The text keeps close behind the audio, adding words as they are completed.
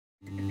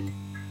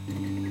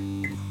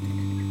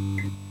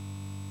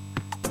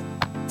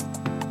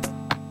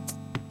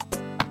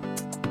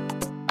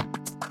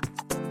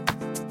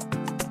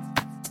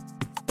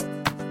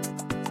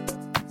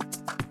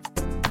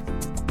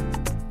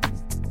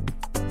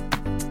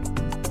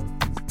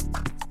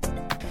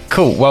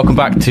Cool. Welcome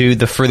back to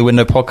the Through the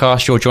Window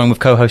podcast. You're joined with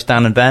co-host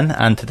Dan and Ben,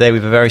 and today we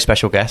have a very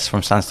special guest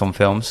from Sandstorm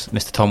Films,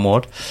 Mr. Tom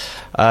Ward.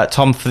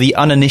 Tom, for the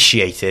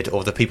uninitiated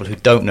or the people who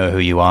don't know who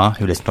you are,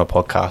 who listen to our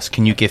podcast,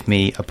 can you give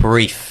me a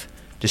brief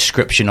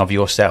description of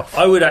yourself?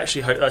 I would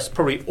actually hope that's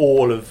probably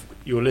all of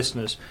your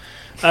listeners.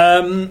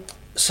 I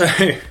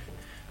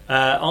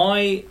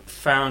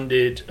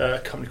founded a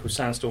company called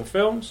Sandstorm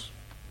Films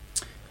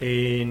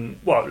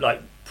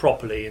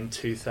properly in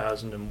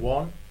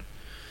 2001.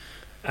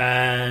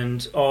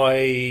 And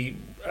I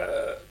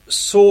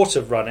sort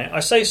of run it.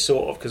 I say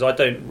sort of because I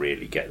don't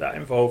really get that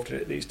involved in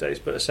it these days,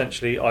 but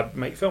essentially I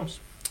make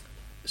films.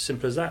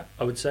 Simple as that,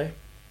 I would say.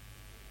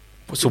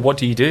 So what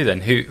do you do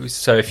then?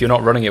 So if you're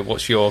not running it,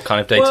 what's your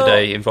kind of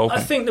day-to-day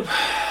involvement? I think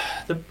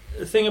the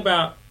thing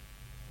about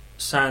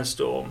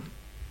Sandstorm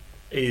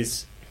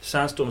is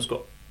Sandstorm's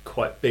got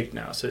quite big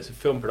now. So it's a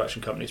film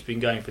production company. It's been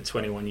going for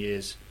 21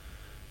 years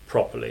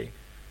properly.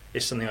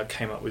 It's something I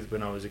came up with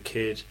when I was a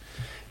kid.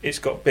 It's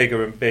got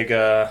bigger and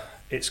bigger.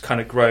 It's kind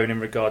of grown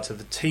in regard to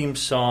the team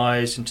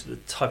size and to the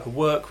type of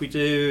work we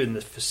do, and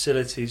the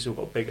facilities all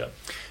got bigger.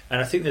 And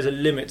I think there's a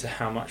limit to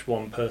how much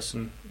one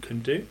person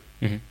can do.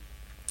 Mm-hmm.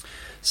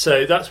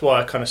 So that's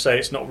why I kind of say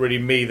it's not really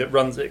me that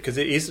runs it, because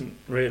it isn't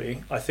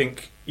really. I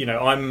think,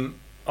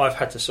 I've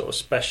had to sort of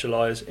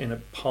specialise in a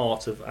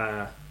part of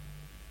our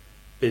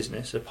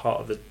business, a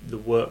part of the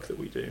work that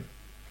we do,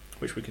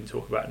 which we can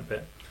talk about in a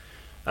bit.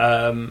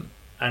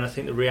 And I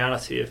think the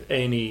reality of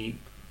any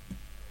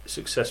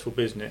successful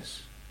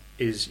business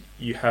is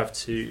you have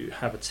to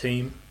have a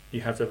team.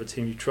 You have to have a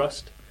team you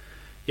trust.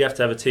 You have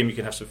to have a team you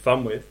can have some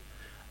fun with.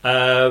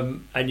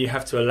 And you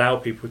have to allow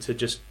people to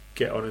just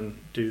get on and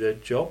do their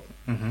job.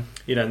 Mm-hmm.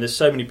 And there's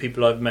so many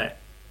people I've met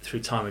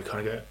through time who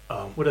kind of go,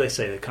 oh, what do they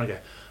say? They kind of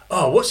go,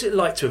 oh, what's it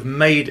like to have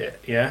made it?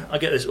 Yeah, I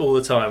get this all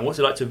the time. What's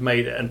it like to have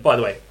made it? And by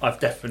the way,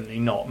 I've definitely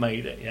not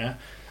made it, yeah,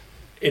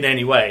 in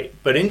any way.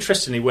 But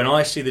interestingly, when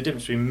I see the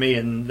difference between me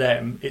and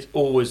them, it's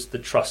always the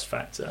trust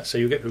factor. So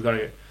you'll get people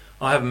going,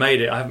 I haven't made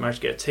it, I haven't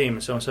managed to get a team,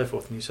 and so on and so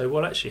forth. And you say,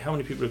 well, actually, how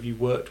many people have you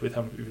worked with,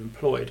 how many people have you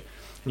employed?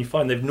 And you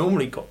find they've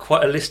normally got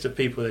quite a list of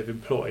people they've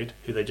employed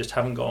who they just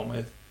haven't gone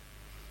with.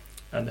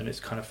 And then it's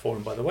kind of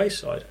fallen by the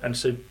wayside. And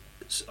so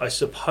I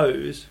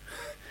suppose,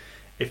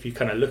 if you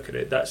kind of look at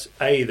it, that's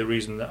A, the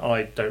reason that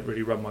I don't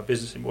really run my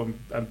business anymore,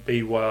 and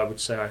B, why I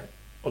would say,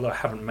 although I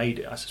haven't made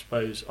it, I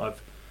suppose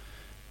I've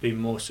been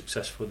more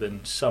successful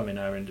than some in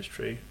our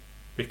industry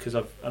because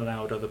I've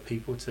allowed other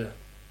people to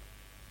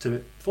do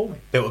it for me.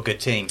 Built a good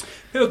team.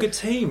 Built a good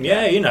team,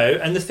 yeah,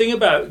 and the thing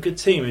about a good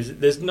team is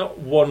there's not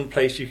one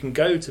place you can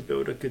go to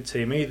build a good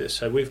team either.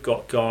 So we've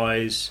got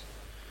guys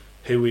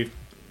who we've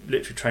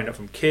literally trained up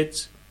from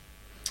kids.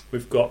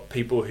 We've got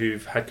people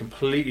who've had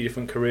completely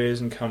different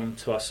careers and come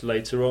to us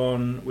later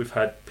on. We've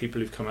had people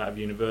who've come out of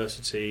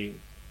university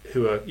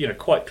who are,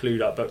 quite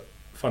clued up, but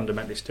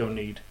fundamentally still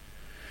need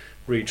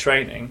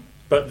retraining.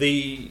 But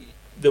the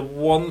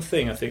one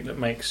thing I think that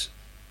makes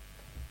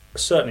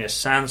certainly a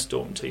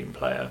Sandstorm team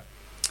player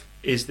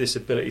is this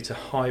ability to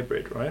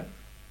hybrid, right?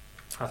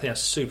 I think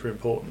that's super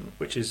important,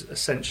 which is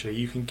essentially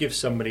you can give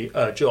somebody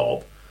a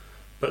job,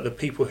 but the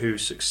people who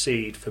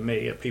succeed for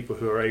me are people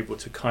who are able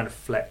to kind of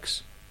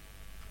flex,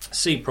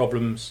 see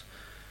problems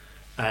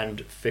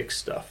and fix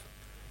stuff.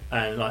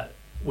 And like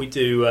we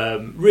do,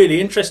 really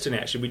interestingly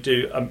actually, we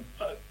do,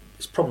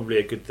 it's probably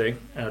a good thing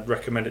and I'd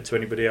recommend it to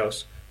anybody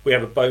else. We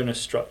have a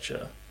bonus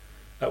structure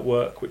at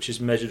work which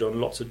is measured on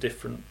lots of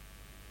different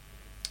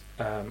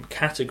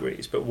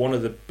categories, but one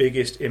of the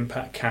biggest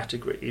impact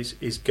categories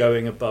is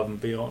going above and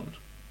beyond.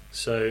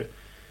 So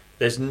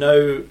there's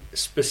no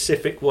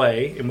specific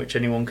way in which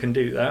anyone can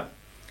do that,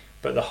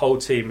 but the whole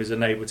team is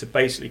enabled to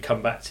basically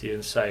come back to you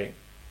and say,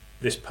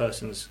 this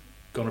person's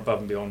gone above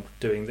and beyond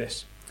doing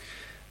this.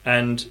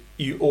 And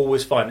you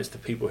always find it's the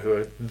people who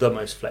are the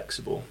most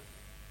flexible,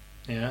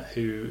 yeah,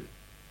 who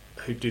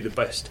do the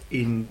best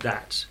in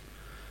that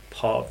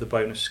part of the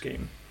bonus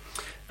scheme.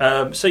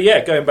 Going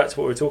back to what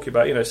we were talking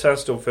about,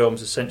 Sandstorm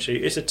Films,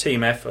 essentially, it's a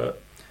team effort.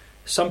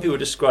 Some people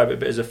describe it a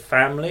bit as a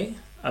family.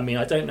 I mean,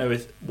 I don't know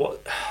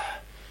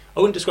I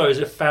wouldn't describe it as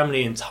a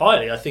family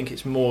entirely. I think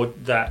it's more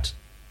that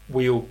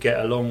we all get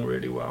along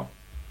really well.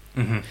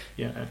 Mm-hmm.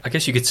 I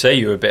guess you could say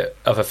you were a bit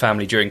of a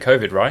family during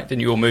COVID, right?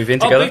 Didn't you all move in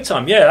together? Oh, big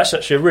time, yeah. That's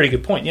actually a really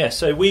good point, yeah.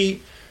 So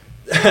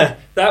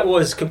that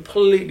was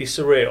completely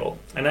surreal.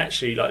 And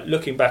actually, like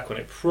looking back on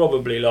it,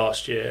 probably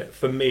last year,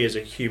 for me as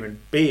a human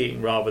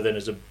being rather than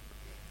as a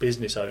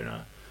business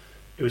owner,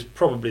 it was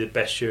probably the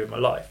best year of my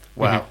life.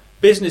 Wow. Mm-hmm.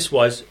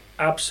 Business-wise,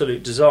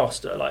 absolute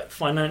disaster, like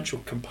financial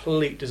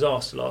complete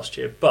disaster last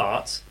year,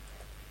 but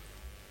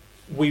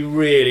we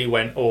really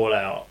went all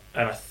out,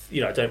 and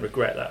I don't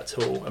regret that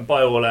at all. And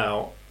by all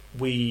out,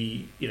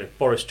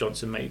 Boris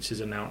Johnson makes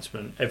his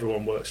announcement,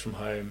 everyone works from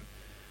home.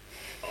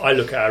 I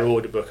look at our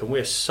order book and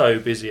we're so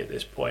busy at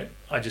this point.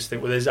 I just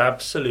think, well, there's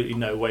absolutely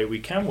no way we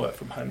can work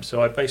from home.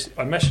 So I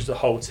messaged the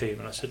whole team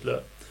and I said,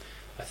 look,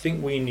 I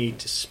think we need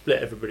to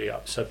split everybody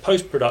up. So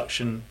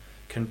post-production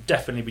can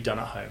definitely be done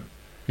at home.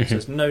 So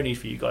there's no need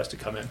for you guys to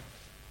come in.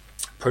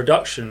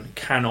 production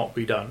cannot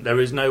be done. There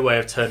is no way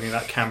of turning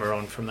that camera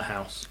on from the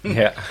house.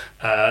 Yeah.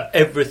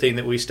 Everything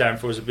that we stand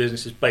for as a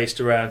business is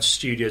based around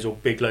studios or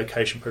big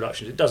location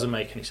productions. It doesn't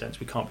make any sense.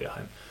 We can't be at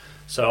home.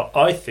 So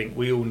I think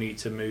we all need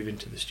to move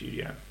into the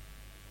studio.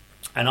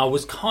 And I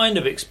was kind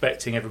of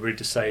expecting everybody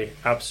to say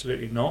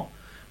absolutely not,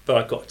 but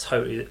I got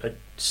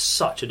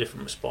such a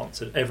different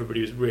response, and everybody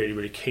was really,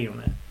 really keen on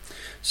it.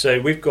 So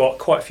we've got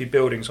quite a few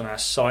buildings on our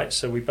site,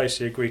 so we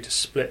basically agreed to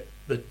split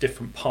the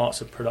different parts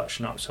of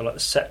production up. So like the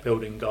set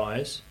building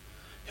guys,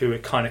 who were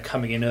kind of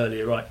coming in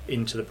earlier right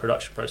into the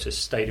production process,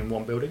 stayed in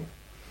one building,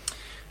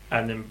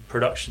 and then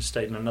production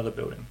stayed in another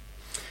building.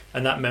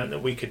 And that meant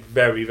that we could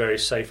very, very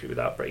safely,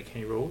 without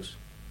breaking any rules,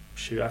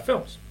 shoot our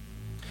films.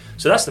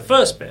 So that's the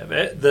first bit of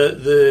it.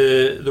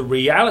 The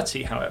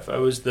reality, however,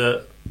 was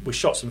that we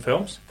shot some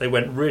films. They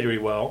went really,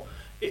 really well.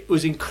 It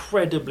was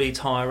incredibly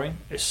tiring.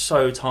 It's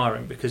so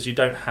tiring because you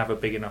don't have a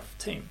big enough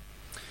team.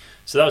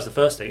 So that was the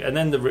first thing. And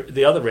then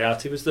the other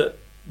reality was that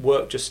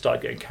work just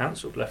started getting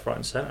cancelled left, right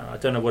and centre. I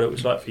don't know what it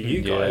was like for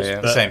you guys.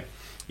 Yeah. But Same.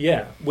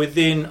 yeah,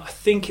 within, I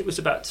think it was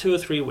about 2 or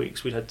 3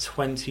 weeks, we'd had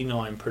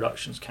 29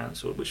 productions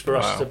cancelled, which for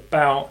us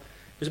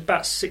was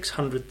about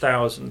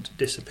 600,000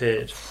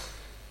 disappeared,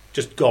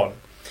 just gone.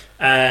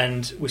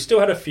 And we still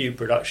had a few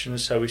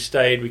productions, so we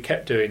stayed, we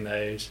kept doing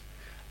those,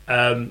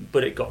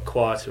 but it got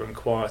quieter and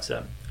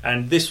quieter.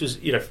 And this was,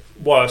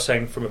 why I was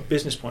saying from a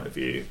business point of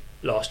view,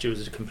 last year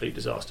was a complete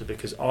disaster,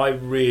 because I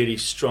really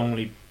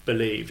strongly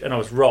believed, and I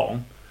was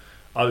wrong,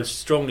 I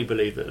strongly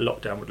believed that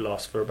lockdown would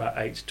last for about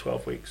 8 to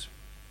 12 weeks.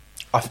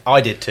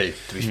 I did too,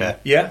 to be fair.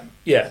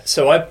 Yeah.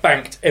 So I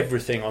banked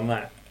everything on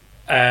that.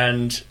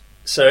 And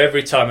so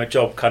every time a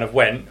job kind of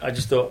went, I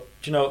just thought,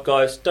 do you know what,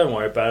 guys, don't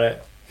worry about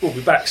it. We'll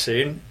be back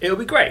soon. It'll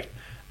be great.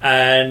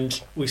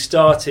 And we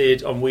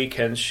started on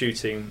weekends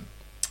shooting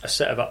a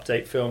set of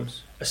update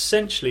films.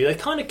 Essentially, they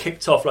kind of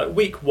kicked off like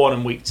week 1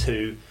 and week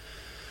 2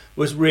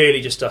 was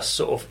really just us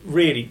sort of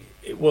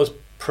it was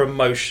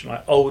promotion,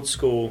 like old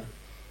school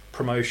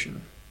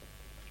promotion.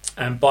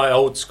 And by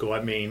old school,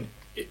 I mean,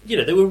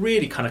 they were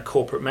really kind of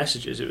corporate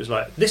messages. It was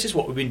like, this is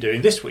what we've been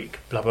doing this week,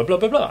 blah, blah, blah,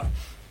 blah, blah.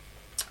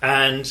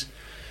 And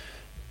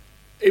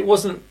it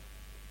wasn't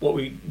what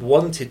we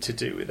wanted to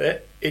do with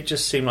it. It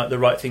just seemed like the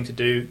right thing to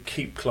do,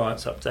 keep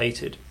clients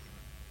updated.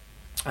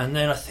 And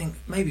then I think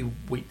maybe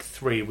week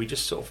 3, we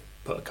just sort of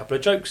put a couple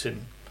of jokes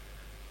in,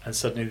 and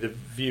suddenly the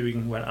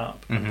viewing went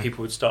up, and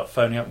people would start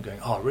phoning up and going,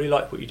 oh, I really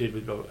like what you did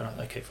with blah, blah, blah. And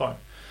okay, fine.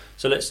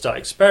 So let's start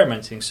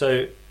experimenting.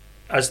 So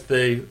as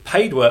the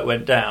paid work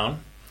went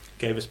down, it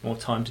gave us more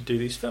time to do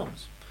these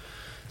films.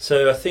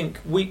 So I think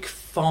week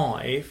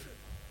 5,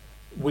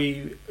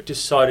 we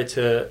decided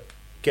to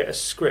get a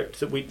script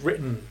that we'd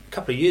written a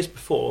couple of years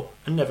before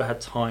and never had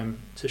time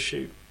to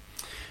shoot.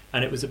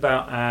 And it was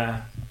about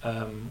our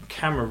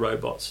camera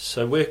robots.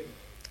 So we're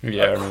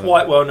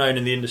quite well known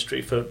in the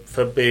industry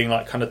for being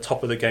like kind of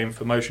top of the game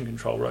for motion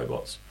control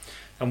robots.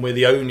 And we're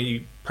the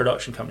only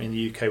production company in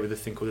the UK with a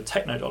thing called the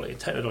Technodolly.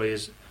 Technodolly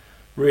is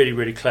really,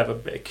 really clever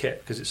bit of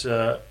kit because it's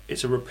a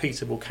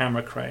repeatable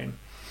camera crane.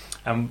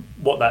 And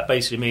what that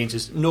basically means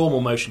is normal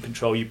motion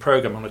control, you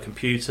program on a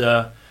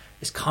computer.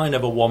 It's kind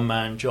of a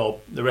one-man job.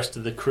 The rest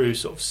of the crew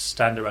sort of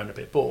stand around a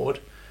bit bored.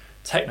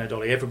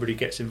 Technodolly, everybody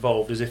gets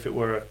involved as if it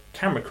were a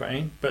camera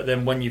crane, but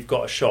then when you've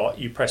got a shot,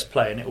 you press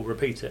play and it will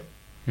repeat it.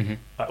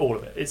 Like all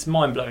of it. It's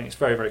mind-blowing. It's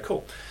very, very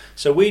cool.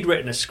 So we'd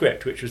written a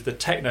script which was the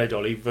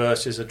Technodolly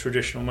versus a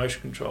traditional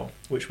motion control,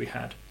 which we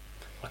had.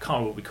 I can't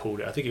remember what we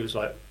called it. I think it was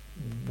like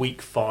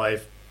week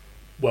 5,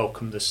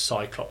 welcome the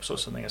Cyclops or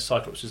something. A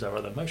Cyclops is our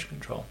other motion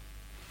control.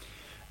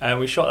 And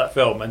we shot that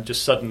film and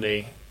just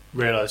suddenly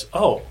realised,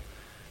 oh,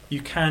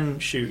 you can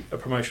shoot a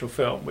promotional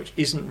film which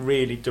isn't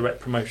really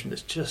direct promotion.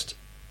 It's just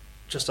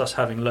us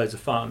having loads of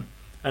fun,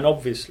 and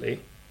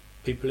obviously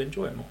people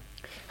enjoy it more.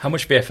 How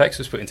much VFX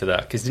was put into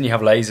that? Because didn't you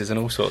have lasers and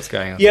all sorts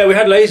going on? Yeah, we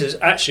had lasers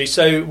actually.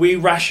 So we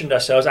rationed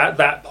ourselves at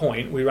that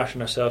point. We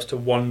rationed ourselves to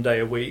 1 day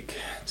a week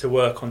to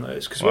work on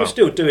those because we were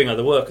still doing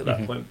other work at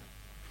that point.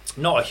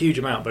 Not a huge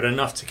amount, but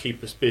enough to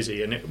keep us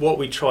busy. And what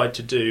we tried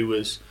to do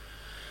was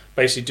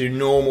basically do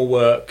normal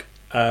work.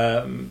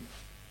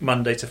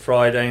 Monday to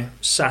Friday.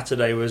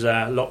 Saturday was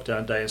our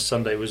lockdown day, and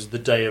Sunday was the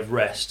day of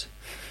rest,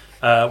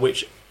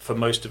 which for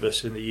most of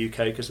us in the UK,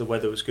 because the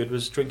weather was good,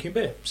 was drinking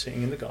beer,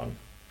 sitting in the garden.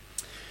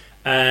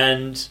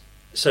 And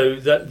so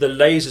the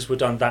lasers were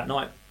done that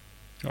night.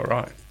 All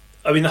right.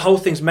 I mean, the whole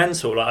thing's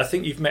mental. Like, I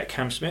think you've met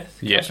Cam Smith.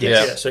 Yeah.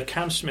 So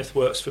Cam Smith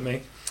works for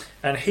me,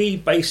 and he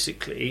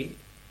basically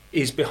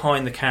is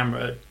behind the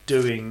camera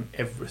doing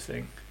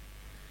everything.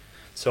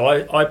 So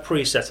I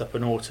pre-set up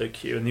an auto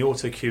cue, and the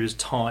auto cue is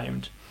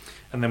timed.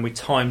 And then we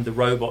timed the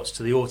robots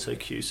to the auto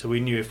cue, so we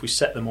knew if we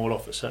set them all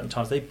off at certain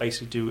times, they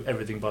basically do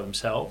everything by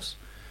themselves.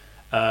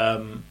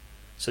 So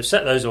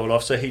set those all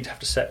off. So he'd have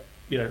to set,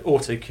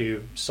 auto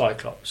cue,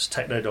 Cyclops,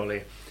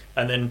 Technodolly,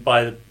 and then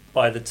by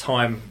the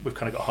time we've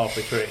kind of got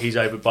halfway through it, he's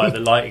over by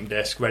the lighting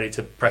desk, ready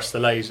to press the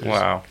lasers.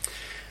 Wow.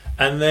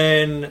 And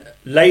then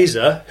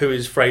Laser, who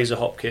is Fraser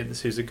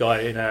Hopkins, who's a guy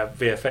in our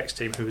VFX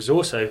team who was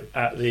also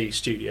at the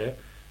studio,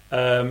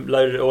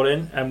 loaded it all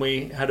in, and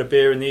we had a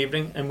beer in the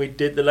evening, and we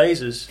did the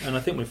lasers, and I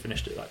think we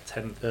finished at like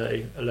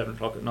 10:30, 11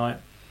 o'clock at night,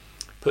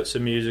 put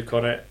some music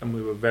on it, and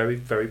we were very,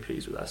 very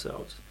pleased with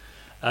ourselves.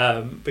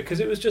 Because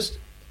it was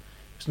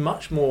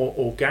much more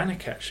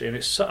organic, actually, and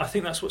I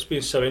think that's what's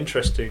been so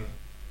interesting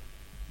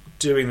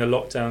doing the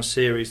lockdown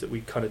series that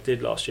we kind of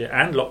did last year,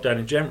 and lockdown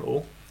in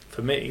general,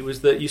 for me, was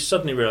that you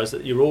suddenly realise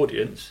that your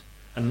audience,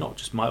 and not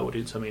just my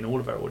audience, I mean all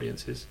of our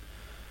audiences,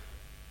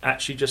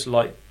 actually just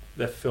like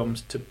their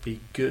films to be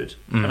good.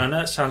 And I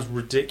know that sounds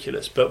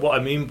ridiculous, but what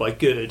I mean by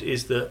good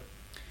is that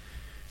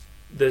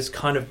there's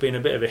kind of been a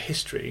bit of a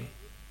history,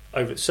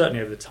 certainly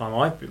over the time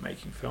I've been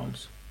making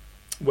films,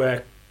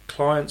 where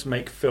clients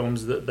make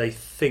films that they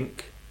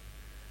think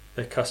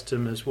their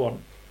customers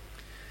want.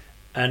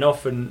 And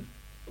often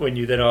when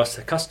you then ask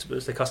their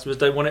customers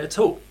don't want it at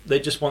all. They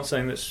just want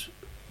something that's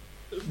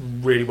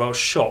really well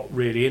shot,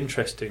 really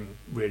interesting,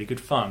 really good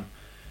fun.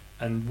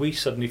 And we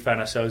suddenly found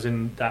ourselves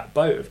in that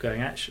boat of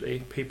going, actually,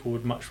 people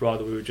would much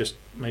rather we were just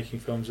making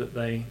films that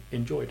they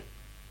enjoyed.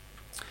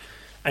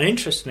 And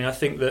interestingly, I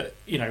think that,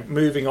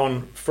 moving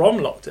on from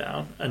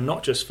lockdown, and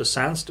not just for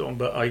Sandstorm,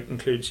 but I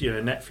include,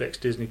 Netflix,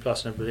 Disney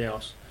Plus and everybody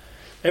else,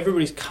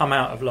 everybody's come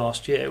out of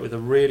last year with a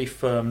really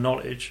firm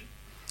knowledge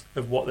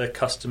of what their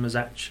customers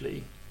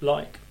actually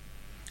like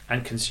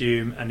and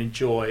consume and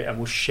enjoy and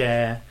will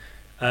share.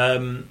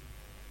 And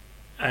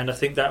I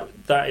think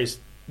that is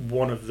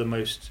one of the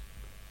most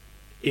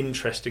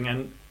interesting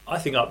and I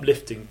think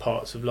uplifting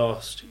parts of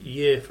last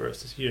year for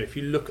us. If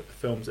you look at the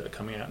films that are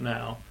coming out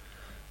now,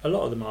 a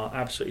lot of them are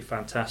absolutely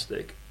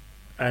fantastic,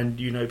 and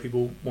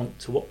people want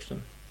to watch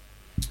them.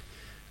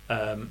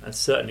 And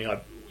certainly,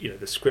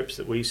 the scripts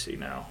that we see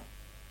now,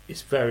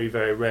 it's very,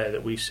 very rare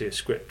that we see a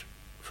script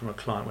from a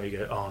client where you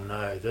go, "Oh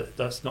no,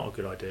 that's not a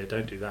good idea.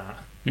 Don't do that."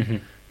 Mm-hmm.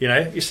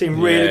 You're seeing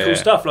really cool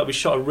stuff. Like we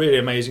shot a really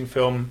amazing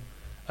film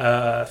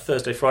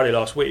Thursday, Friday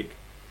last week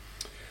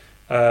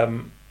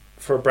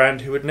for a brand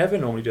who would never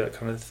normally do that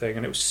kind of thing,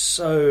 and it was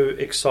so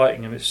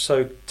exciting and it's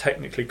so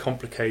technically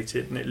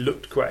complicated and it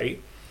looked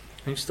great.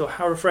 And you just thought,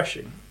 how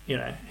refreshing.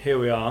 Here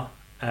we are,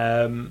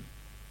 out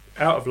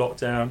of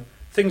lockdown.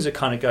 Things are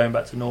kind of going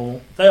back to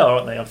normal. They are,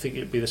 aren't they? I think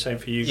it'd be the same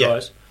for you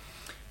guys.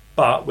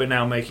 But we're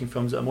now making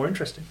films that are more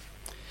interesting.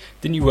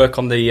 Didn't you work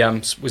on the,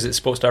 was it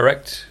Sports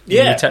Direct?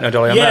 Yeah. Techno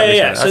Dolly on that?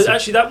 Yeah. So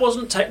actually that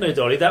wasn't Techno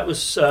Dolly. That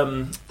was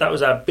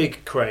our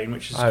big crane,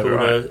 which is called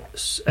a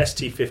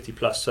ST50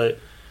 Plus. So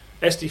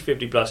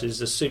ST50 Plus is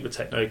the Super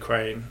Techno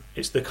crane.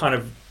 It's the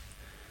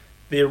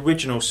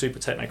original Super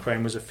Techno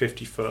crane was a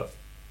 50-foot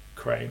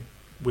crane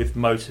with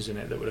motors in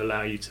it that would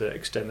allow you to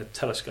extend the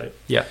telescope.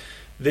 Yeah.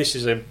 This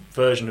is a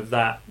version of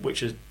that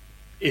which is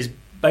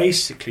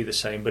basically the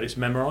same, but it's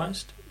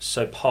memorised.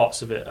 So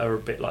parts of it are a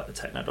bit like the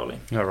Techno Dolly.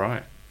 All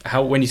right.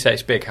 When you say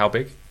it's big, how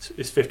big?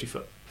 It's 50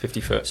 foot.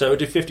 50 foot. So it would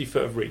do 50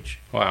 foot of reach.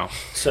 Wow.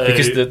 So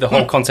because the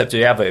whole concept of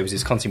the advert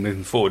was constantly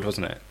moving forward,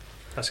 wasn't it?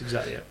 That's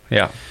exactly it.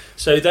 Yeah.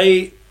 So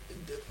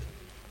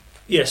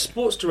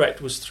Sports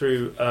Direct was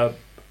through a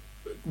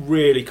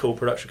really cool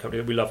production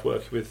company that we love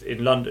working with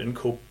in London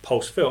called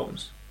Pulse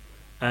Films,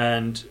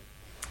 and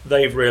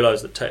they've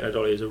realised that Techno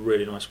Dolly is a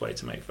really nice way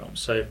to make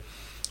films. So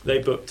they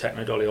booked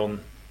Techno Dolly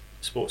on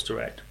Sports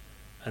Direct,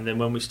 and then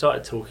when we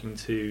started talking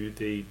to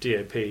the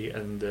DOP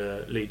and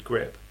the lead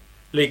grip's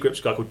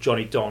a guy called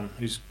Johnny Don,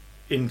 who's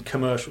in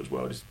commercials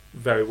world is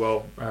very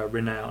well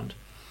renowned,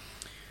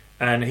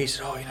 and he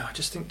said, I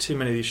just think too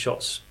many of these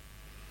shots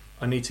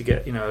I need to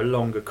get a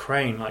longer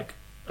crane, like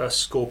a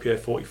Scorpio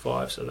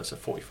 45, so that's a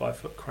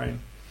 45-foot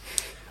crane,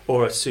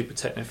 or a Super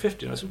Techno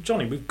 50. And I said,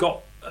 Johnny, we've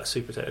got a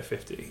Super Techno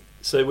 50.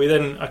 So we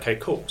then, okay,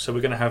 cool. So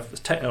we're going to have the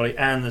Techno Dolly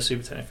and the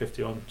Super Techno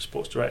 50 on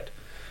Sports Direct.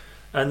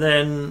 And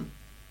then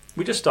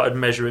we just started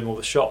measuring all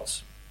the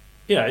shots.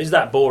 Is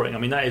that boring? I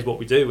mean, that is what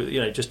we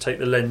do. Just take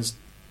the lens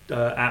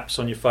apps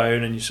on your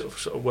phone and you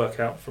sort of work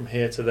out from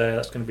here to there.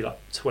 That's going to be like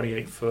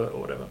 28 foot or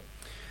whatever.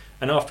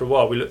 And after a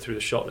while, we looked through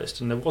the shot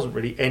list and there wasn't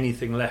really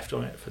anything left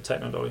on it for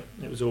Techno Dolly.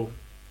 It was all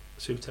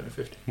Super Techno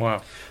 50.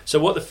 Wow. So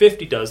what the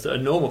 50 does that a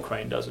normal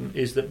crane doesn't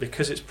is that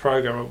because it's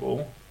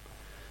programmable,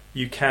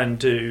 you can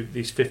do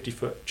these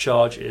 50-foot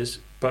charges,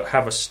 but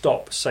have a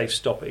safe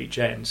stop at each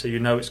end. So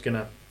it's going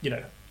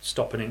to,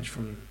 stop an inch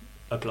from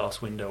a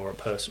glass window or a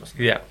person or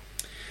something. Yeah.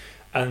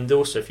 And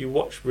also, if you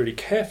watch really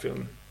carefully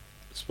on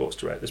Sports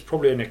Direct, there's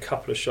probably only a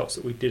couple of shots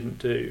that we didn't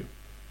do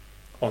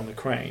on the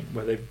crane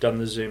where they've done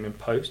the zoom in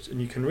post, and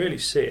you can really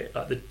see it,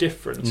 like the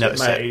difference it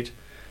made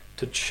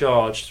to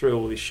charge through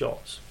all these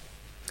shots.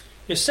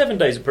 It's 7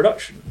 days of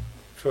production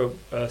for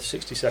a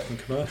 60-second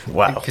commercial.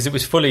 Wow. Because it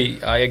was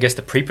fully, I guess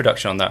the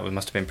pre-production on that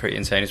must have been pretty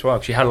insane as well,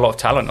 because you had a lot of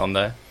talent on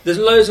there. There's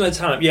loads and loads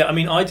of talent. Yeah, I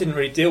mean, I didn't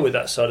really deal with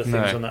that side of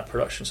things on that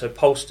production, so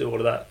Pulse did all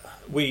of that.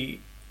 We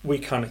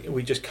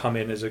just come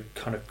in as a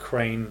kind of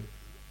crane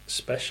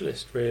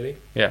specialist, really.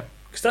 Yeah.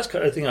 Because that's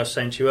kind of the thing I was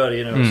saying to you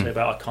earlier, I was saying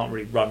about I can't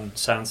really run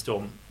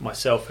Sandstorm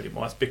myself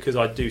anymore. It's because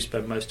I do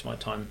spend most of my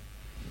time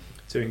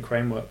doing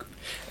crane work.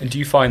 And do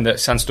you find that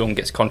Sandstorm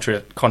gets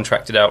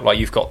contracted out? Like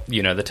you've got,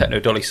 the techno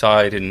dolly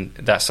side, and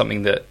that's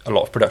something that a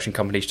lot of production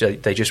companies,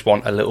 they just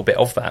want a little bit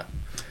of that.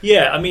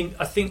 Yeah, I mean,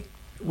 I think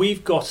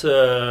we've got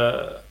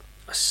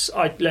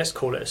let's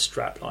call it a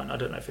strap line. I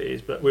don't know if it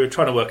is, but we were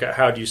trying to work out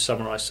how do you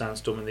summarise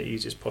Sandstorm in the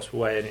easiest possible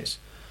way, and it's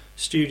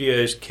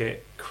studios,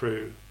 kit,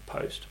 crew,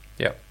 post.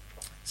 Yeah.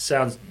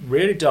 Sounds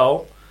really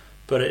dull,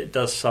 but it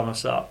does sum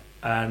us up.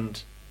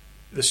 And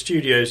the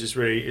studios is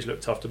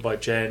looked after by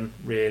Jen,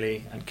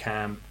 really, and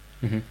Cam.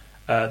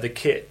 Mm-hmm. The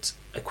kit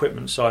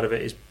equipment side of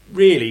it is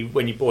really,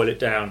 when you boil it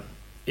down,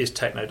 is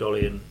Techno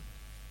Dolly and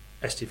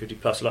ST50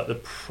 Plus, like the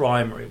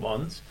primary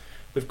ones.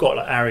 We've got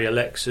like Arri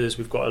Alexas,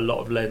 we've got a lot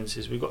of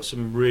lenses, we've got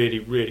some really,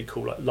 really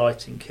cool like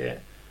lighting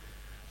kit.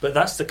 But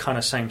that's the kind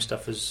of same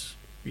stuff as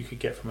you could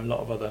get from a lot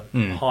of other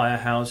hire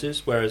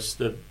houses, whereas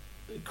the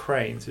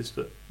cranes is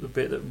the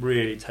bit that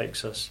really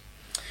takes us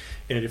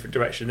in a different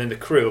direction. And then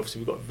the crew,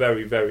 obviously we've got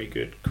very, very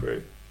good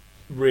crew,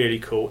 really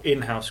cool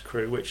in-house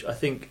crew, which I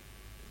think,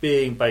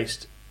 being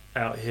based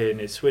out here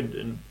near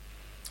Swindon,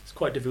 it's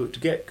quite difficult to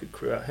get good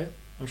crew out here.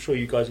 I'm sure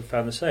you guys have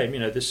found the same.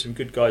 There's some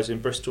good guys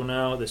in Bristol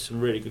now, there's some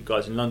really good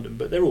guys in London,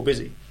 but they're all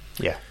busy.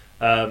 Yeah.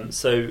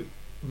 So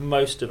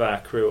most of our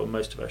crew or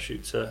most of our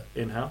shoots are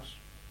in-house.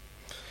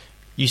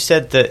 You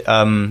said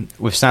that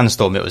with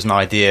Sandstorm it was an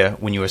idea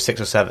when you were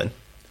 6 or 7.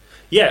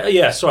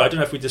 Yeah, sorry, I don't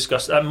know if we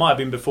discussed that. It might have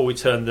been before we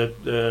turned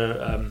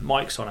the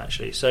mics on,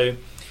 actually. So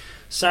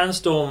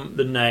Sandstorm,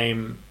 the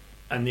name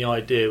and the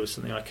idea, was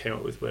something I came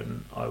up with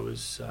when I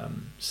was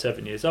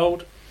 7 years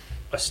old.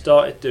 I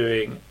started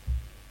doing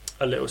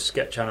a little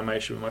sketch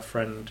animation with my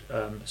friend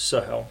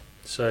Sahel.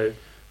 So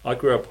I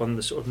grew up on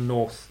the sort of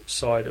north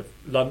side of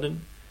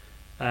London,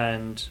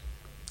 and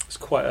it's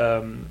quite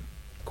an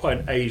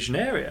Asian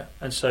area.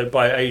 And so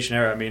by Asian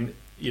area, I mean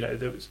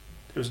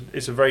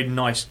it's a very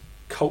nice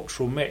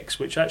cultural mix,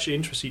 which actually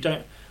interests you.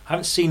 I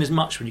haven't seen as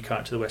much when you come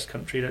out to the West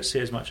Country. You don't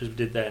see as much as we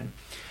did then.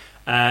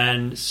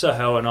 And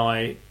Sahel and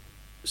I,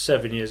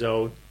 7 years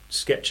old,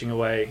 sketching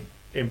away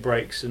in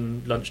breaks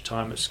and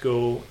lunchtime at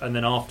school, and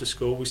then after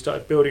school we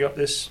started building up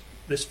this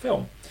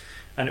film,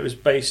 and it was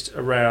based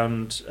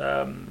around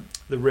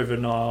the River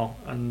Nile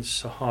and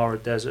Sahara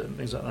Desert and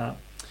things like that.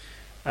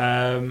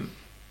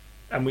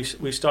 And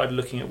we started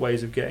looking at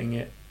ways of getting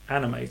it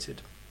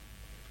animated,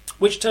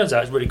 which turns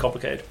out is really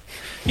complicated.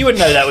 You wouldn't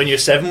know that when you were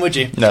 7, would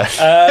you? No.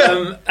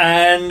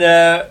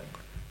 And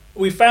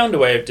we found a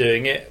way of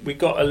doing it. We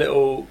got a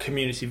little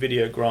community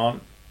video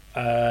grant,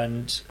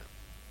 and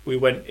we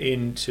went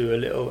into a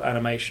little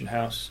animation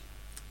house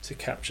to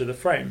capture the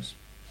frames.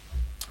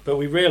 But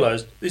we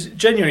realised, this is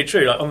genuinely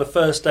true, like on the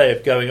first day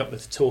of going up there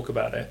to talk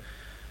about it,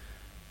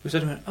 we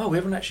said, we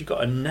haven't actually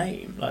got a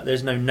name. Like,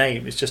 there's no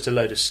name, it's just a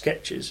load of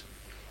sketches.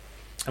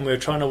 And we were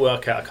trying to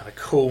work out a kind of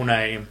cool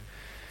name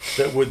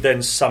that would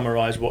then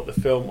summarise what the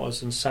film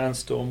was, and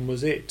Sandstorm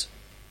was it.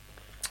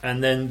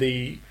 And then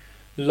the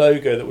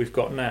logo that we've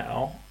got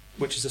now,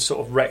 which is a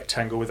sort of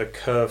rectangle with a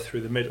curve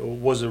through the middle,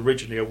 was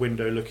originally a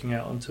window looking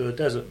out onto a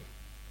desert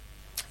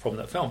from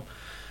that film.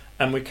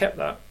 And we kept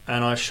that,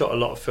 and I shot a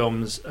lot of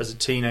films as a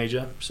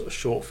teenager, sort of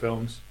short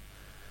films.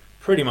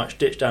 Pretty much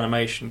ditched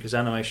animation because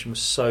animation was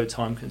so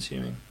time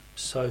consuming,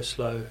 so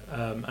slow,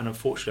 and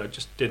unfortunately I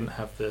just didn't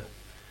have the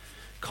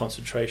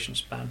concentration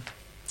span.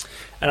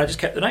 And I just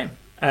kept the name.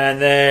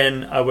 And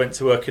then I went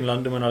to work in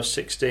London when I was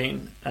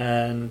 16,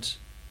 and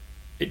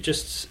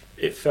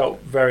it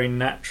felt very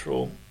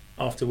natural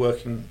after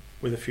working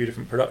with a few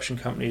different production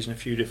companies and a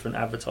few different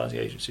advertising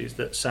agencies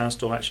that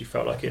Sandstorm actually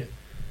felt like it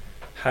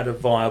had a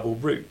viable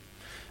route.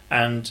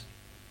 And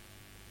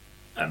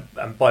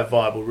by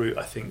viable route,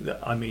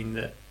 I mean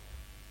that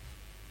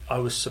I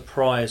was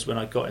surprised when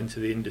I got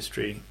into the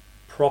industry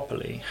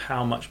properly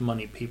how much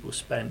money people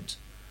spent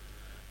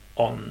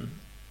on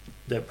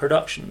their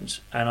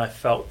productions, and I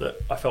felt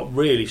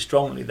really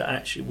strongly that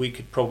actually we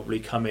could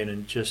probably come in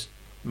and just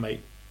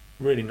make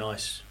really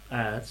nice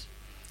ads,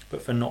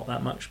 but for not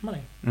that much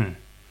money. And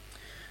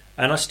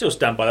I still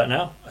stand by that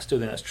now. I still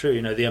think that's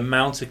true. The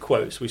amount of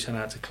quotes we send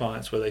out to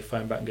clients where they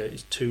phone back and go,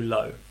 it's too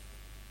low.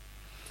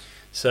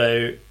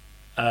 So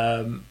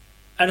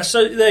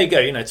so there you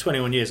go.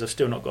 21 years, I've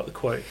still not got the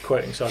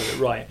quoting side of it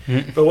right.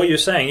 But what you're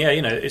saying,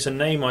 it's a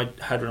name I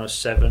had when I was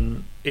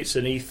 7. It's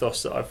an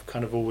ethos that I've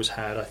kind of always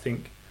had. I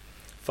think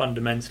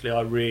fundamentally, I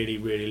really,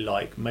 really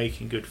like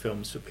making good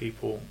films for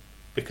people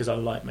because I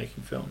like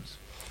making films.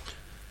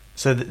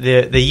 So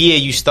the year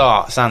you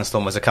start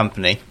Sandstorm as a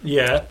company,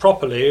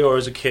 properly, or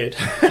as a kid,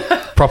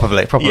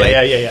 properly,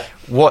 yeah.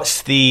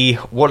 What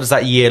does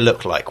that year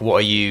look like? What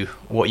are you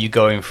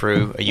going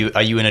through?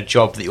 Are you in a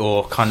job that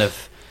you're kind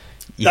of?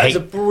 That's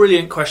a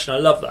brilliant question. I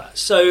love that.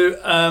 So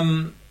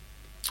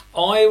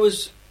I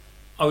was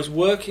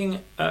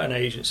working at an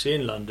agency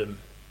in London,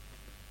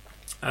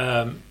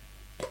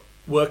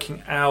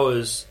 working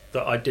hours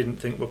that I didn't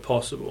think were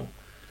possible.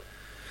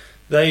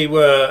 They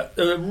were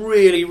a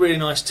really, really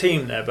nice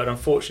team there, but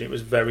unfortunately it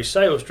was very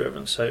sales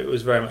driven. So it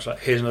was very much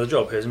like, here's another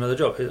job,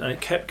 and it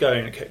kept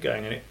going,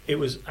 and it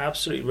was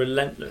absolutely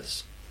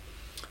relentless.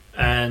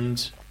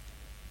 And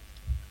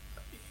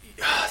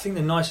think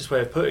the nicest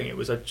way of putting it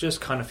was I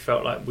just kind of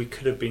felt like we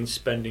could have been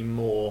spending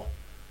more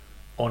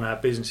on our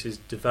business's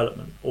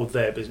development, or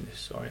their business,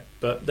 sorry.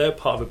 But they're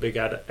part of a big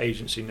ad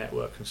agency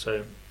network, and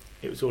so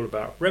it was all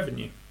about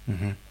revenue.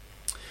 Mm-hmm.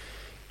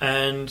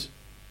 And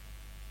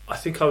I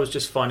think I was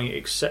just finding it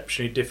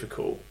exceptionally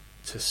difficult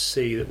to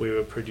see that we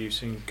were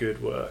producing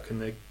good work,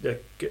 and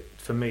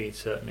for me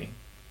certainly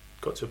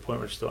got to a point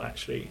where I just thought,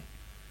 actually,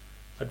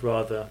 I'd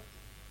rather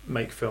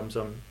make films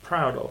I'm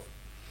proud of.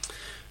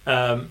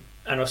 And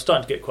I was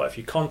starting to get quite a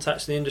few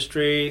contacts in the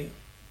industry,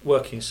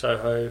 working in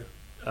Soho,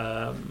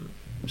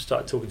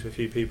 started talking to a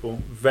few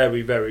people,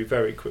 very, very,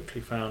 very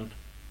quickly found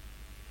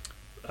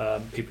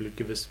people who'd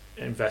give us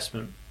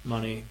investment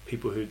money,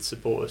 people who'd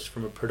support us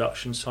from a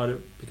production side of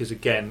it, because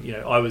again,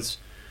 I was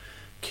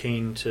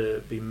keen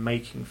to be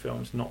making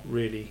films, not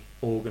really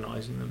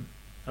organising them.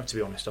 And to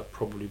be honest, I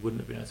probably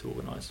wouldn't have been able to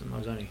organise them. I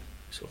was only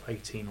sort of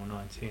 18 or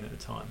 19 at the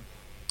time.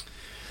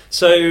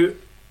 So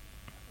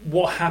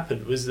what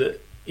happened was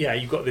that,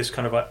 you got this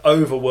kind of like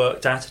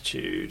overworked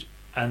attitude,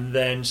 and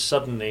then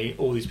suddenly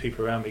all these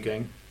people around me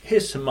going,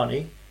 here's some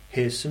money,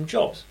 here's some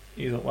jobs.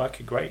 You thought, well,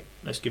 okay, great,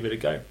 let's give it a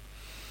go.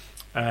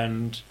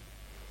 And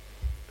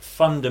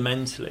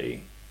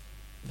fundamentally,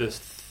 the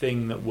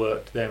thing that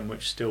worked then,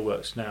 which still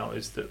works now,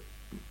 is that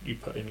you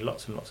put in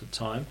lots and lots of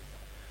time,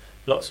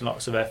 lots and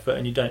lots of effort,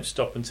 and you don't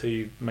stop until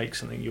you make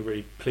something you're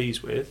really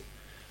pleased with.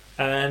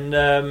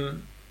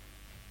 And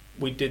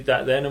we did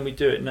that then, and we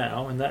do it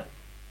now, and that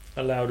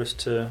allowed us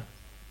to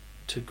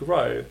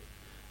grow.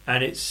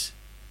 And it's,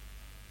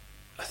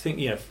 I think,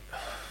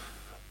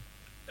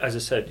 as I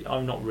said,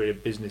 I'm not really a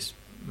business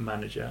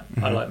manager.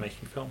 Mm-hmm. I like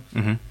making films.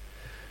 Mm-hmm.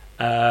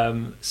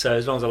 So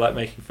as long as I like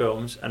making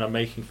films, and I'm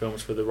making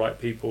films for the right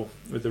people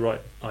with the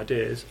right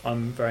ideas,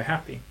 I'm very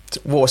happy.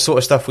 What sort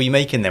of stuff were you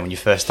making then when you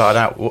first started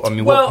out?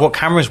 What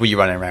cameras were you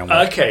running around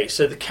with? Okay,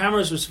 so the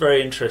cameras was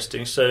very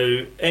interesting.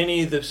 So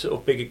any of the sort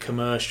of bigger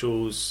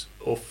commercials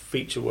or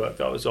feature work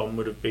that I was on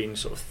would have been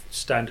sort of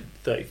standard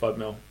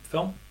 35mm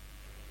film.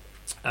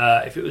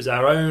 If it was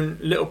our own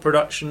little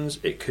productions,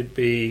 it could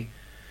be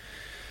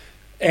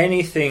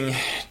anything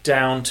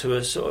down to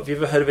a sort of... Have you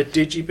ever heard of a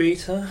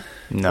digibeta?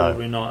 No.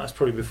 Probably not. That's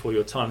probably before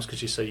your times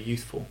because you're so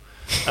youthful.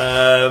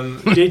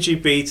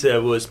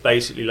 Digibeta was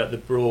basically like the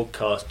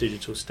broadcast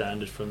digital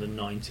standard from the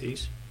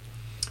 90s.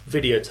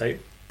 Videotape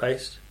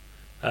based.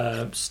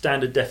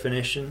 Standard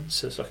definition,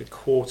 so it's like a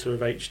quarter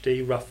of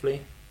HD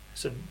roughly.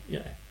 So,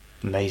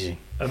 Amazing.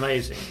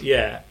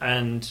 Yeah.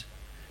 And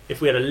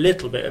if we had a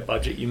little bit of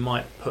budget, you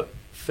might put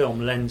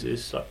film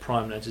lenses, like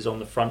prime lenses, on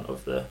the front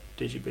of the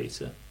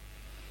digibeta.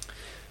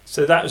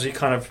 So that was the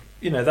kind of,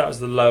 that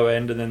was the low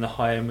end, and then the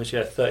high end was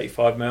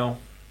 35mm.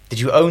 Did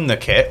you own the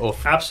kit, or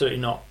Absolutely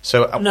not.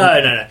 So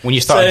no. When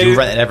you started, you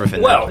rented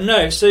everything. Well, then?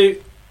 no. So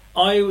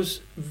I was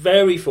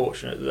very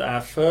fortunate that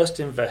our first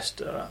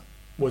investor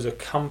was a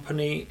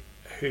company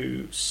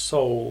who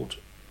sold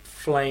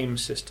flame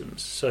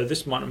systems. So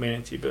this might not mean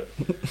anything to you,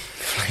 but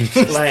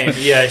flame.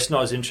 Yeah, it's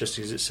not as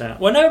interesting as it sounds.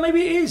 Well, no,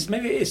 maybe it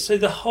is. So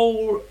the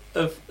whole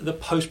of the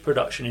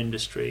post-production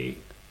industry,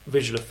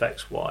 visual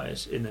effects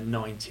wise, in the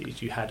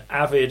 90s, you had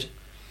Avid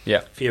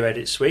for your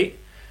edit suite,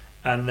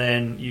 and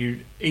then you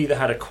either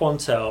had a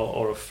Quantel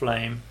or a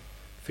Flame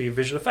for your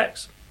visual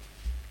effects.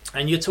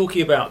 And you're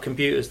talking about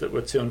computers that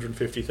were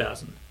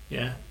 250,000.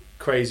 Yeah,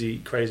 crazy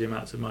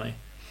amounts of money.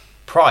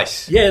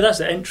 Price? Yeah, that's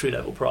the entry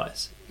level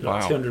price.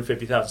 Like Wow.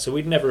 250,000. So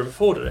we'd never have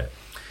afforded it.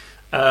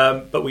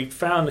 But we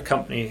found a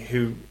company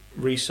who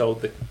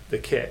resold the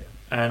kit,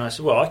 and I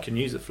said, well, I can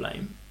use the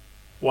Flame.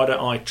 Why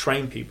don't I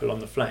train people on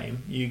the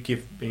Flame? You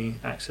give me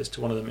access to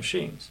one of the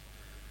machines.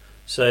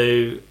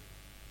 So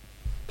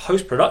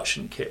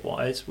post-production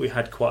kit-wise, we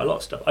had quite a lot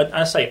of stuff.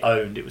 I say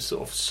owned, it was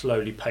sort of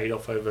slowly paid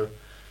off over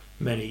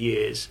many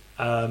years.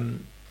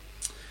 But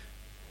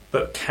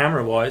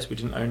camera-wise, we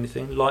didn't own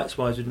anything.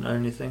 Lights-wise, we didn't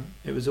own anything.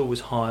 It was always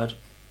hired.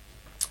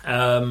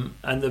 And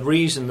the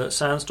reason that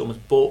Sandstorm has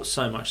bought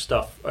so much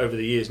stuff over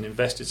the years and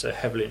invested so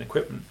heavily in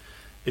equipment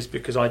is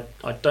because I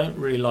don't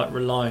really like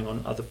relying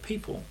on other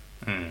people.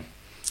 Mm.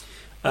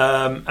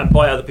 And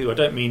by other people, I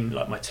don't mean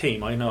like my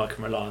team. I know I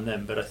can rely on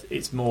them, but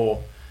it's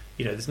more,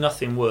 there's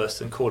nothing worse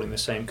than calling the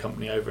same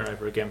company over and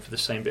over again for the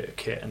same bit of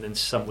kit, and then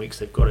some weeks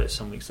they've got it,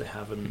 some weeks they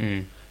haven't.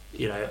 Mm.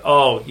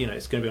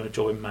 It's going to be on a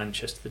job in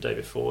Manchester the day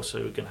before, so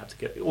we're going to have to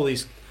get all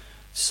these,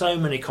 so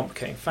many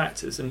complicating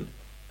factors. And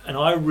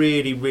I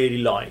really, really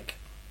like,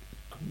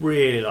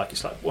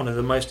 it's like one of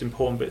the most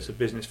important bits of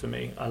business for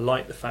me. I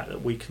like the fact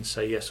that we can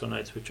say yes or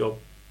no to a job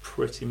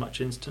pretty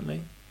much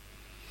instantly.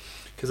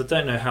 Because I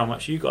don't know how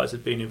much you guys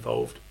have been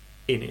involved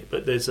in it,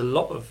 but there's a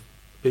lot of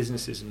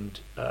businesses and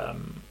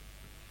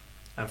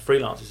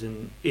freelancers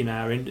in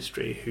our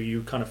industry who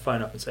you kind of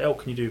phone up and say, oh,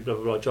 can you do blah,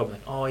 blah, blah job? And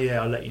then, oh,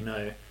 yeah, I'll let you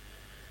know.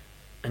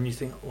 And you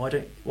think, why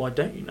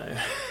don't you know?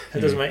 It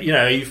doesn't matter,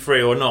 are you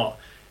free or not?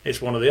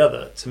 It's one or the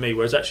other to me,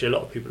 whereas actually a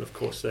lot of people, of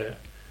course, they're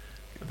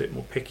a bit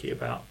more picky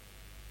about,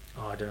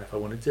 I don't know if I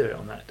want to do it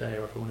on that day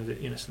or if I want to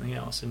do something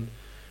else. And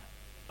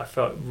I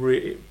felt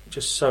really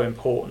just so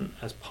important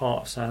as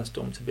part of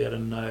Sandstorm to be able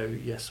to know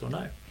yes or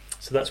no.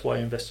 So that's why I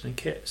invested in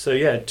kit. So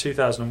yeah,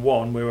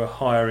 2001 we were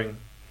hiring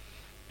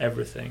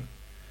everything.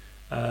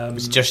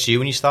 Was it just you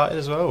when you started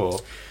as well, or?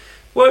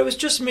 Well, it was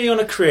just me on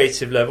a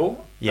creative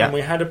level, Yeah. and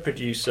we had a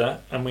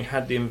producer, and we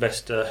had the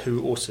investor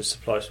who also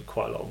supplies with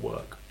quite a lot of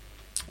work.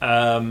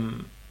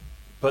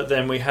 But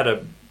then we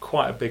had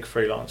quite a big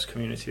freelance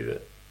community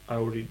that I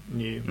already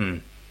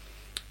knew,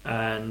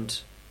 and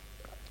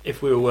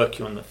if we were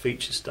working on the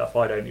feature stuff,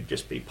 I'd only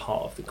just be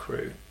part of the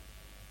crew.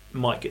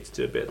 Might get to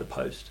do a bit of the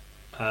post.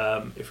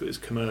 If it was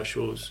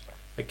commercials,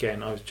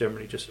 again, I was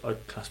generally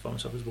I'd classify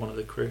myself as one of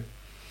the crew.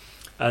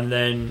 And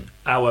then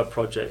our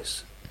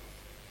projects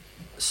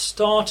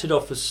started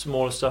off as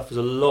smaller stuff, as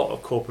a lot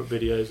of corporate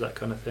videos, that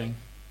kind of thing,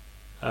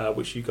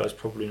 which you guys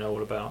probably know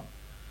all about.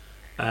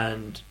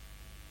 And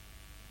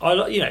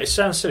it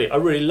sounds silly. I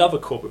really love a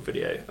corporate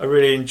video. I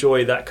really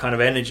enjoy that kind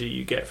of energy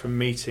you get from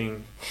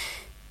meeting.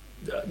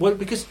 Well,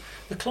 because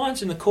the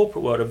clients in the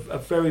corporate world are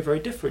very, very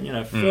different.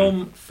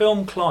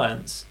 Film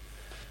clients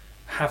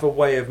have a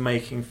way of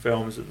making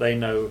films that they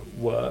know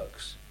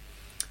works,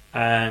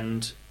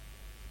 and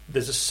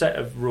there's a set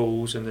of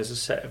rules and there's a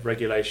set of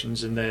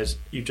regulations, and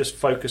you just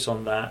focus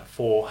on that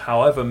for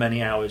however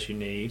many hours you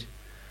need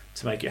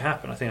to make it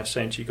happen. I think I was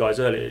saying to you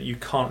guys earlier, you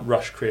can't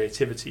rush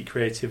creativity.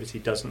 Creativity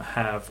doesn't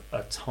have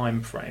a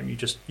time frame.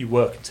 You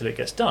work until it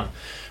gets done.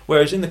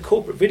 Whereas in the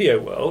corporate video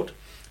world,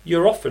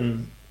 you're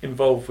often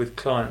involved with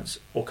clients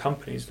or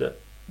companies that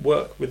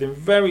work within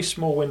very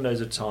small windows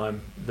of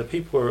time. The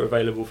people are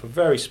available for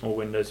very small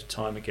windows of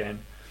time again,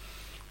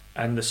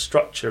 and the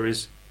structure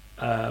is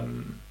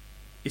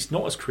it's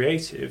not as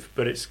creative,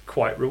 but it's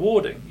quite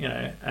rewarding,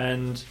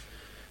 and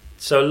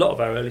so a lot of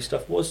our early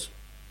stuff was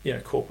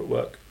corporate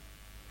work,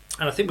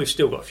 and I think we've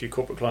still got a few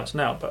corporate clients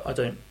now, but I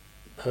don't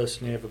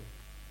personally ever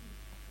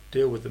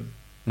deal with them.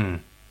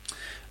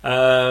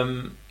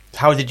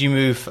 How did you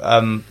move?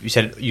 You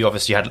said you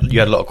obviously had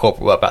a lot of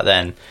corporate work back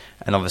then,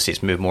 and obviously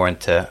it's moved more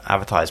into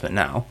advertisement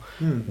now.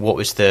 What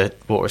was the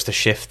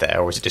shift there,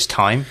 or was it just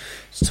time?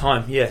 It's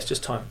time. Yeah, it's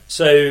just time.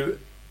 So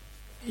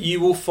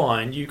you will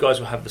find, you guys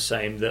will have the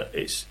same, that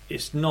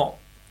it's not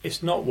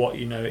what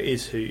you know, it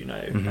is who you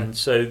know. And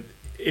so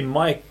in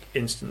my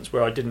instance,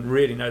 where I didn't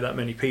really know that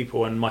many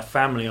people and my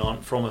family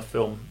aren't from a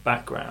film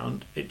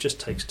background, it just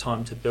takes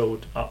time to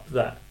build up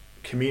that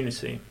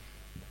community.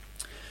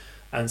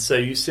 And so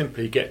you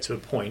simply get to a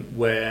point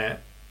where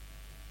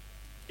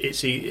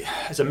it's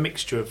a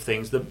mixture of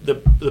things.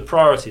 The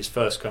priority is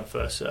first come,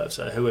 first serve.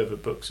 So whoever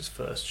books us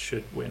first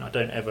should win. I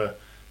don't ever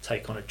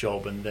take on a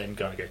job and then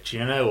go and go, do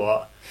you know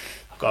what?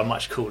 I've got a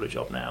much cooler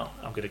job now.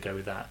 I'm going to go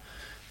with that.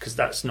 Because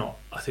I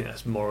think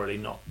that's morally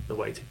not the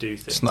way to do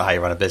things. It's not how you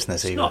run a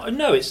business either.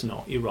 No, it's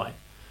not. You're right.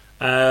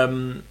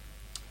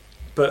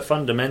 But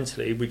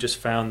fundamentally, we just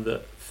found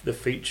that the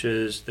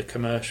features, the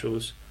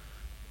commercials,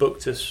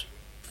 booked us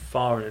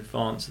far in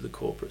advance of the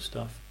corporate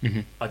stuff.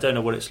 I don't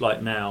know what it's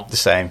like now. The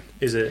same.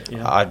 Is it?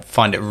 Yeah. I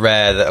find it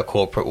rare that a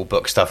corporate will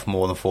book stuff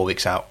more than 4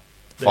 weeks out,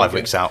 5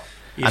 weeks out.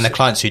 And the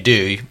clients who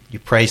do, you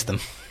praise them.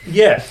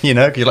 Yeah.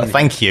 You're like,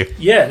 thank you.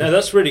 Yeah, no,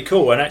 that's really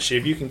cool. And actually,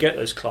 if you can get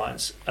those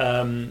clients,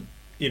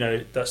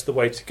 that's the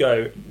way to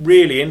go.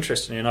 Really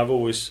interestingly, and I've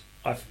always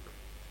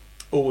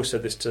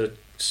said this to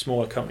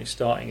smaller companies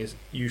starting, is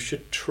you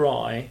should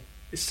try.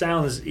 It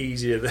sounds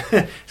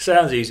easier.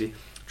 Sounds easy.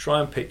 Try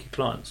and pick your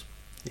clients.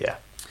 Yeah.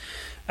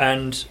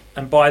 And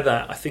by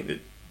that, I think that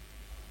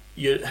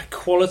your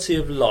quality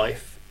of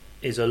life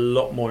is a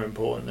lot more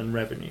important than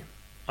revenue.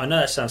 I know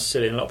that sounds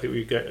silly, and a lot of people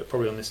who go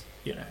probably on this,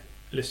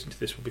 listening to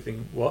this will be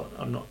thinking, "What?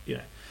 I'm not."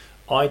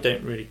 I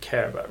don't really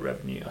care about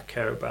revenue. I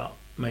care about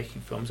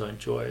making films I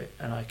enjoy,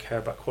 and I care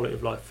about quality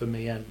of life for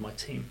me and my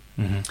team.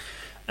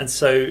 And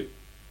so,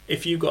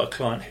 if you've got a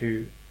client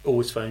who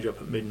always phones you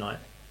up at midnight,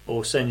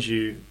 or sends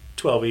you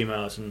 12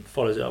 emails and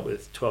follows it up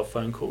with 12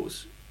 phone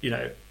calls,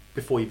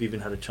 before you've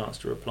even had a chance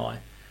to reply,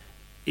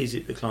 is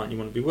it the client you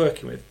want to be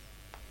working with?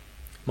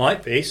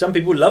 Might be. Some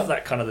people love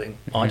that kind of thing.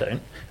 I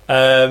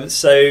don't.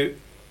 So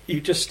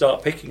you just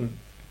start picking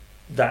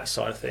that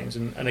side of things.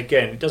 And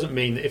again, it doesn't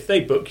mean that if they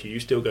book you, you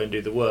still go and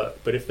do the work.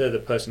 But if they're the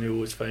person who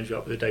always phones you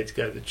up with a day to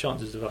go, the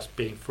chances of us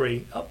being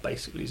free are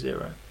basically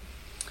zero.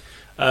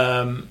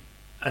 And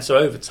so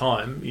over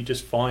time, you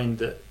just find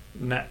that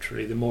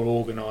naturally the more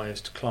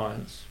organised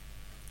clients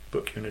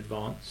book you in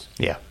advance.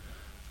 Yeah.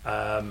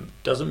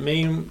 Doesn't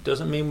mean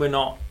we're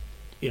not.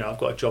 I've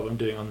got a job I'm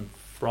doing on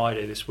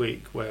Friday this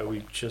week where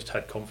we just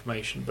had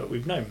confirmation, but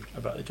we've known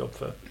about the job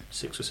for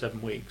 6 or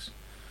 7 weeks.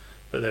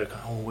 But they're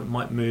going, it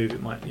might move,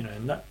 it might,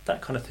 and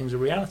that kind of thing's a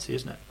reality,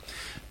 isn't it?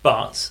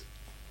 But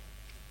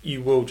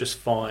you will just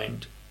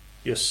find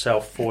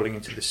yourself falling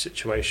into this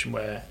situation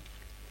where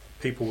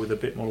people with a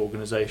bit more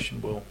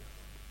organisation will.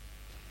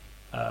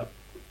 I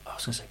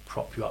was going to say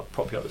prop you up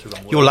is the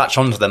wrong word. You'll latch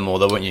onto them more,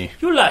 though, won't you?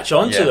 You'll latch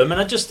onto them,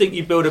 and I just think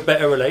you build a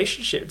better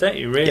relationship, don't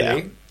you, really?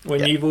 Yeah.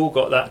 When you've all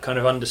got that kind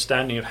of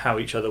understanding of how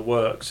each other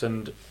works,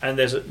 and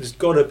there's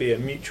got to be a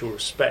mutual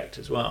respect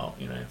as well.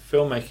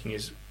 Filmmaking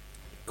is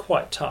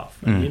quite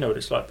tough, and you know what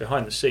it's like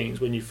behind the scenes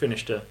when you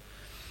finished a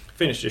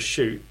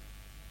shoot.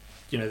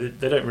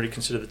 they don't really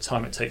consider the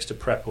time it takes to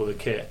prep all the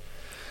kit.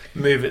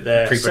 Move it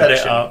there, set it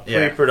Pre-production, up,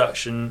 yeah.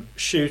 pre-production,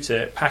 shoot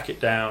it, pack it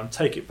down,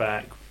 take it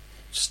back,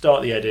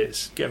 start the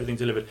edits, get everything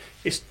delivered.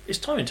 It's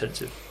time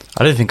intensive.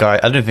 I don't think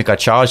I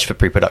charged for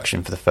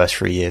pre-production for the first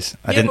 3 years.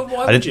 I didn't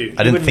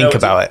think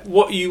about it.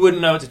 What you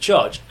wouldn't know what to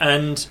charge.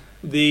 And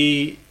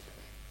the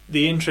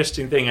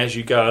interesting thing as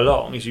you go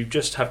along is you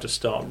just have to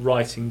start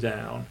writing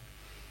down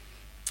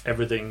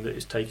everything that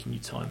is taking you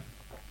time.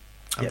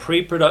 And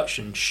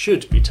pre-production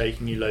should be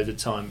taking you loads of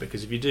time,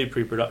 because if you do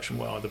pre-production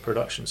well, the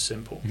production's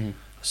simple.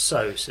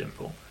 So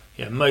simple.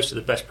 Most of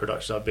the best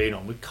productions I've been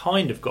on, we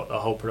kind of got the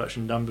whole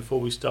production done before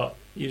we start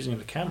using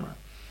the camera.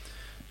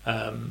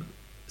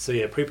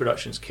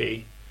 Pre-production's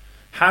key.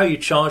 How you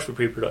charge for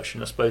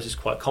pre-production, I suppose, is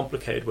quite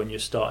complicated when you're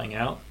starting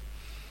out,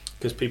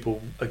 because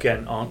people,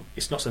 again,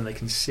 it's not something they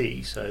can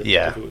see, so it's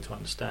difficult to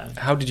understand.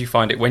 How did you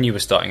find it when you were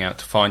starting out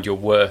to find your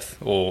worth,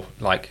 or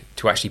like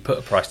to actually put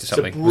a price to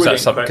something? Was that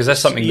something, because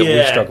that's something that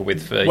we've struggled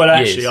with for years. Well,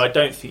 actually, I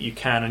don't think you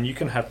can, and you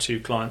can have two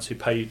clients who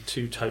pay you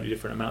two totally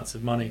different amounts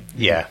of money.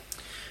 Yeah.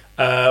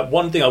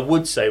 One thing I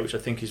would say, which I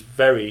think is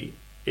very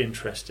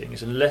interesting,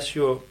 is unless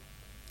you're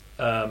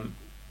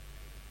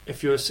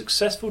if you're a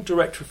successful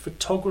director of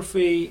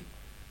photography,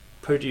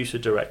 producer,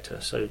 director,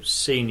 so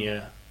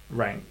senior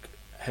rank,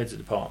 heads of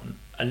department,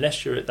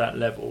 unless you're at that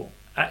level,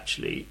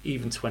 actually,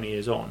 even 20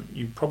 years on,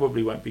 you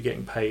probably won't be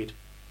getting paid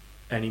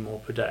any more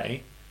per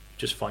day.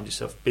 Just find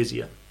yourself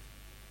busier.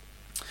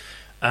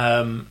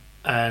 And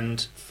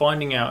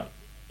finding out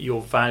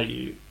your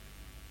value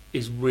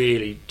is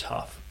really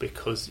tough,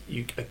 because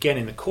you, again,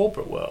 in the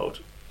corporate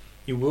world,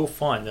 you will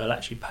find they'll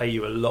actually pay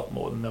you a lot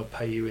more than they'll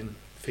pay you in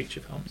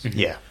feature films.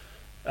 Yeah.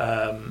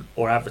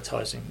 Or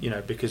advertising,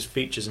 because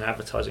features and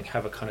advertising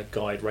have a kind of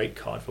guide rate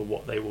card for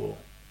what they will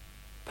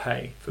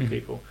pay for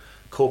people.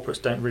 Corporates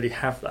don't really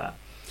have that.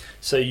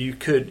 So you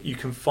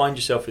can find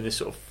yourself in this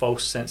sort of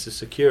false sense of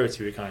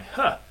security where you're going,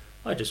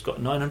 I just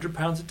got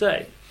 £900 a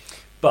day.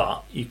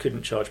 But you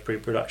couldn't charge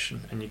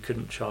pre-production, and you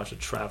couldn't charge the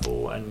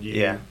travel, and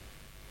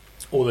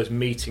all those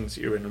meetings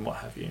that you're in and what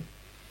have you.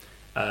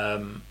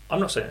 I'm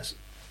not saying it's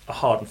a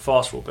hard and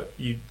fast rule, but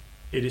it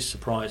is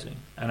surprising.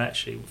 And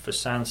actually, for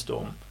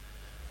Sandstorm,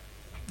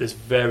 there's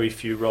very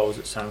few roles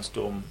that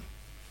Sandstorm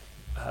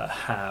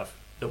have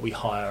that we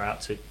hire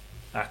out to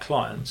our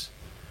clients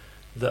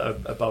that are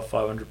above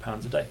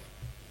 £500 a day.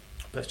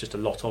 But it's just a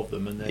lot of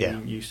them, and they're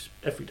in use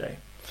every day.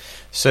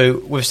 So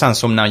with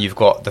Sandstorm now, you've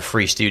got the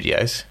 3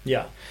 studios.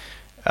 Yeah.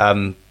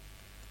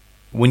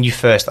 When you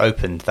first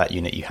opened that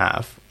unit you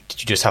have,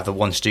 did you just have the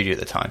one studio at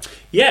the time?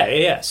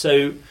 Yeah.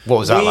 So what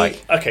was that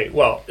like? Okay,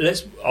 well,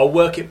 I'll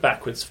work it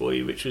backwards for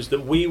you, which was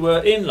that we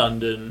were in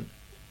London.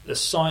 The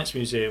Science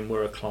Museum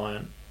were a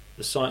client.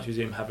 The Science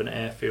Museum have an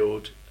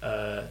airfield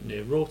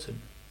near Rawton,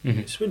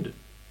 in Swindon.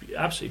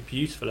 Absolutely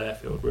beautiful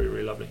airfield, really,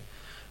 really lovely.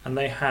 And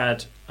they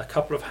had a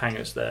couple of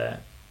hangars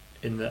there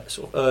in the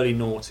sort of early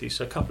noughties,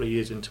 so a couple of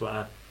years into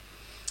our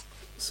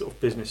sort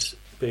of business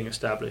being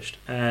established.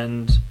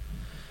 And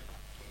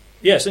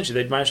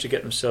essentially they'd managed to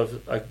get themselves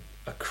a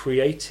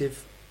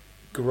creative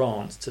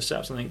grant to set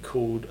up something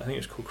called, I think it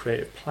was called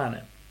Creative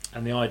Planet.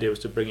 And the idea was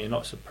to bring in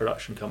lots of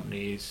production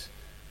companies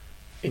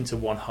into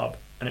one hub.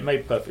 And it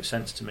made perfect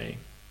sense to me.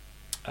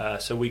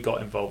 So we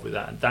got involved with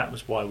that, and that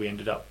was why we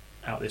ended up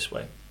out this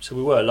way. So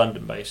we were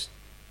London-based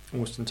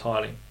almost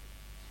entirely.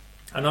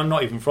 And I'm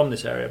not even from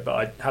this area, but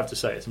I have to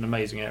say it's an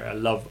amazing area. I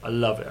love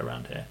it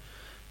around here.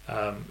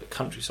 The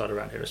countryside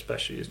around here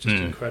especially is just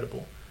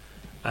incredible.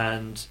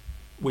 And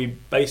we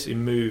basically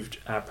moved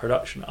our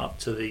production up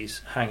to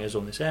these hangars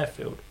on this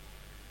airfield.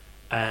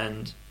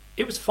 And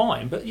it was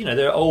fine, but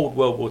they're old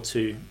World War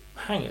II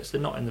hangars.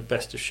 They're not in the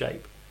best of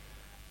shape.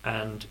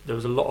 And there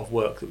was a lot of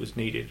work that was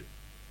needed,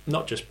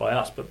 not just by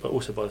us, but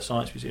also by the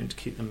Science Museum to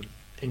keep them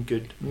in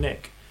good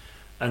nick.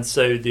 And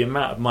so the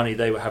amount of money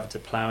they were having to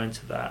plough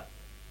into that,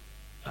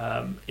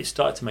 it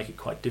started to make it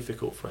quite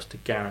difficult for us to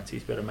guarantee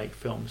to be able to make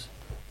films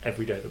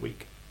every day of the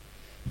week.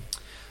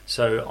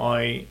 So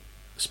I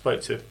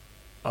spoke to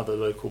other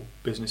local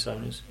business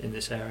owners in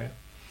this area,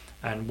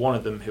 and one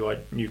of them, who I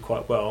knew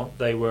quite well,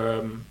 they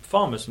were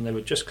farmers, and they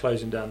were just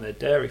closing down their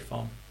dairy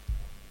farm.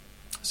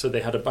 So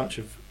they had a bunch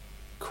of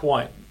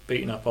quite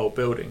beaten up old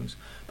buildings,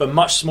 but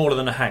much smaller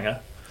than a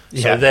hangar,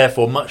 so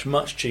therefore much,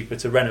 much cheaper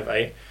to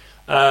renovate.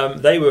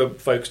 They were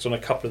focused on a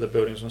couple of the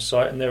buildings on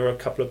site, and there were a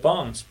couple of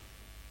barns.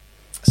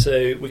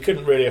 So we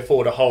couldn't really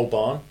afford a whole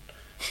barn.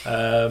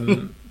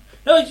 No,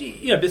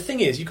 but the thing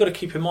is, you've got to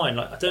keep in mind,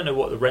 I don't know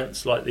what the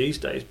rent's like these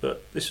days,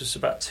 but this was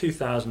about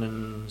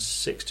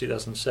 2006,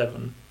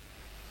 2007.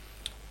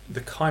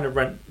 The kind of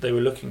rent they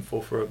were looking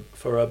for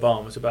a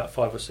barn was about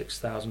 5,000 or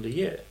 6,000 a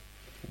year.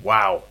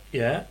 Wow.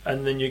 Yeah,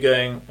 and then you're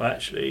going, well,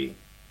 actually,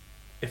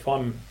 if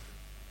I've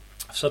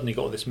suddenly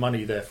got all this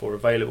money therefore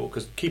available,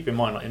 because keep in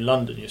mind, in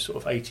London, you're sort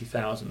of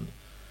 80,000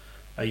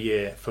 a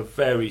year for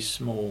very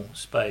small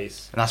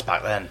space. And that's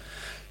back then.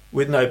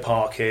 With no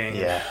parking,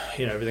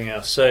 everything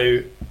else.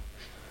 So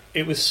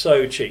it was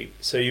so cheap.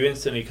 So you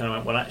instantly kind of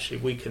went, well, actually,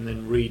 we can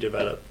then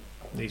redevelop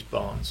these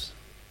barns.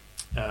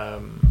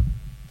 So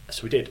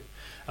we did.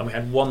 And we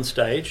had one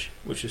stage,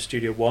 which was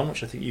Studio One,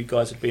 which I think you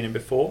guys had been in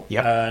before.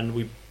 Yep. And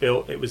we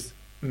built, it was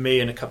me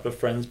and a couple of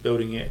friends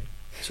building it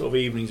sort of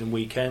evenings and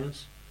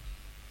weekends.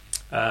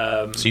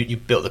 So you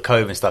built the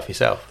cove and stuff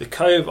yourself? The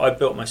cove I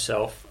built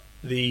myself.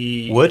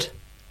 The Wood?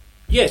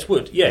 Yeah, it's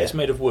wood. Yeah, Yeah. it's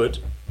made of wood.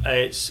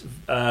 It's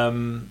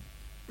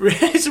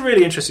it's a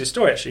really interesting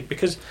story actually,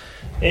 because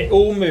it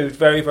all moved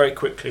very, very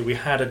quickly. We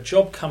had a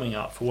job coming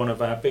up for one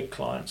of our big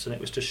clients, and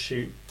it was to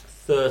shoot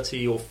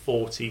 30 or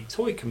 40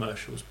 toy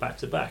commercials back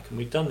to back. And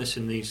we'd done this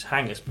in these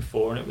hangars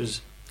before, and it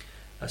was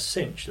a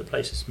cinch. The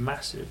place is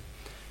massive.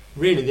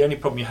 Really, the only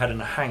problem you had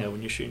in a hangar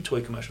when you're shooting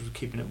toy commercials was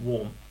keeping it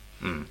warm,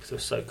 because it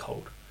was so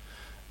cold.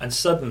 And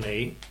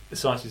suddenly, the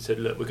scientists said,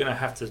 look, we're going to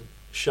have to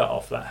shut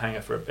off that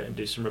hangar for a bit and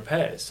do some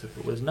repairs. So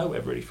there's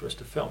nowhere really for us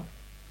to film.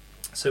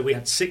 So we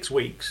had 6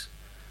 weeks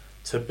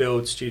to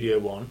build Studio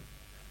One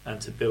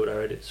and to build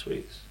our edit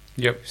suites.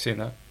 Yep, seen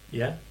that.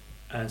 Yeah.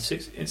 And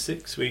in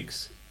 6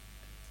 weeks,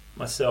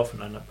 myself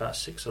and then about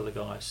 7 other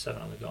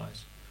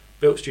guys,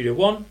 built Studio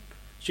One.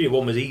 Studio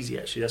One was easy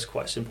actually, that's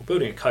quite simple.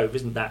 Building a cove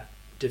isn't that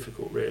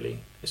difficult really.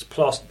 It's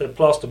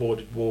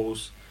plasterboarded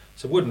walls.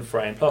 It's a wooden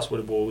frame,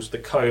 plasterboarded walls. The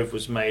cove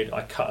was made,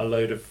 I cut a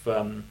load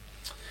of...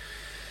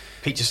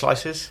 Pizza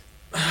slices?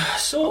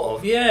 Sort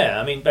of, yeah.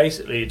 I mean,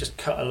 basically, just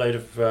cut a load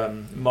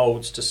of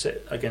moulds to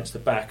sit against the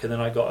back, and then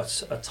I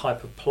got a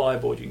type of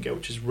plyboard you can get,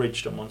 which is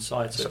ridged on one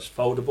side, so it's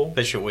foldable.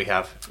 That's what we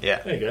have,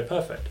 yeah. There you go,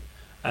 perfect.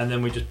 And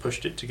then we just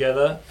pushed it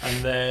together,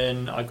 and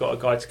then I got a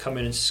guy to come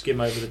in and skim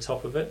over the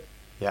top of it.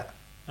 Yeah.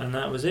 And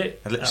that was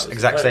it. It looks That was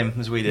exact the same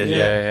as we did.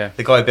 Yeah.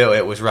 The guy who built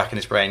it was racking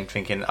his brain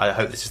thinking, I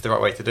hope this is the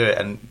right way to do it,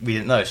 and we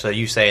didn't know. So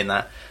you saying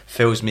that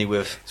fills me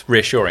with It's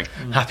reassuring.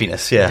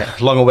 happiness,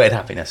 long-awaited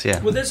happiness,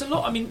 yeah. Well, there's a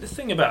lot. I mean, the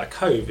thing about a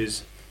cove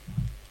is,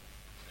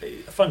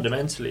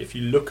 fundamentally, if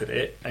you look at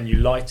it and you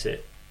light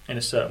it in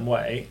a certain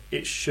way,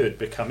 it should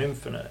become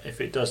infinite. If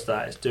it does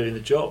that, it's doing the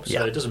job. So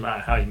Yeah. it doesn't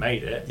matter how you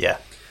made it. Yeah.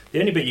 The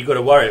only bit you've got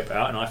to worry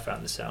about, and I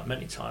found this out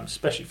many times,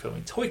 especially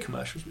filming toy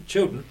commercials with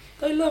children,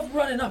 they love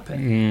running up it.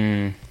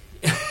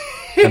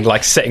 And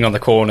like sitting on the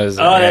corners.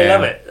 Oh, they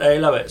love it. They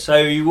love it. So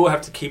you will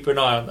have to keep an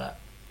eye on that.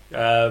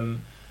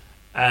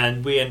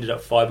 And we ended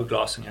up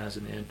fiberglassing ours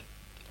in the end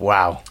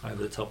Wow.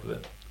 over the top of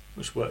it,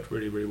 which worked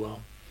really, really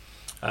well.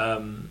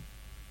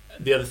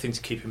 The other thing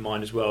to keep in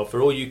mind as well,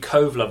 for all you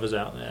cove lovers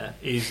out there,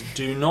 is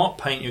do not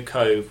paint your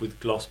cove with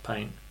gloss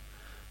paint.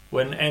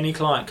 When any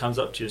client comes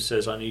up to you and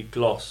says, I need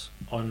gloss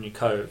on your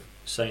cove,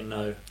 say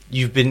no.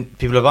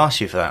 People have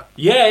asked you for that?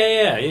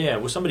 Yeah.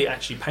 Well, somebody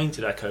actually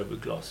painted our cove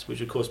with gloss,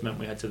 which of course meant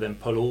we had to then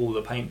pull all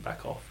the paint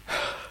back off.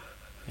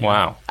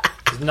 Wow.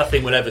 Because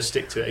nothing will ever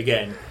stick to it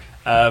again.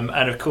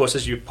 And of course,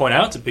 as you point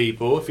out to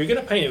people, if you're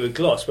going to paint it with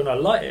gloss, when I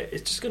light it,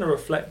 it's just going to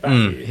reflect back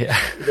at you. Yeah.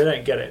 They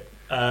don't get it.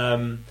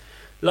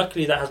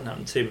 Luckily, that hasn't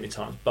happened too many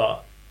times,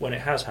 but when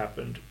it has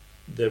happened,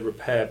 the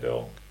repair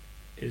bill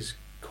is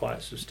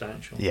quite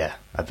substantial. Yeah,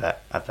 I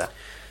bet.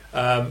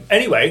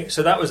 Anyway,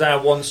 so that was our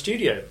one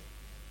studio.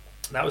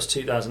 That was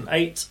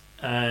 2008,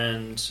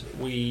 and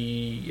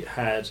we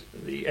had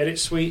the edit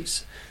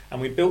suites,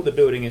 and we built the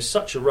building in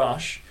such a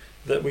rush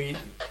that we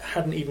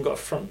hadn't even got a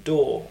front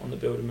door on the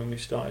building when we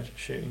started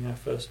shooting our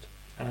first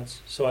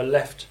ads. So I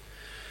left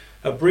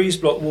a breeze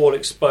block wall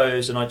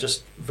exposed, and I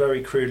just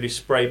very crudely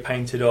spray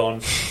painted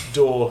on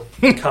door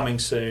coming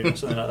soon, or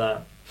something like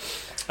that.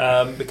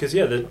 Because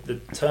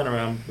the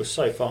turnaround was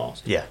so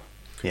fast. Yeah.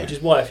 Which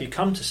is why if you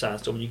come to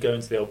Sandstorm and you go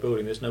into the old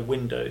building, there's no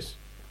windows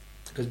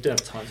because you don't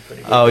have time to put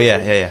any windows. Oh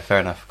yeah. Fair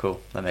enough.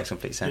 Cool. That makes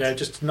complete sense. You know,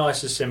 just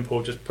nice and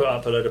simple. Just put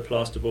up a load of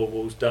plasterboard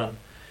walls, done.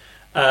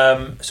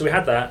 So we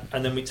had that,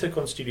 and then we took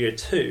on Studio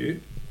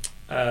 2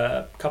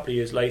 a couple of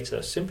years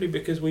later, simply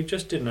because we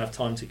just didn't have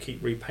time to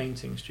keep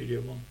repainting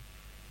Studio 1.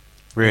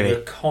 Really? We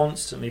were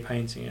constantly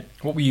painting it.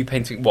 What were you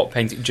painting? What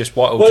painting? Just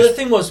white? Or Well, just... the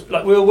thing was,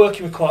 like, we were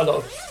working with quite a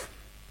lot of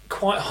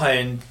quite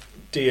high-end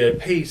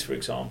DOPs, for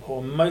example.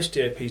 And most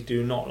DOPs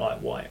do not like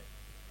white.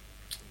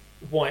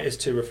 White is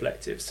too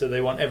reflective, so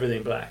they want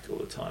everything black all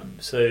the time.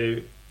 So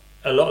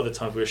a lot of the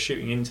time we were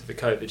shooting into the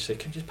code, they'd say,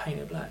 "Can you just paint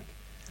it black?"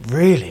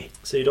 Really?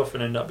 So you'd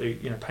often end up,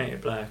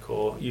 painted black,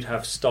 or you'd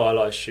have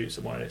stylized shoots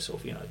that wanted it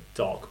sort of,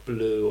 dark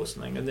blue or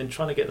something, and then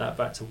trying to get that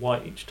back to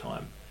white each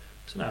time.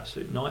 It's an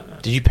absolute nightmare.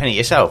 Did you paint it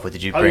yourself, or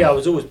did you? Oh yeah, I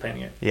was always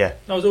painting it. Yeah.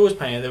 I was always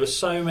painting it. There were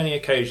so many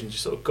occasions,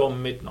 just sort of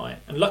gone midnight,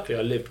 and luckily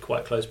I lived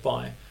quite close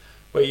by,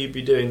 where you'd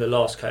be doing the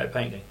last coat of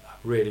painting. I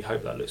really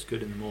hope that looks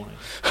good in the morning.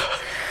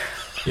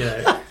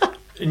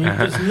 And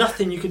there's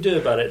nothing you could do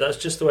about it. That's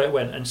just the way it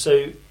went. And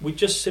so we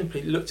just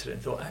simply looked at it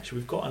and thought, actually,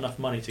 we've got enough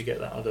money to get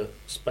that other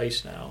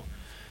space now.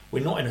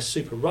 We're not in a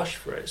super rush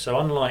for it. So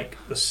unlike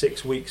the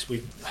 6 weeks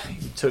we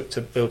took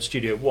to build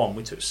Studio 1,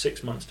 we took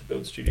 6 months to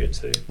build Studio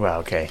 2. Well,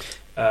 okay.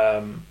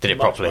 Did it much,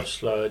 properly? Much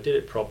slower. Did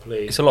it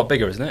properly. It's a lot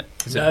bigger, isn't it?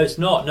 No, it's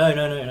not.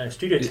 No.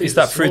 Studio 2 is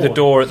that through the small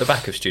door at the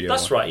back of Studio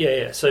That's 1? right,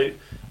 yeah. So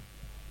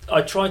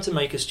I tried to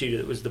make a studio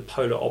that was the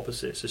polar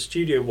opposite. So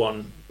Studio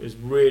 1 was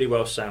really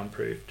well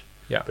soundproofed.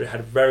 Yeah. But it had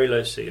a very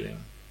low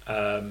ceiling,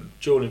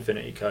 dual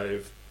infinity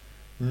cove,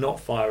 not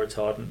fire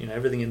retardant. You know,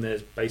 everything in there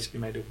is basically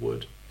made of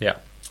wood. Yeah.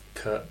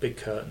 Big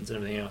curtains and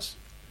everything else.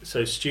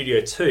 So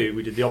Studio 2,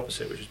 we did the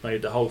opposite, which was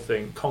made the whole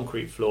thing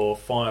concrete floor,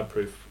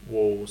 fireproof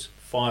walls,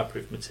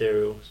 fireproof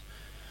materials,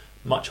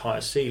 much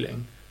higher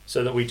ceiling,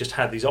 so that we just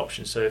had these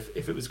options. So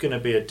if it was going to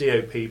be a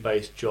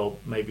DOP-based job,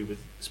 maybe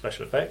with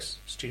special effects,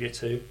 Studio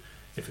 2.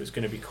 If it was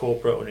going to be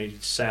corporate or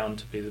needed sound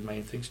to be the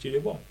main thing, Studio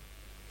 1.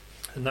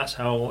 And that's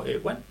how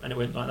it went. And it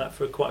went like that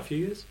for quite a few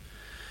years.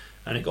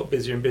 And it got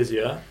busier and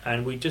busier.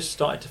 And we just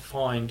started to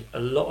find a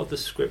lot of the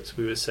scripts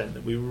we were sent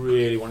that we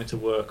really wanted to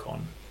work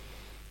on.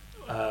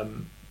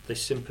 They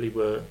simply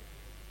were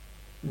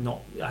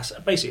not...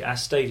 Basically, our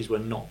stages were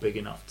not big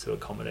enough to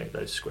accommodate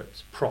those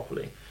scripts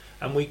properly.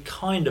 And we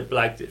kind of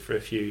blagged it for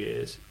a few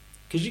years.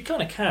 Because you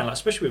kind of can, like,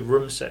 especially with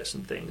room sets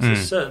and things.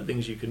 There's certain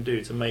things you can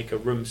do to make a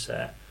room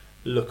set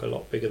look a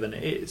lot bigger than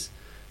it is,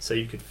 so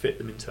you could fit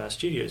them into our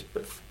studios.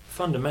 But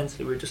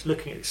fundamentally, we're just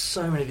looking at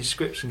so many of these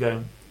scripts and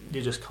going,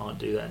 you just can't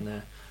do that in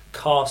there.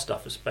 Car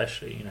stuff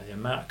especially, you know, the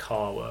amount of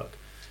car work,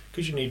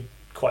 because you need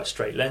quite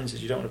straight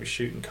lenses. You don't want to be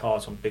shooting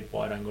cars on big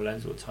wide angle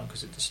lenses all the time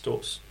because it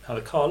distorts how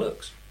the car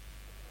looks.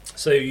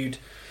 So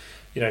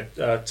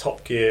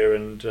Top Gear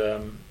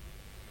and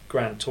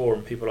Grand Tour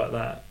and people like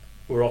that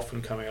were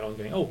often coming along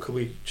going, oh, could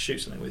we shoot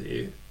something with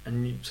you?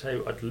 And you'd say,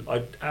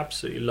 I'd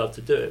absolutely love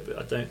to do it, but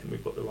I don't think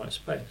we've got the right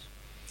space.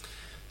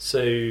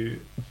 So,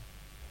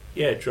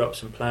 yeah, drew up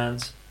some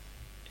plans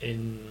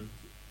in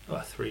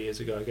 3 years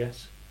ago, I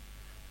guess.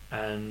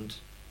 And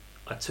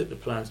I took the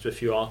plans to a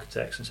few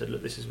architects and said,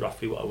 look, this is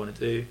roughly what I want to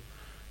do.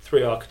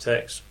 3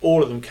 architects,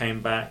 all of them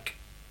came back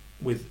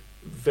with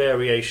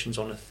variations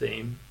on a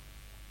theme.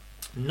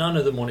 None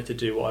of them wanted to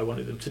do what I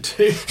wanted them to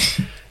do.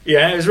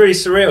 Yeah, it was really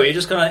surreal. You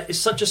just kind of, it's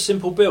such a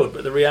simple build,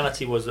 but the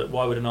reality was that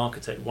why would an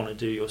architect want to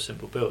do your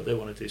simple build? They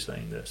want to do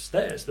something that's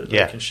theirs, that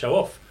they can show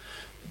off.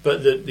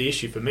 But the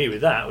issue for me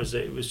with that was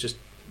that it was just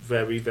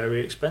very,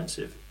 very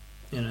expensive,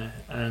 you know,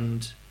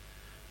 and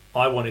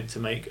I wanted to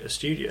make a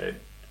studio,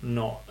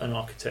 not an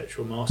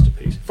architectural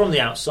masterpiece from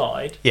the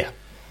outside. Yeah.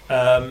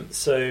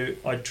 So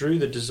I drew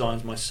the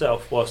designs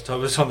myself whilst I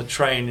was on the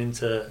train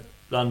into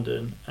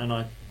London, and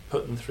I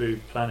put them through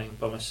planning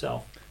by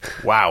myself.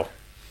 Wow.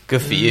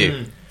 Good for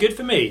you. Good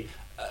for me,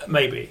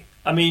 maybe.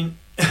 I mean...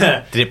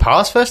 Did it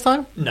pass first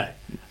time? No.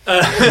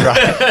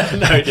 Right.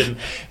 No, it didn't.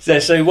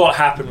 So what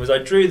happened was I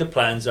drew the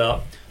plans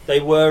up.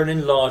 They were an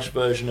enlarged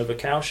version of a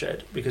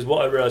cowshed, because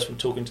what I realised from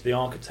talking to the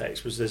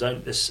architects was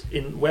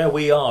in where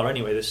we are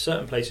anyway, there's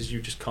certain places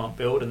you just can't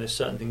build and there's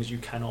certain things you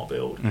cannot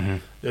build. Mm-hmm.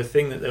 The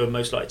thing that they were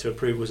most likely to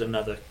approve was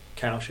another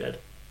cowshed.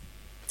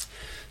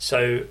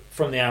 So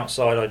from the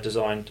outside I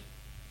designed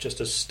just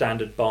a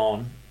standard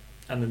barn,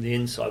 and then the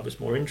inside was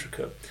more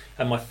intricate.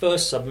 And my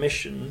first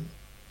submission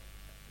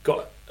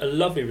got a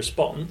lovely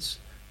response,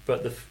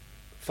 but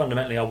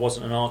fundamentally I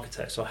wasn't an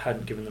architect, so I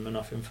hadn't given them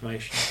enough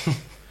information.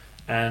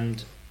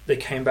 And they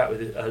came back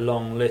with a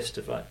long list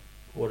of like,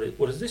 what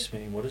does this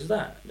mean? What is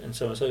that? And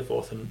so on and so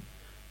forth. And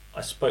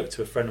I spoke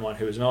to a friend of mine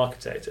who was an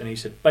architect, and he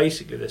said,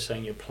 basically they're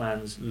saying your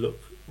plans look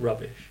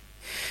rubbish.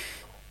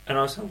 And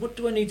I was like, what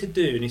do I need to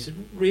do? And he said,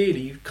 really,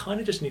 you kind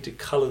of just need to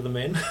colour them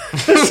in.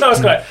 So I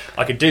was like,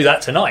 I could do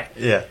that tonight.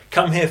 Yeah.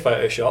 Come here,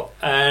 Photoshop.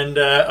 And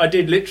I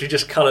did literally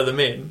just colour them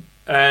in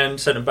and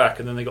sent them back,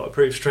 and then they got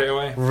approved straight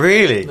away.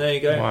 Really? There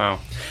you go. Wow.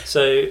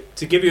 So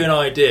to give you an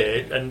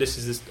idea, and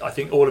I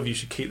think all of you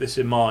should keep this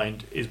in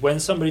mind, is when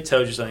somebody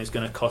tells you something's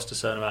going to cost a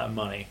certain amount of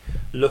money,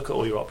 look at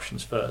all your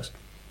options first.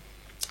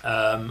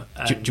 Do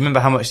you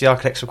remember how much the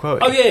architects were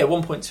quoting? Oh yeah,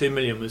 1.2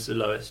 million was the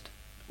lowest.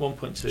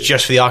 1.2.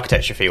 Just for the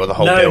architecture fee or the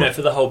whole build? No,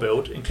 for the whole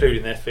build,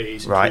 including their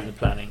fees, right, including the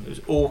planning. It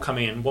was all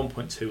coming in.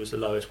 1.2 was the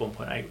lowest,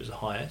 1.8 was the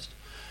highest.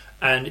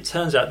 And it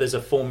turns out there's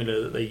a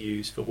formula that they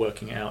use for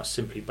working it out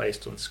simply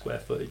based on square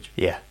footage.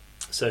 Yeah.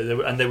 So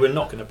they were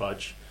not going to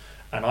budge.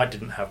 And I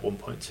didn't have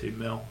 1.2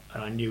 mil,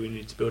 and I knew we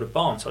needed to build a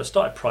barn. So I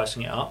started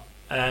pricing it up,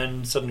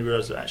 and suddenly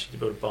realised that actually to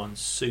build a barn is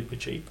super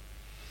cheap.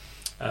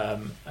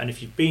 And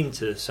if you've been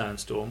to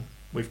Sandstorm,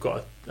 we've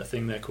got a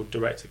thing there called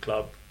Director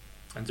Club.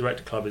 And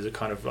Director Club is a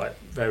kind of like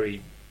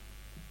very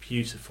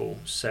beautiful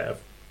set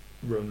of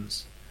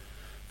rooms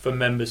for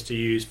members to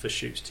use, for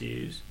shoots to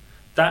use.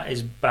 That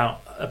is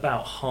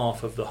about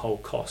half of the whole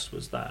cost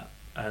was that.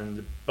 And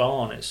the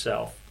barn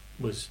itself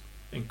was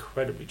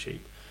incredibly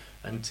cheap.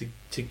 And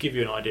to give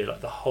you an idea, like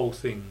the whole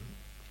thing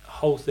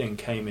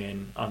came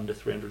in under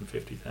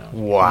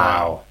 350,000.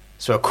 Wow.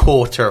 So a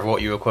quarter of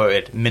what you were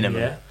quoted,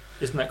 minimum. Yeah.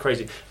 Isn't that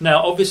crazy?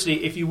 Now,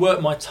 obviously, if you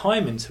work my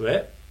time into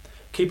it,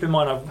 keep in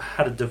mind I've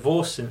had a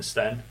divorce since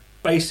then,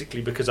 basically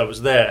because I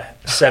was there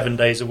 7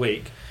 days a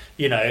week.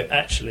 You know,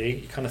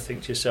 actually, you kind of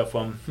think to yourself,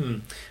 well,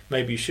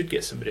 maybe you should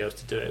get somebody else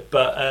to do it.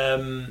 But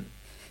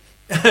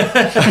but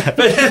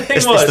the thing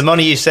it's the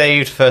money you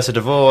saved first a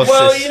divorce.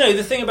 Well, you know,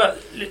 the thing about,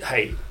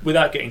 hey,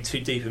 without getting too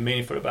deep and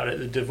meaningful about it,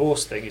 the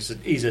divorce thing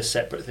is a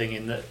separate thing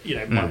in that, you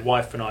know, my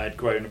wife and I had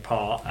grown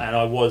apart, and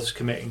I was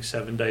committing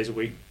 7 days a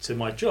week to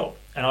my job,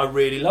 and I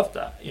really loved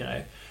that. You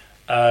know,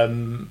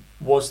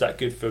 was that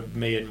good for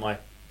me and my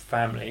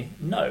family?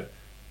 No.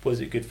 Was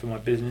it good for my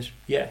business?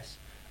 Yes.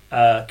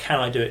 Can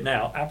I do it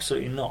now?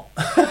 Absolutely not.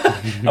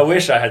 I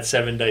wish I had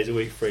 7 days a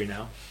week free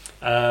now.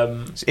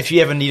 So if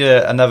you ever need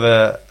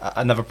another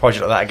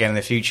project like that again in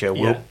the future,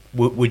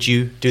 would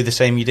you do the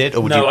same you did?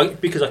 Or would you...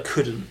 because I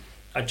couldn't.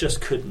 I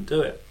just couldn't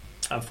do it,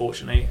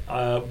 unfortunately.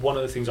 One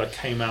of the things I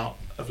came out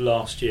of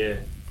last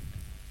year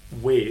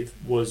with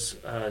was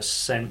a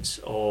sense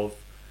of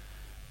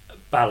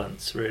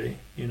balance, really,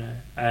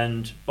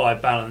 and by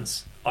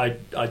balance I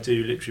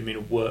do literally mean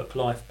a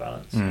work-life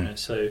balance.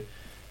 So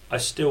I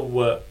still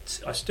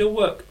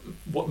work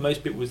what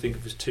most people would think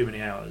of as too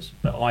many hours,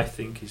 but I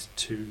think is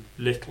too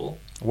little.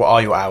 What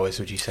are your hours,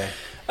 would you say?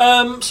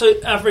 So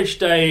average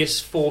day is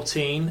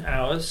 14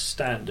 hours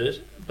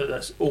standard, but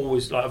that's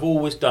always, like, I've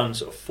always done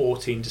sort of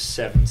 14 to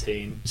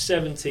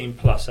 17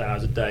 plus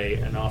hours a day,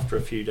 and after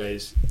a few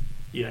days,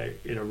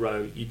 in a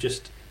row,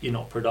 you're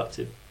not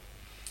productive.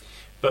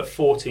 But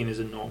 14 is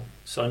a norm.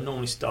 So I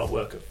normally start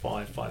work at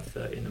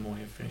 5:30 in the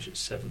morning and finish at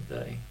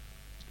 7:30.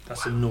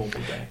 That's a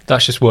normal day.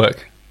 That's just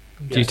work.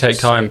 Do you take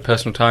so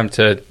personal time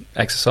to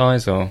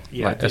exercise, or?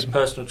 Yeah, I do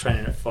personal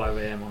training at 5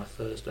 a.m. on a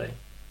Thursday,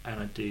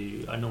 and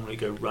I normally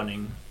go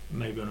running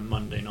maybe on a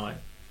Monday night,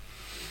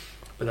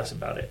 but that's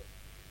about it.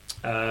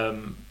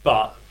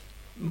 But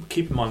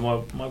keep in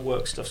mind, my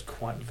work stuff's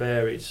quite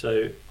varied,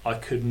 so I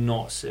could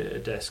not sit at a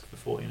desk for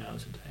 14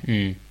 hours a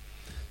day.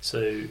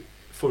 So,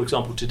 for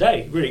example,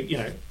 today, really,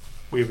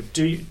 we were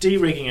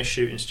de-rigging a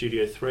shoot in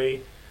Studio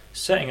 3,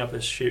 setting up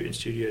a shoot in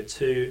Studio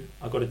 2.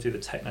 I got to do the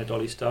Techno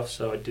Dolly stuff,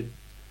 so I did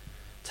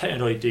Techno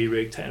Dolly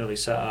de-rig, Techno Dolly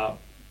set up,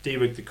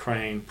 de-rig the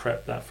crane,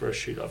 prep that for a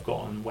shoot I've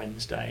got on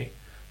Wednesday.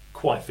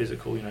 Quite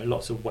physical,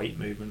 lots of weight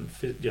movement.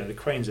 The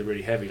cranes are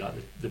really heavy, like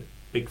the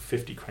big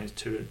 50 cranes,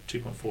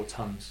 2.4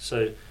 tons.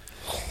 So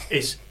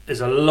there's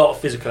a lot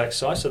of physical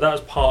exercise. So that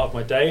was part of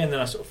my day, and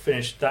then I sort of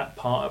finished that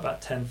part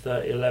about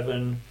 10:30,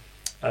 11.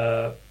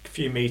 A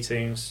few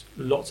meetings,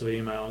 lots of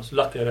emails.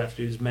 Luckily, I don't have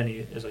to do as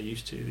many as I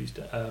used to these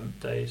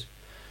days.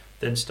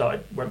 Then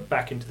went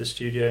back into the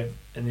studio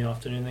in the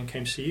afternoon, then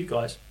came to see you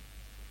guys,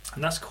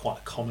 and that's quite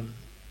a common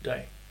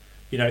day.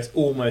 It's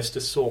almost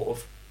a sort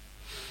of,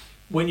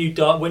 when you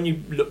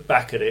look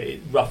back at it,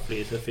 it roughly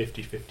is a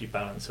 50-50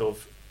 balance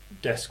of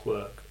desk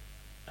work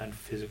and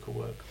physical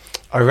work.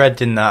 I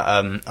read in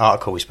that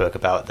article we spoke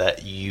about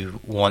that you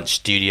want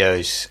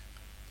studios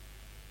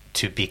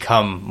to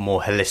become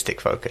more holistic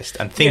focused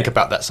and think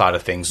about that side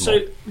of things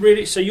more.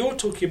 So you're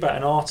talking about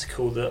an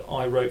article that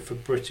I wrote for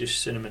British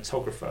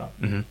Cinematographer,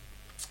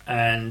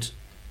 and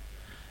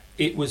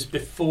it was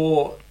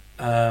before,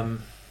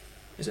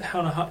 is it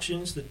Hannah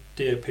Hutchins, the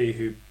DOP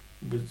who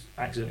was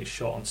accidentally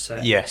shot on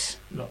set? Yes.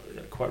 Not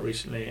quite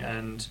recently,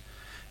 and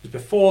it was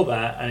before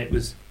that, and it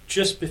was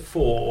just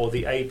before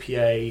the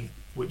APA,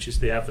 which is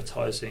the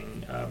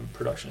Advertising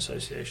Production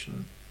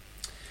Association.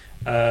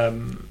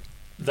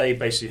 They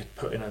basically had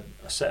put in a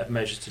set of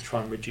measures to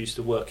try and reduce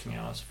the working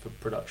hours for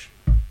production.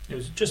 It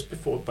was just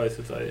before both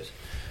of those.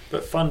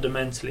 But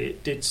fundamentally,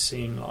 it did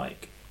seem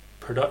like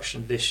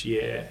production this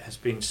year has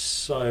been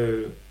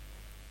so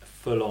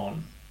full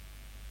on,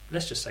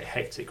 let's just say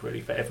hectic really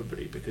for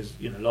everybody, because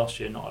last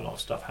year not a lot of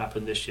stuff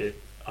happened. This year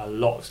a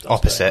lot of stuff.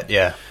 Opposite,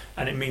 yeah.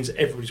 And it means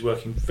everybody's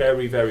working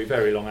very, very,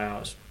 very long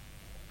hours.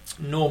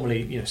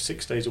 Normally,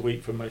 6 days a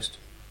week for most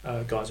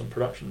guys on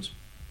productions.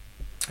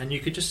 And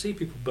you could just see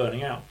people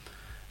burning out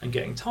and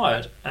getting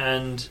tired.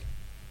 And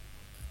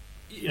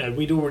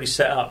we'd already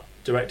set up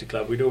Director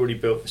Club, we'd already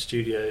built the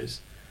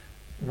studios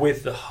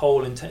with the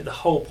whole intent. The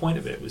whole point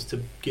of it was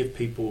to give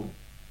people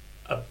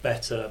a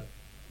better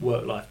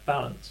work-life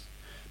balance,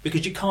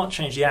 because you can't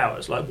change the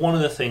hours. Like, one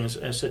of the things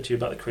I said to you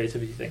about the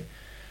creativity thing,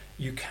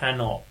 you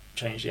cannot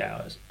change the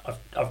hours.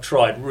 I've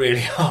tried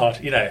really hard.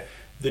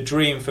 The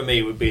dream for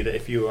me would be that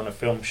if you were on a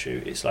film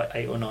shoot, it's like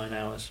 8 or 9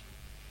 hours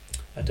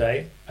a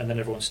day, and then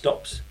everyone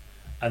stops,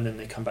 and then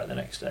they come back the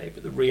next day.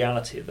 But the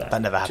reality of that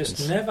never happens.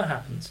 Just never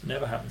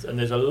happens. And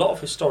there's a lot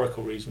of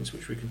historical reasons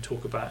which we can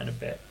talk about in a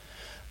bit.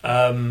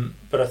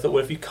 But I thought,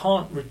 well, if you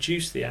can't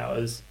reduce the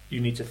hours, you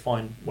need to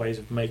find ways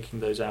of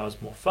making those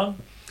hours more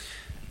fun,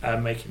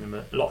 making them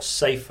a lot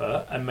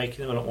safer, and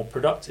making them a lot more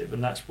productive.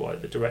 And that's why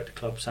the Director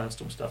Club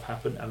Sandstorm stuff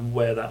happened, and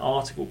where that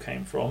article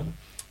came from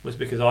was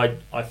because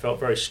I felt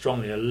very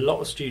strongly a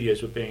lot of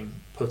studios were being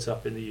put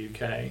up in the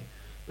UK,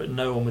 but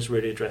no one was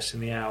really addressing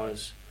the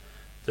hours,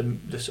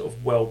 the sort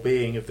of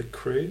well-being of the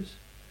crews.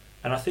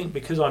 And I think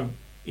because I'm,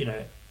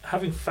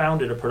 having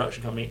founded a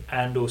production company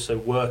and also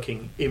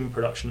working in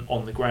production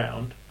on the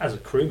ground as a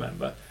crew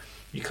member,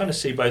 you kind of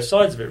see both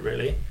sides of it,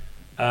 really.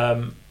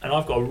 And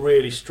I've got a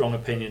really strong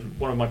opinion.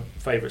 One of my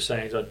favourite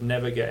sayings, I'd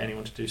never get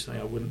anyone to do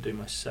something I wouldn't do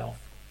myself.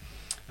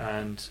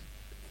 And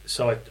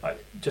so I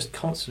just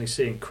constantly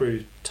seeing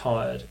crews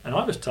tired, and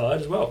I was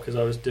tired as well because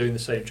I was doing the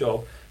same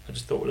job. I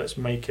just thought, well, let's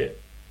make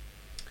it,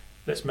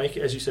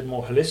 as you said,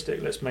 more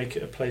holistic. Let's make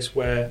it a place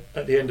where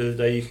at the end of the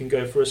day you can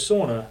go for a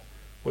sauna,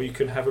 or you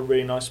can have a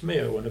really nice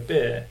meal and a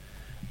beer.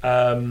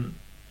 And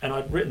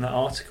I'd written that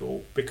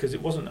article because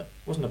it wasn't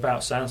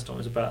about Sandstorm. It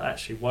was about,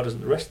 actually, why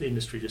doesn't the rest of the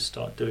industry just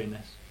start doing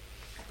this?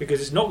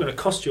 Because it's not going to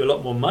cost you a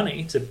lot more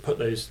money to put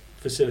those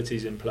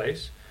facilities in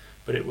place.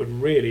 but it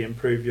would really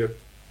improve your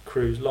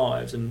crew's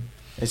lives. And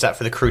Is that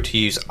for the crew to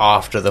use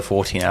after the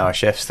 14-hour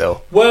shift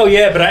still? well,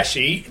 yeah, but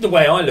actually, the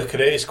way I look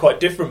at it is quite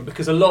different,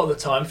 because a lot of the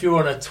time, if you're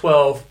on a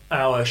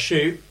 12-hour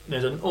shoot,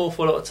 there's an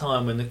awful lot of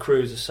time when the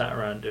crews are sat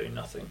around doing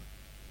nothing.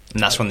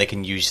 And that's when they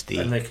can use the...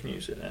 And they can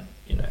use it then,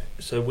 you know.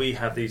 So we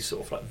have these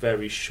sort of like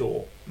very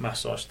short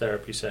massage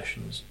therapy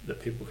sessions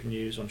that people can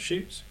use on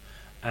shoots,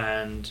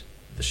 and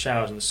the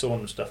showers and the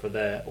sauna and stuff are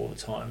there all the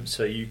time.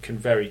 So you can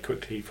very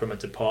quickly, from a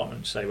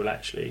department, say, well,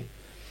 actually,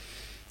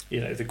 you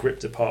know, the grip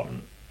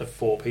department of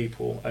 4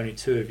 people, only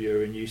 2 of you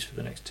are in use for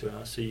the next 2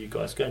 hours. So you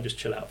guys go and just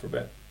chill out for a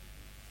bit,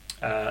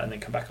 and then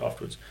come back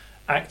afterwards.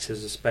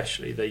 Actors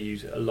especially, they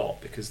use it a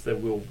lot, because there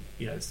will,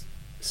 you know,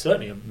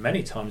 certainly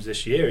many times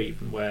this year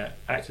even, where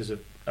actors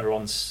are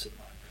on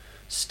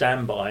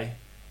standby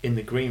in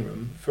the green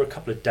room for a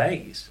couple of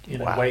days, you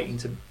know, Wow. waiting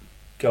to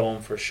go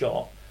on for a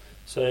shot.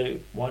 So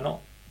why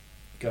not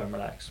go and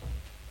relax?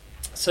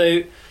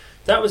 So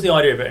that was the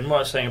idea of it. And what I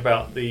was saying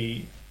about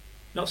the,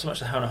 not so much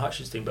the Hannah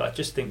Hutchins thing, but I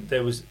just think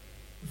there was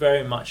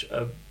very much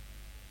a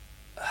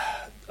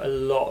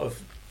lot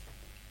of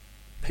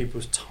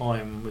people's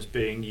time was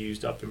being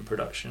used up in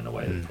production in a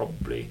way that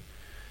probably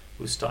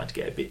was starting to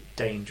get a bit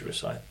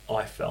dangerous,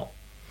 I felt.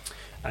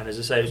 And as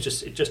I say, it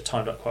just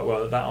timed up quite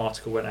well that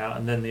article went out,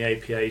 and then the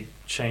APA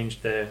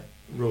changed their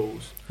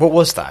rules. What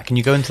was that? Can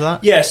you go into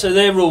that? Yeah, so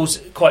their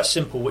rules are quite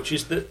simple, which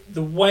is that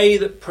the way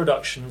that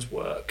productions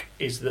work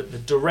is that the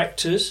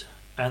directors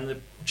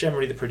and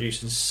generally the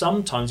producers,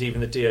 sometimes even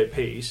the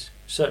DOPs,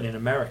 certainly in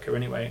America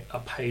anyway,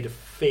 are paid a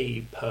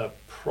fee per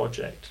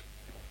project,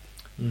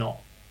 not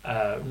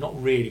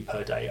really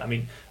per day. I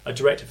mean, a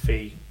director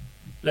fee,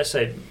 let's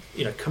say,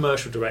 you know,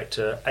 commercial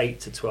director, £8,000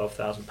 to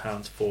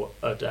 £12,000 for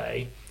a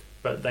day,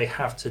 but they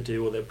have to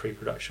do all their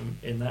pre-production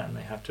in that, and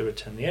they have to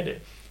attend the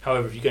edit.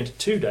 However, if you go into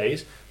 2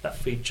 days, that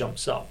fee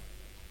jumps up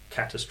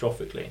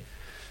catastrophically,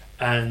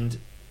 and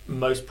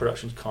most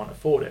productions can't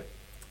afford it.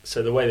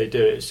 So the way they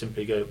do it is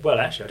simply go, well,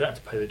 actually, I don't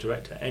have to pay the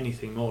director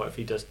anything more. If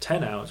he does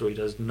 10 hours or he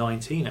does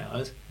 19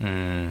 hours,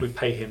 we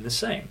pay him the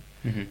same,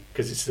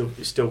 because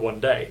it's still 1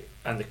 day,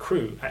 and the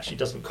crew actually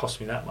doesn't cost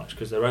me that much,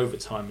 because their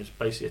overtime is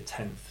basically a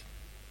tenth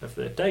of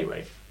their day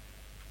rate.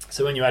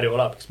 So when you add it all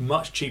up, it's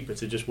much cheaper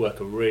to just work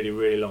a really,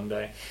 really long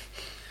day,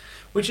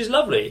 which is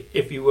lovely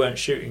if you weren't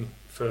shooting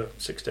for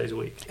 6 days a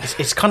week.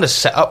 It's kind of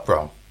set up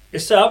wrong.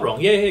 It's set up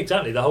wrong. Yeah,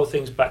 exactly. The whole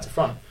thing's back to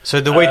front. So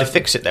the way to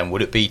fix it then,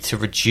 would it be to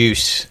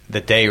reduce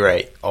the day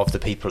rate of the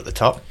people at the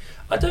top?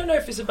 I don't know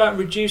if it's about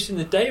reducing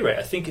the day rate.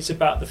 I think it's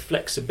about the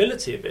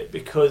flexibility of it,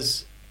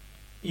 because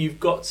you've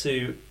got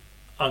to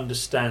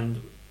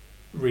understand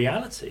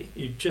reality.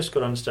 You've just got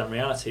to understand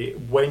reality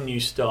when you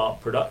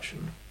start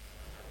production.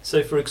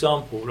 So, for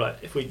example, like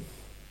if we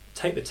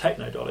take the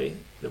Techno Dolly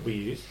that we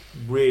use,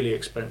 really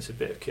expensive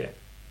bit of kit,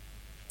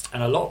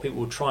 and a lot of people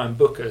will try and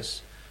book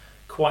us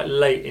quite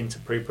late into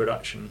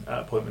pre-production at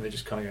a point when they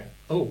just kind of go,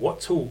 oh, what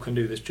tool can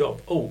do this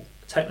job? Oh,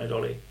 Techno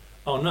Dolly.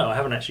 Oh no, I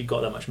haven't actually got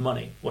that much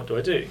money. What do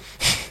I do?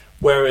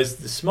 Whereas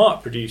the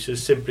smart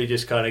producers simply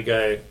just kind of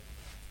go,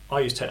 I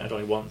used Techno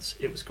Dolly once,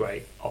 it was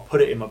great, I'll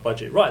put it in my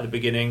budget right at the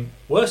beginning.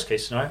 Worst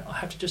case scenario, I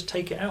have to just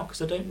take it out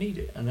because I don't need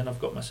it, and then I've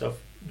got myself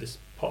this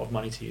pot of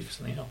money to use for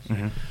something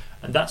else.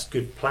 And that's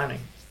good planning.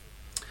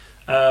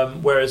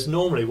 Whereas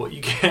normally what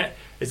you get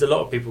is a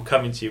lot of people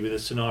coming to you with a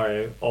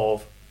scenario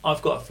of,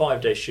 I've got a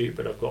 5-day shoot,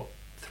 but I've got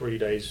 3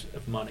 days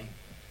of money.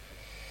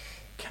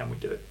 Can we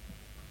do it?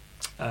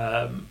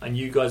 And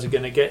you guys are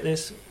going to get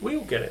this.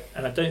 We'll get it.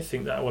 And I don't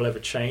think that will ever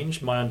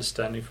change. My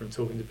understanding from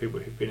talking to people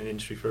who've been in the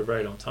industry for a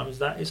very long time is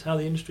that is how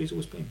the industry's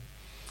always been.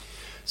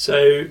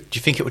 So, do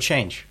you think it will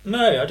change?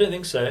 No, I don't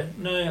think so.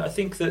 No, I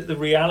think that the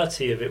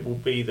reality of it will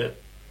be that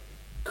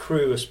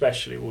crew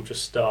especially will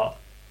just start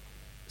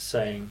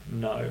saying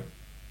no.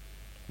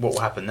 What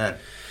will happen then?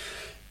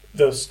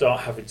 They'll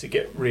start having to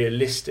get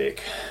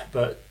realistic,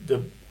 but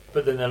then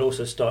they'll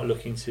also start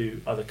looking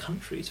to other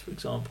countries, for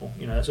example.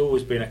 You know, it's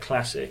always been a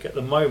classic. At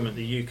the moment,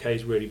 the UK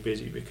is really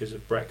busy because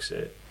of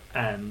Brexit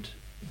and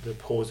the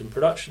pause in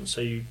production.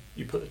 So you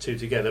put the two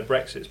together,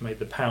 Brexit's made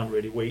the pound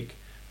really weak.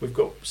 We've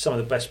got some of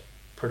the best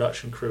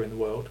production crew in the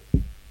world,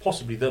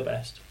 possibly the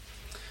best,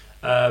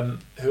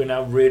 who are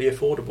now really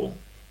affordable.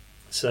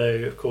 So,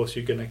 of course,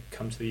 you're going to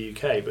come to the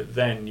UK, but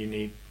then you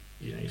need,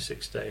 your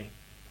 6-day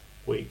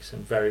weeks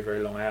and very, very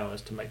long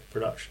hours to make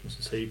productions,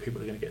 and so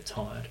people are going to get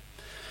tired.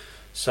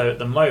 So at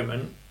the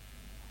moment,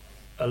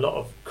 a lot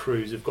of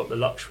crews have got the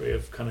luxury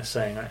of kind of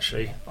saying,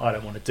 actually, I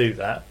don't want to do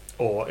that,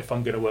 or if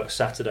I'm going to work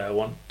Saturday, I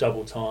want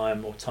double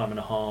time or time and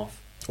a half.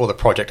 Or the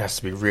project has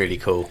to be really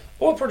cool.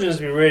 Or the project has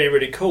to be really,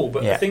 really cool,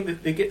 but yeah. I think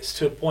that it gets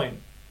to a point,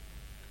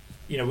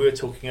 we were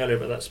talking earlier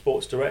about that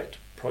Sports Direct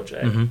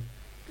project.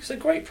 It's a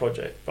great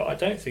project, but I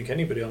don't think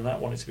anybody on that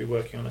wanted to be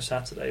working on a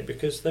Saturday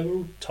because they were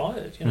all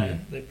tired,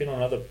 They've been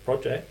on other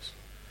projects.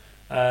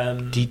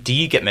 Do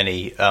you get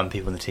many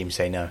people in the team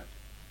say no?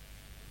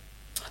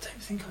 I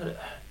don't think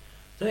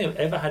I've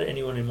ever had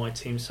anyone in my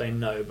team say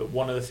no, but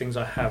one of the things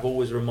I have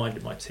always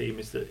reminded my team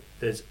is that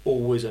there's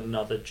always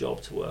another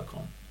job to work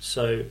on.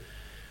 So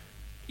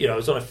I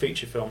was on a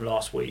feature film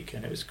last week,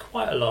 and it was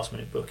quite a last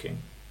minute booking,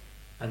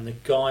 and the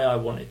guy I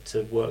wanted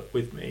to work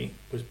with me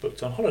was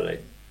booked on holiday.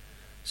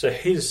 So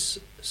his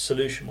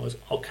solution was,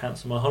 I'll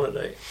cancel my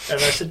holiday. And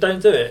I said,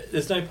 don't do it.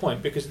 There's no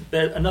point, because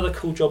another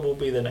cool job will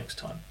be there next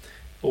time.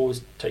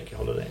 Always take your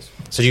holidays.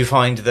 So do you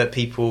find that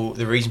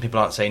the reason people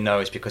aren't saying no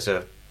is because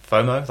of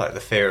FOMO, like the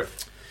fear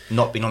of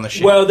not being on the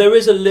shoot? Well, there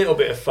is a little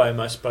bit of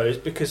FOMO, I suppose,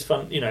 because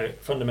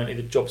fundamentally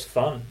the job's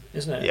fun,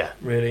 isn't it? Yeah.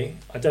 Really,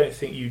 I don't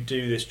think you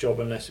do this job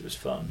unless it was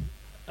fun,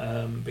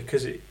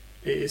 because it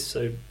is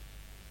so.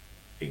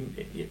 I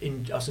was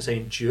going to say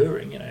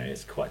enduring.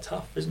 It's quite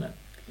tough, isn't it?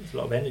 There's a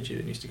lot of energy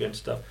that needs to go into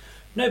stuff.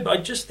 No, but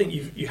I just think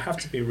you have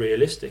to be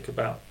realistic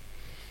about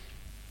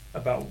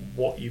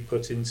what you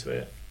put into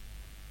it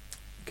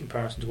in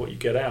comparison to what you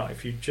get out.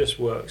 If you just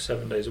work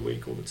 7 days a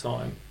week all the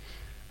time,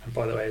 and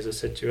by the way, as I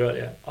said to you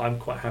earlier, I'm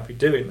quite happy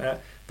doing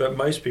that, but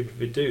most people, if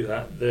they do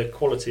that, the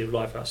quality of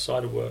life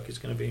outside of work is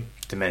going to be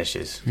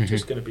diminishes.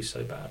 Just going to be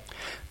so bad.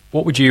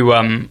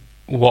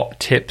 What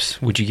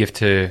tips would you give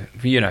to,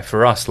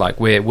 for us, like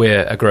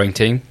we're a growing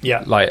team.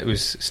 Yeah. Like it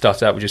was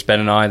started out with just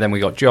Ben and I, then we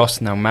got Joss,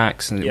 now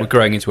Max, and Yeah. we're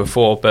growing into a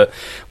 4. But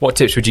what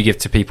tips would you give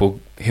to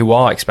people who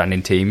are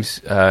expanding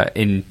teams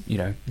in,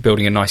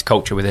 building a nice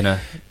culture within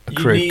a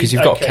crew? Because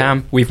you've got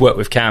Cam. We've worked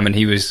with Cam, and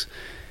he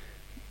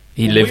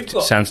lived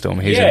Sandstorm.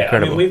 He's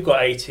incredible. We've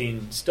got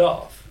 18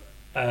 staff.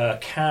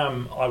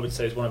 Cam, I would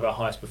say, is one of our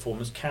highest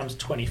performers. Cam's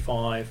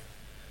 25.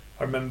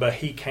 I remember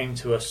he came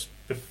to us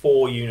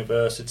before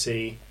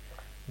university,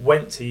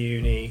 went to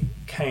uni,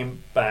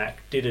 came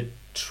back, did a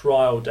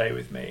trial day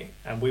with me,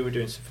 and we were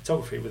doing some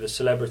photography with a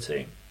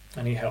celebrity,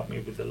 and he helped me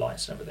with the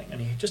lights and everything,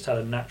 and he just had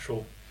a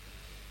natural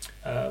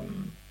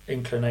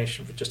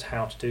inclination for just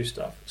how to do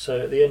stuff.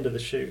 So at the end of the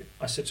shoot,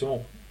 I said to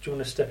him, do you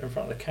want to step in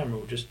front of the camera?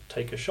 We'll just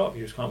take a shot.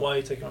 He was kind of, why are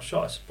you taking a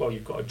shot? I said, well,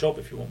 you've got a job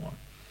if you want one.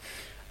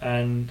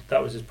 And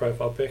that was his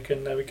profile pic,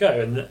 and there we go.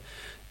 And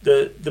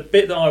the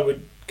bit that I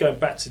would, going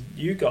back to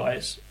you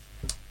guys,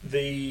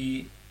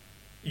 you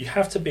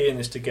have to be in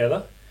this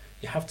together.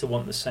 You have to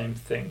want the same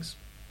things.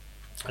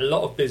 A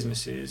lot of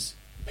businesses,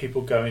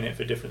 people go in it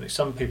for different things.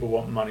 Some people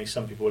want money,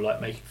 some people like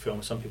making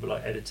films, some people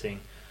like editing,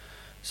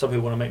 some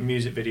people want to make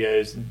music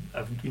videos and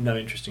have no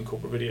interest in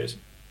corporate videos.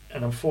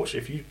 And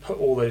unfortunately, if you put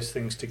all those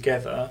things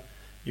together,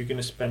 you're going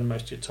to spend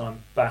most of your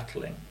time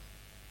battling.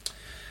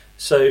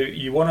 So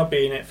you want to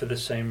be in it for the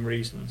same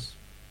reasons.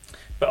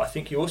 But I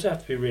think you also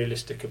have to be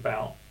realistic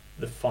about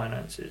the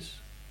finances,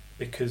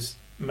 because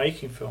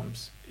making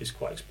films is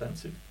quite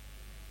expensive,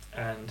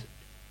 and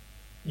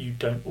you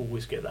don't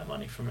always get that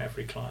money from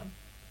every client.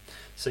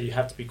 So you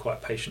have to be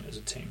quite patient as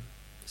a team.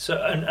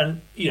 So,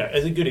 and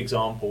as a good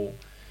example,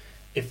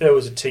 if there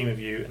was a team of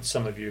you and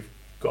some of you have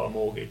got a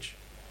mortgage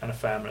and a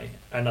family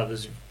and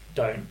others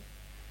don't,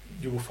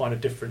 you will find a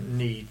different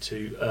need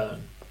to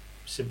earn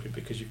simply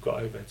because you've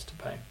got overheads to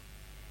pay.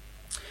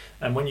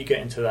 And when you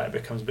get into that, it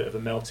becomes a bit of a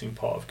melting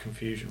pot of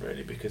confusion,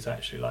 really, because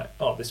actually,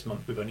 this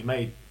month we've only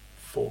made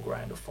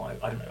 $4,000 or $5,000.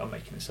 I don't know, I'm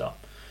making this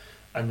up.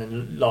 And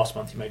then last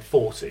month you made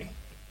 40,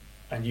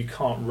 and you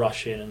can't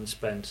rush in and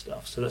spend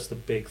stuff. So that's the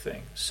big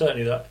thing.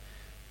 Certainly that,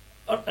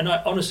 and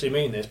I honestly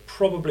mean this,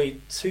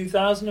 probably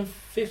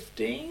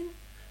 2015.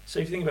 So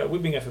if you think about it,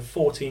 we've been here for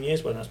 14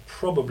 years, but that's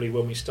probably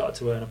when we started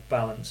to earn a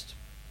balanced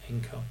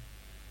income,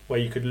 where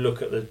you could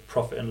look at the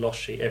profit and loss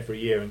sheet every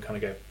year and kind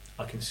of go,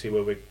 I can see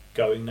where we're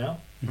going now.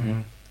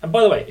 Mm-hmm. And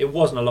by the way, it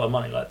wasn't a lot of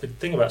money. Like, the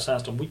thing about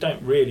Sandstorm, we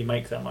don't really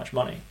make that much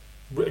money.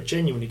 We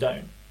genuinely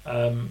don't.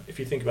 If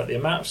you think about the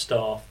amount of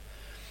staff,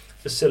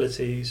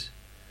 facilities,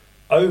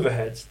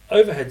 overheads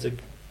are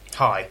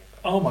high.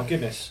 Oh my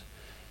goodness.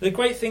 The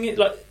great thing is,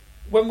 like,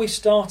 when we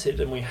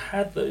started and we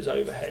had those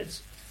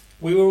overheads,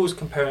 we were always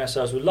comparing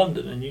ourselves with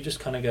London, and you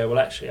just kind of go, well,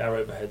 actually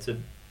our overheads are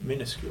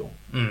minuscule.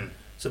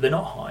 So they're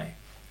not high.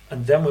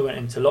 And then we went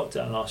into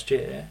lockdown last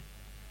year,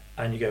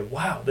 and you go,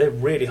 wow, they're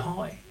really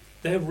high.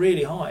 They're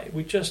really high.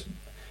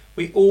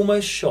 We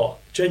almost shot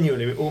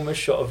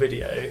a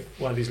video,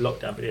 one of these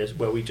lockdown videos,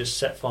 where we just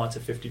set fire to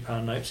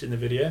 £50 notes in the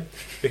video,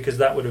 because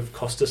that would have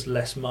cost us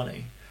less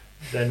money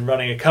than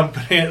running a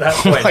company at that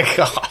point. Oh my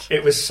God.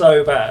 It was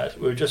so bad.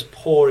 We were just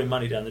pouring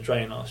money down the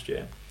drain last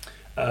year.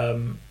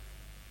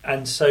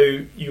 And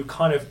so you've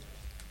got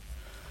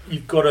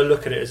to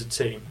look at it as a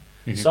team.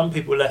 Mm-hmm. Some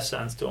people left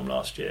Sandstorm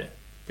last year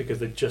because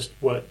they just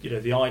weren't,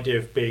 the idea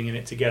of being in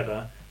it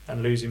together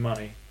and losing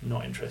money,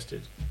 not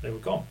interested. They were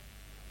gone.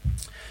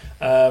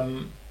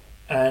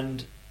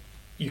 And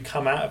you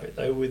come out of it,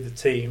 though, with the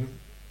team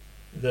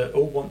that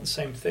all want the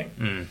same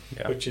thing,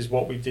 which is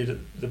what we did at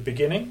the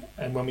beginning.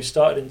 And when we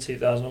started in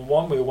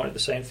 2001, we all wanted the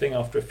same thing.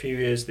 After a few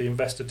years, the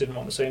investor didn't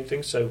want the same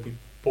thing, so we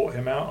bought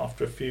him out.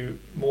 After a few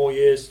more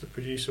years, the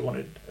producer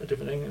wanted a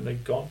different thing, and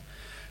they'd gone.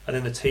 And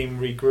then the team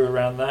regrew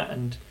around that,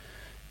 and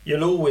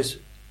you'll always...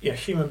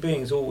 human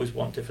beings always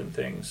want different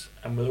things,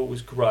 and we'll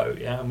always grow,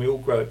 and we all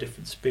grow at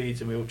different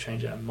speeds, and we all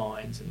change our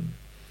minds, and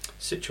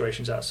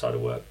situations outside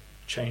of work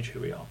change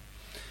who we are.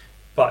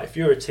 But if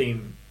you're a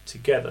team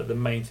together, the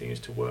main thing is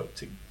to work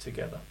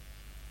together.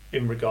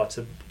 in regard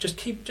to just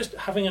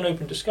having an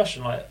open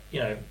discussion, like,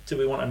 do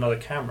we want another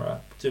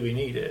camera? Do we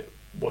need it?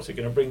 What's it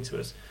going to bring to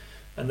us?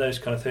 And those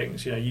kind of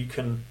things. You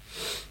can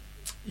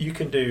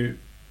do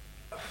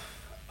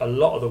a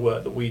lot of the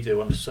work that we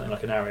do on something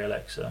like an Arri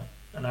Alexa,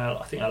 and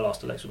I think our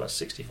last Alexa was about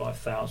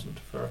 65,000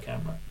 for a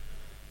camera.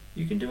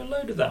 You can do a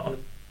load of that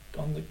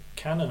on the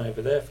Canon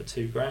over there for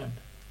 $2,000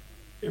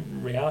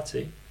 in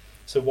reality.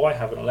 So why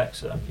have an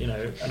Alexa?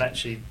 And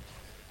actually,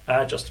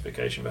 our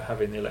justification for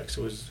having the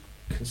Alexa was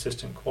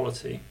consistent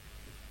quality,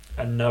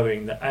 and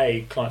knowing that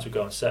clients would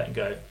go on set and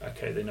go,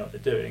 okay, they know what they're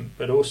doing,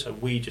 but also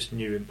we just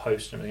knew in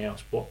post and everything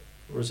else what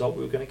result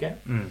we were going to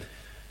get.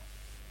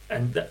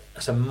 And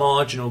that's a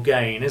marginal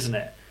gain, isn't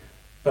it?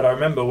 But I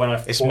remember when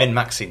it's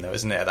min-maxing though,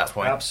 isn't it, at that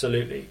point?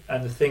 Absolutely.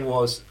 And the thing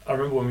was, I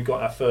remember when we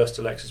got our first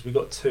Alexas, we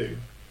got 2,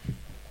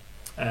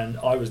 and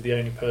I was the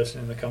only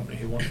person in the company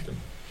who wanted them.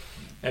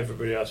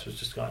 Everybody else was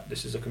just like,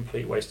 this is a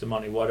complete waste of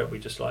money, why don't we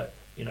just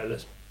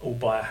let's all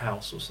buy a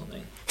house or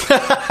something. No,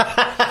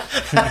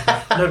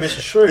 but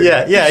it's true.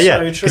 Yeah.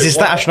 Because it's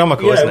that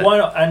astronomical, isn't it? Why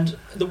not? And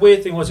the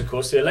weird thing was, of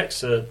course, the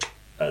Alexa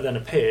then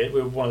appeared.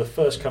 We were one of the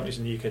first companies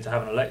in the UK to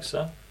have an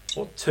Alexa,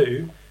 or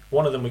 2.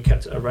 One of them we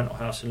kept at a rental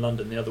house in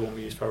London. The other one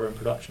we used for our own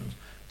productions.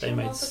 2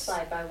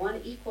 multiplied by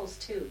 1 equals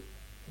 2.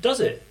 Does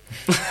it?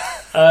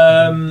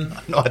 I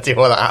have no idea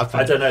why that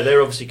happened. I don't know.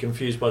 They're obviously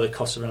confused by the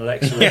cost of an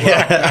Alexa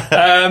as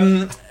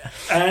well.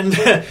 And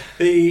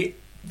they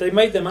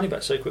made their money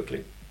back so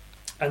quickly.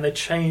 And they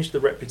changed the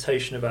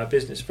reputation of our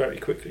business very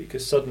quickly,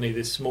 because suddenly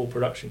this small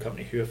production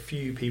company who a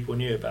few people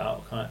knew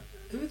about,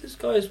 who are these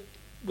guys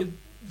with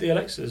the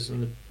Alexas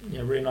and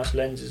the really nice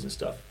lenses and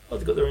stuff? Oh,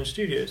 they've got their own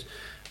studios.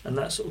 And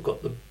that sort of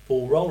got the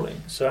ball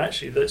rolling. So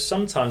actually,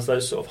 sometimes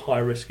those sort of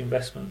high-risk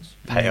investments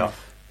pay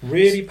off.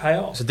 Really pay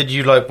off. So did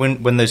you,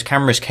 when those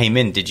cameras came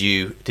in, did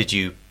you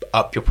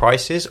up your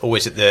prices, or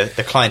was it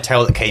the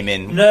clientele that came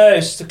in? No,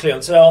 it's the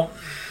clientele.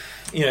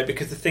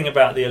 Because the thing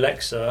about the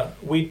Alexa,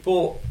 we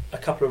bought a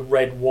couple of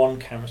Red One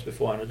cameras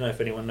before, and I don't know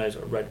if anyone knows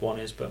what a Red One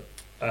is, but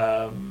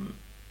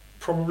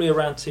probably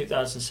around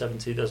 2007,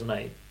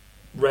 2008,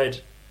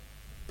 Red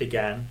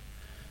began,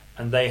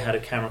 and they had a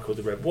camera called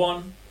the Red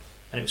One,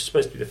 and it was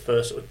supposed to be the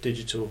first sort of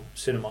digital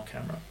cinema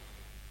camera.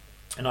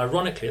 And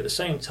ironically, at the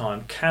same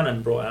time,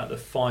 Canon brought out the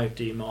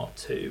 5D Mark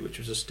II, which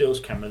was a stills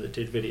camera that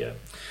did video.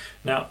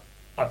 Now,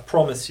 I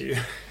promise you,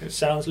 it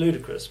sounds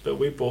ludicrous, but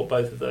we bought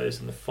both of those,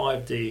 and the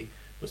 5D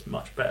was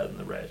much better than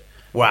the Red.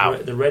 Wow.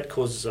 The Red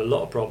causes a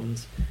lot of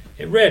problems.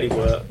 It rarely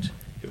worked.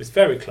 It was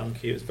very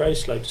clunky. It was very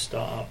slow to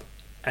start up.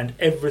 And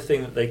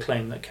everything that they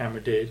claimed that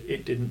camera did,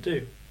 it didn't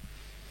do.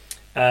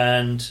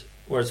 And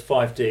whereas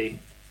 5D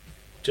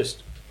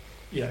just,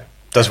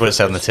 does what it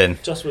says on the tin.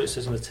 Just what it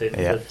says on the tin.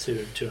 Yeah. For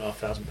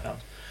 £2,500.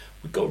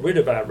 We got rid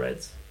of our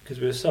Reds because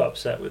we were so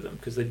upset with them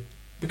because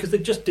they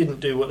just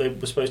didn't do what they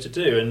were supposed to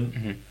do,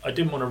 and I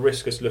didn't want to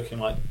risk us looking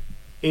like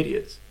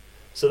idiots.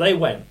 So they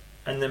went,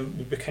 and then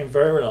we became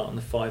very reliant on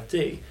the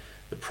 5D.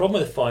 The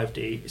problem with the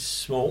 5D is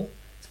small.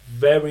 It's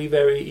very,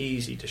 very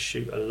easy to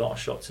shoot a lot of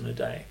shots in a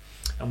day,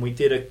 and we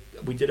did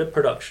a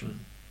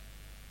production,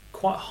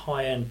 quite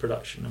high end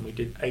production, and we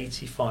did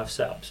 85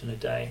 setups in a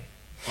day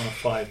on a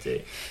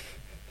 5D.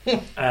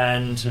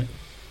 And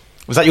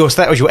was that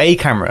your A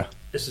camera?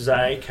 This is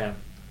our A cam.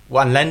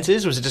 One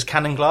lenses? Was it just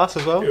Canon glass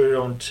as well? We were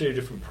on 2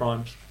 different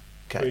primes.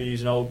 Okay. We were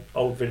using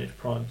old vintage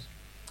primes,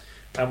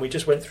 and we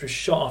just went through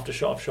shot after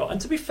shot after shot.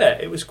 And to be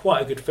fair, it was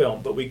quite a good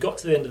film. But we got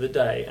to the end of the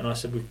day, and I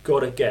said we've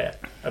got to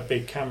get a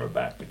big camera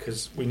back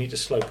because we need to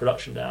slow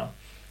production down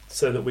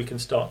so that we can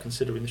start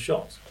considering the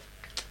shots.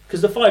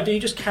 Because the 5D, you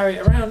just carry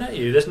it around at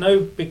you. There's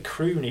no big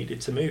crew needed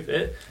to move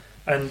it,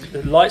 and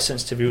the light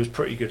sensitivity was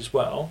pretty good as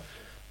well.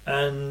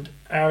 And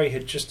Arri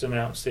had just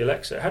announced the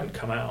Alexa. It hadn't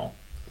come out,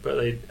 but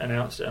they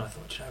announced it, and I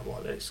thought, you know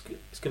what, it's going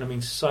to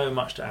mean so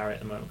much to Arri at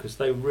the moment because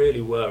they really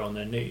were on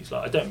their knees.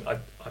 I'm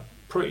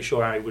pretty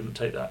sure Arri wouldn't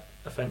take that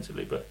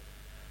offensively, but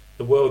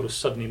the world was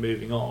suddenly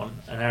moving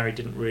on, and Arri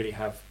didn't really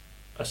have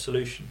a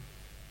solution.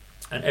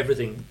 And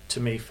everything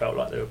to me felt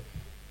like they were,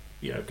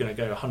 going to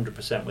go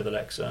 100% with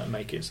Alexa and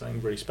make it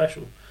something really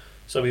special.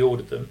 So we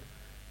ordered them,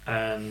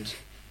 and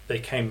they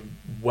came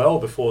well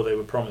before they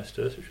were promised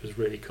us, which was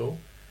really cool.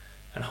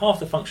 And half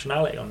the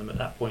functionality on them at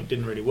that point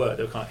didn't really work.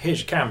 They were kind of, here's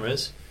your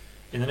cameras.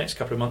 In the next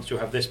couple of months, you'll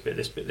have this bit,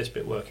 this bit, this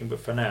bit working. But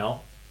for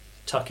now,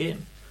 tuck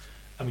in.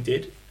 And we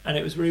did. And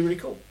it was really, really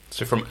cool.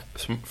 So from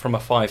a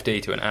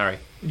 5D to an Arri.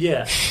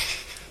 Yeah.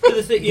 But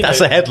the thing,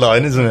 that's a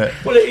headline, isn't it?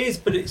 Well, it is.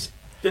 But it's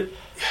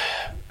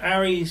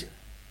Arri's,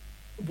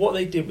 what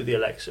they did with the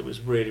Alexa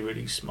was really,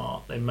 really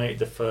smart. They made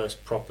the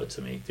first proper,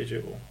 to me,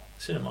 digital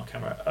cinema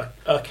camera.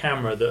 A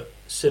camera that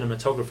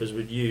cinematographers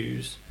would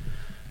use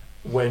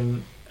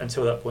when...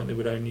 Until that point, they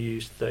would only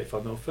use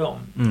 35mm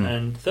film.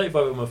 And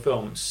 35mm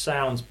film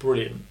sounds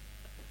brilliant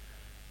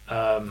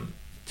to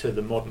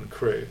the modern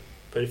crew.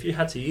 But if you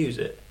had to use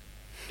it,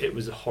 it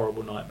was a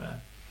horrible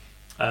nightmare.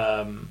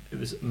 It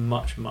was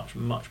much, much,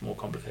 much more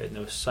complicated. And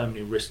there were so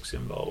many risks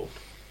involved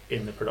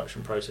in the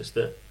production process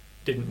that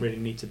didn't really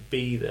need to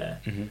be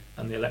there,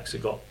 and the Alexa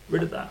got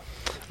rid of that.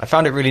 I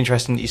found it really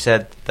interesting that you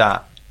said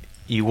that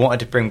you wanted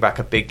to bring back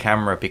a big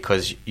camera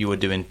because you were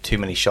doing too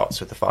many shots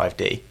with the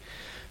 5D.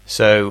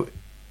 So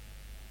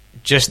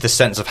just the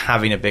sense of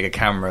having a bigger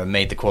camera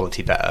made the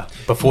quality better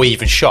before you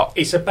even shot.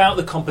 It's about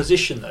the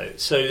composition, though.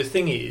 So the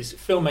thing is,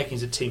 filmmaking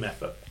is a team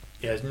effort.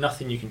 Yeah, there's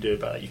nothing you can do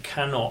about it. You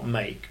cannot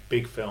make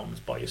big films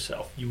by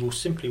yourself. You will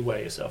simply wear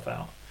yourself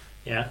out.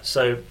 Yeah.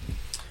 So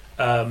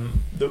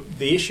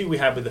the issue we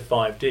had with the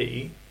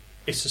 5D,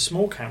 it's a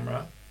small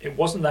camera. It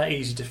wasn't that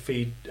easy to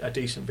feed a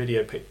decent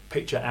video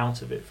picture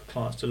out of it for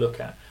clients to look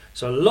at.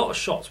 So a lot of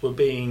shots were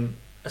being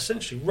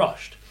essentially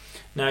rushed.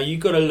 Now you've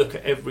got to look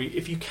at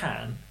if you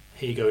can.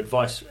 Here you go,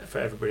 advice for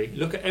everybody.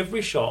 Look at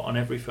every shot on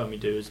every film you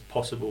do as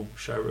possible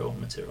showreel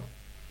material.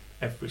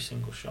 Every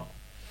single shot.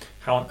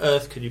 How on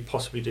earth could you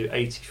possibly do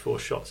 84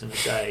 shots in a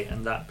day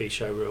and that be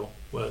showreel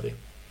worthy?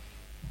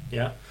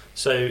 Yeah?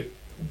 So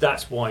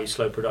that's why you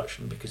slow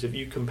production, because if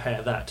you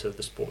compare that to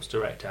the Sports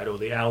Direct ad or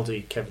the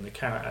Aldi Kevin the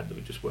Carrot ad that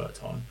we just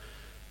worked on,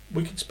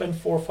 we could spend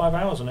 4 or 5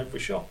 hours on every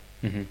shot.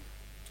 But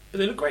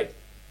they look great.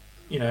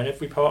 And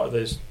every part of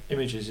those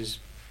images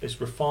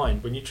is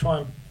refined. When you try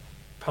and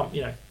pump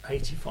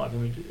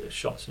 85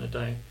 shots in a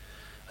day,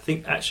 I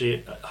think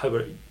actually I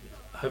hope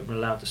I'm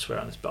allowed to swear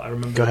on this, but I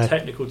remember the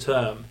technical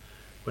term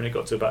when it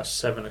got to about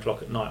 7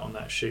 o'clock at night on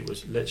that shoot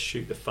was, let's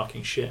shoot the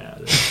fucking shit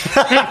out of this.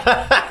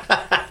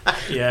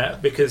 Yeah,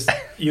 because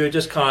you were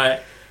just kind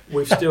of,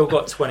 we've still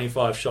got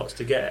 25 shots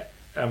to get,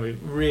 and we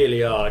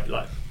really are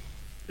like,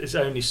 it's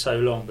only so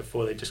long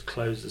before they just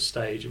close the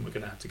stage and we're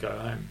going to have to go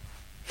home.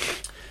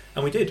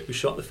 And we did. We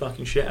shot the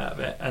fucking shit out of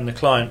it. And the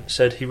client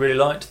said he really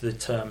liked the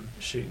term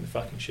shooting the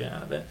fucking shit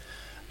out of it.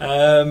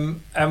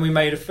 And we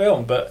made a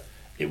film. But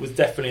it was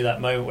definitely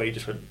that moment where you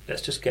just went,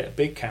 let's just get a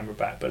big camera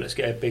back, but let's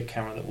get a big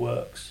camera that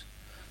works.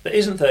 That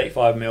isn't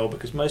 35mm,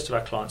 because most of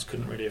our clients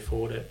couldn't really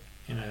afford it.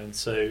 And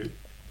so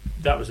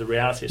that was the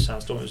reality of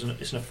Sandstorm.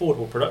 It's an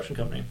affordable production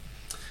company.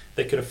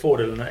 They could afford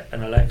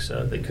an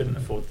Alexa. They couldn't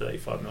afford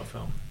 35mm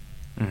film.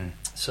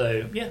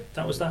 So, yeah,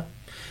 that was that.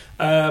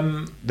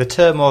 The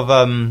term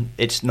of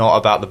it's not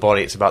about the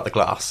body, it's about the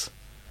glass.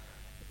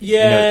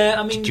 Yeah,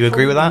 I mean... Do you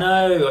agree with that?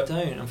 No, I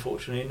don't,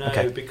 unfortunately.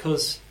 No,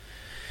 because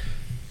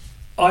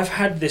I've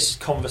had this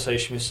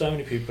conversation with so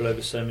many people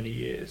over so many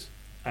years.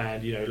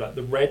 And, like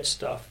the red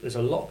stuff, there's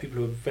a lot of people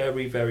who are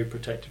very, very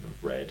protective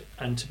of red.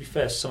 And to be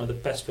fair, some of the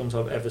best films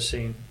I've ever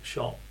seen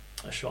are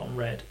shot on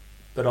red.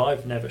 But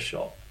I've never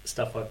shot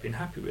stuff I've been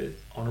happy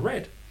with on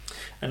red.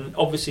 And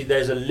obviously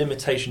there's a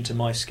limitation to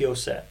my skill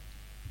set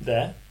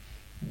there,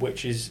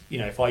 which is,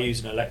 if I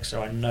use an Alexa,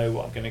 I know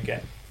what I'm going to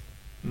get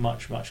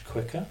much, much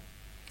quicker.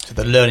 So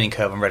the learning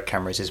curve on red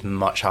cameras is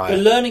much higher.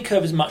 The learning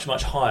curve is much,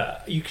 much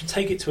higher. You can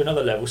take it to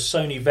another level.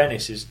 Sony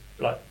Venice is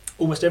like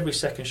almost every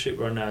second shoot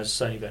we're on now is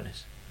Sony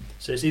Venice.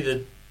 So it's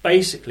either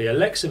basically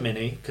Alexa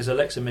Mini, because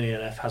Alexa Mini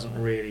NF hasn't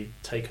really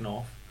taken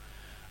off,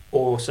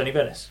 or Sony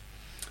Venice.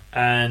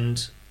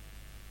 And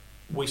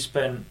we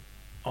spent,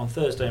 on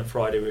Thursday and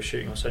Friday, we were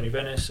shooting on Sony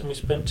Venice, and we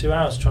spent 2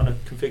 hours trying to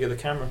configure the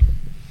camera.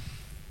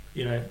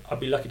 I'd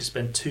be lucky to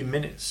spend 2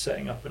 minutes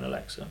setting up an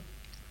Alexa.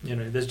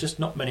 There's just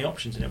not many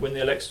options in it. When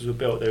the Alexas were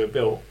built, they were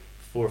built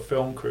for a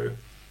film crew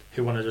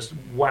who want to just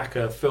whack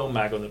a film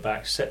mag on the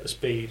back, set the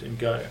speed and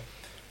go.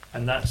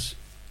 And that's,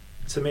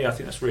 to me, I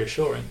think that's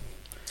reassuring.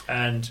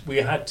 And we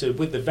had to,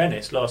 with the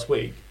Venice last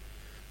week,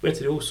 we had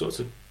to do all sorts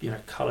of,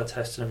 colour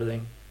tests and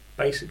everything,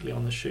 basically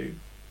on the shoot,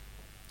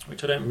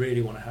 which I don't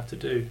really want to have to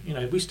do.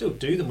 We still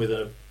do them with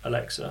an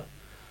Alexa,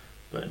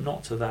 but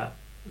not to that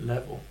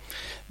level.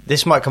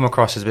 This might come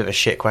across as a bit of a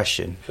shit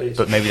question, Please.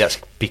 But maybe that's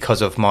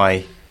because of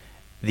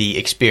the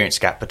experience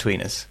gap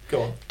between us.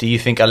 Go on. Do you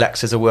think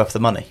Alexas are worth the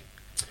money?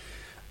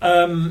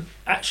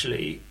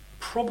 Actually,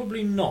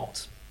 probably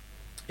not.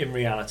 In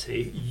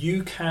reality,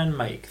 you can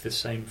make the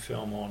same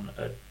film on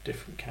a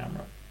different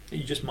camera.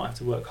 You just might have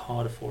to work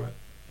harder for it.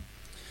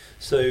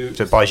 So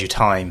it buys you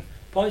time.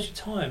 Buys you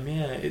time,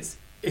 yeah. It's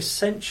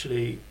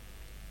essentially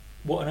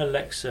what an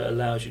Alexa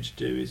allows you to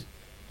do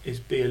is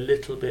be a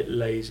little bit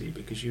lazy,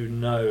 because you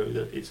know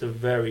that it's a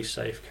very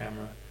safe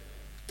camera.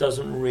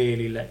 Doesn't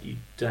really let you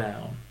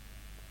down.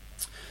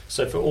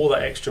 So for all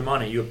that extra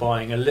money, you're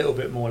buying a little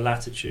bit more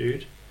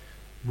latitude,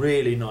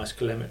 really nice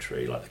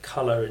telemetry, like the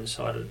colour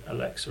inside of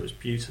Alexa is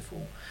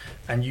beautiful.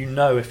 And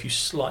if you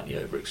slightly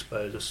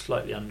overexpose or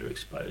slightly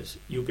underexpose,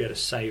 you'll be able to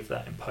save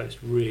that in post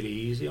really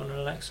easy on an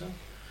Alexa.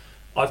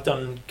 I've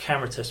done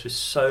camera tests with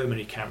so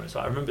many cameras.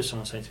 I remember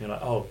someone saying to me,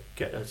 like, oh,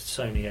 get a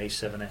Sony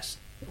A7S,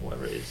 or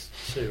whatever it is,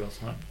 too. I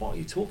was like, what are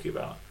you talking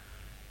about?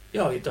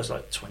 Yeah, it does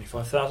like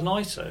 25,000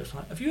 ISO. It's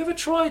like, have you ever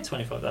tried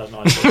 25,000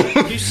 ISO?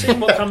 Have you seen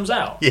what comes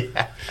out?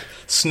 Yeah.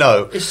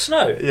 Snow. It's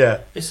snow.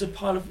 Yeah. It's a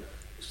pile of...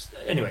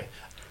 Anyway,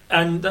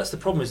 and that's the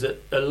problem, is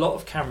that a lot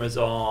of cameras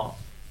are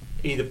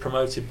either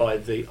promoted by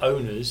the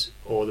owners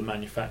or the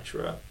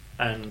manufacturer,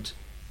 and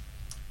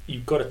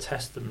you've got to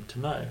test them to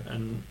know.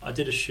 And I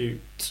did a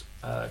shoot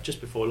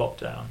just before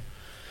lockdown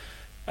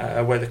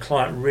where the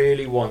client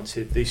really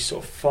wanted these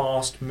sort of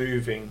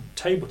fast-moving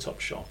tabletop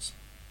shots.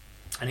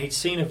 And he'd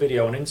seen a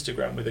video on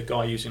Instagram with a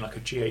guy using like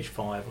a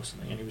GH5 or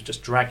something, and he was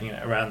just dragging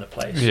it around the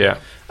place. Yeah.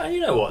 And you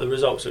know what? The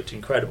results looked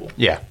incredible.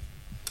 Yeah.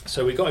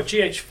 So we got a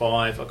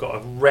GH5, I got a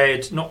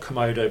red, not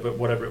Komodo, but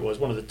whatever it was,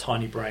 one of the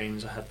tiny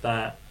brains, I had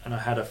that, and I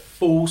had a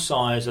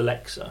full-size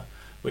Alexa,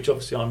 which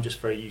obviously I'm just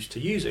very used to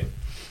using.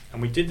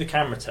 And we did the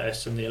camera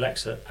test, and the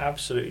Alexa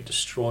absolutely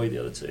destroyed the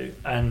other two.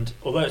 And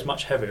although it's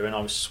much heavier and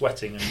I was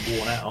sweating and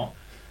worn out,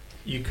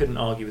 you couldn't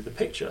argue with the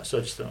picture. So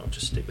I just thought I'll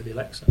just stick with the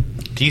Alexa.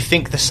 Do you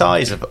think the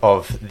size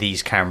of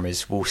these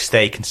cameras will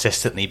stay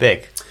consistently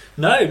big?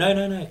 No.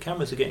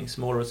 Cameras are getting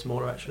smaller and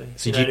smaller, actually.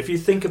 So if you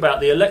think about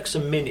the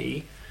Alexa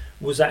Mini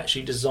was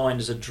actually designed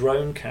as a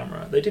drone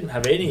camera. They didn't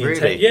have any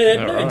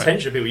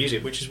intention of people using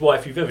it, which is why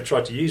if you've ever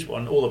tried to use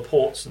one, all the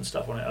ports and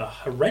stuff on it are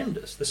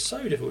horrendous. They're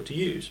so difficult to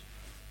use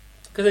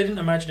because they didn't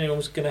imagine anyone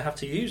was going to have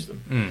to use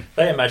them.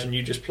 They imagined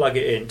you just plug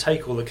it in,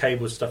 take all the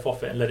cable stuff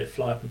off it and let it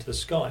fly up into the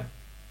sky.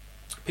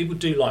 People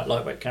do like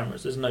lightweight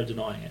cameras, there's no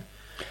denying it.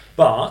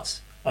 But,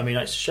 I mean,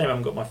 it's a shame I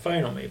haven't got my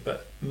phone on me,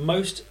 but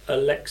most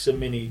Alexa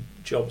Mini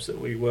jobs that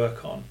we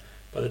work on,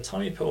 by the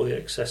time you put all the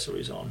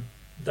accessories on,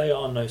 they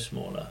are no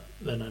smaller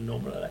than a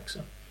normal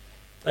Alexa.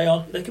 They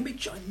can be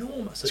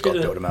ginormous. It's got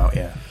to build them out,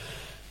 yeah.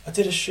 I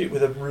did a shoot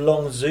with a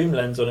long zoom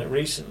lens on it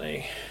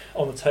recently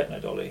on the Techno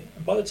Dolly,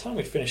 and by the time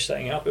we finished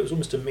setting it up, it was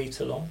almost a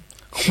metre long.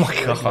 Oh my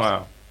god!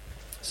 Wow.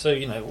 So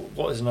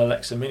what is an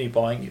Alexa Mini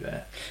buying you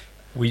there?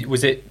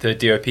 Was it the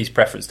DOP's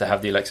preference to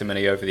have the Alexa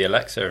Mini over the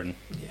Alexa? And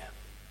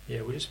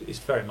It's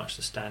very much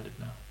the standard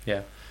now.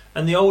 Yeah.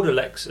 And the old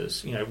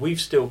Alexas,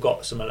 we've still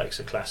got some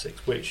Alexa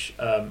Classics, which,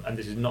 and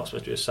this is not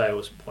supposed to be a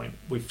sales point,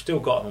 we've still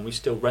got them and we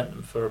still rent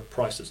them for a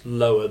price that's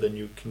lower than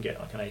you can get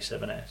like an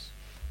A7S,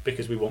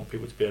 because we want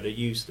people to be able to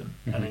use them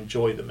and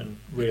enjoy them and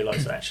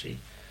realise that actually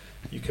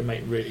you can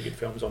make really good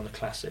films on the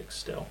Classics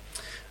still.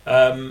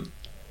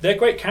 They're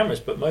great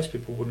cameras, but most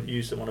people wouldn't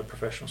use them on a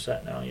professional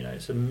set now.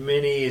 So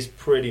Mini is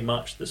pretty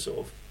much the sort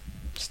of...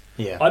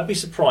 Yeah. I'd be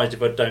surprised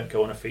if I don't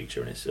go on a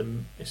feature and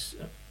it's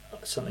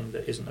something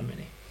that isn't a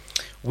Mini.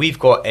 We've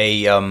got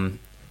a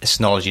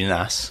Synology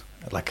NAS,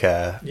 like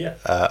a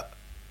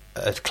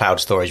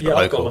cloud storage, but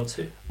I've local. got one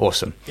too.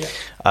 Awesome.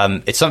 Yeah.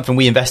 It's something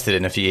we invested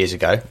in a few years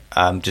ago,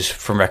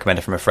 just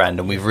recommended from a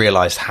friend, and we've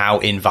realised how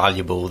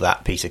invaluable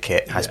that piece of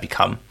kit has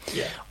become.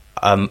 Yeah.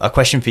 A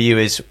question for you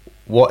is,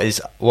 what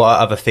are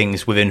other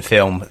things within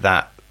film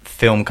that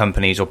film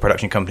companies or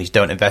production companies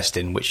don't invest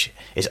in, which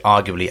is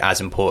arguably as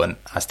important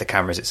as the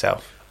cameras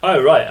itself?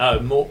 Oh, right.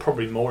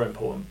 Probably more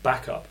important.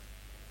 Backup.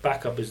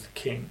 Backup is the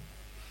king.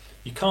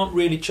 You can't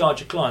really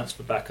charge your clients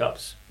for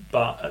backups,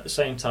 but at the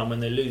same time,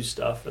 when they lose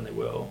stuff, and they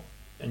will,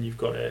 and you've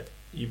got it,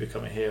 you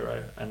become a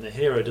hero. And the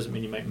hero doesn't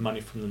mean you make money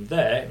from them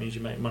there. It means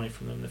you make money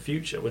from them in the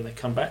future when they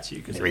come back to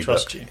you because they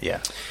trust you. Yeah.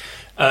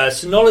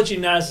 Synology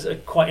NAS are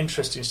quite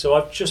interesting. So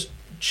I've just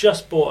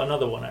bought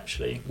another one,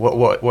 actually.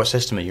 What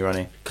system are you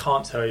running?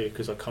 Can't tell you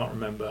because I can't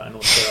remember, and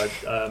also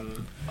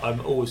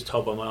I'm always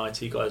told by my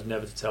IT guys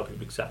never to tell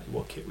people exactly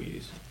what kit we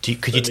use.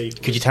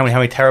 Could you tell me how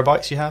many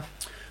terabytes you have?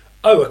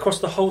 Oh, across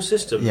the whole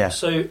system? Yeah.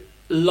 So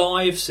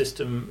live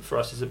system for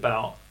us is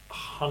about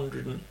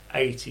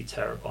 180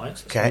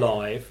 terabytes. That's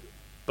live,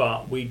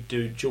 but we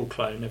do dual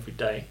clone every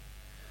day.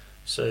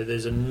 So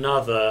there's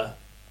another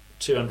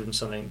 200 and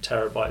something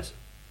terabytes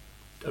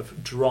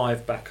of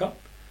drive backup.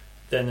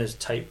 Then there's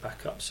tape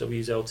backup. So we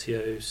use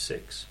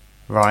LTO6.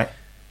 Right.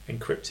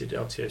 Encrypted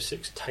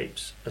LTO6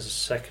 tapes as a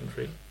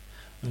secondary.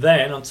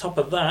 Then on top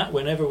of that,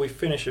 whenever we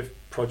finish a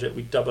project,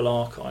 we double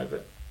archive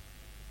it.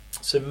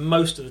 So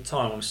most of the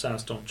time on a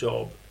Sandstorm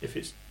job, if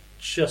it's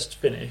just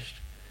finished,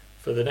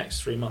 for the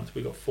next 3 months,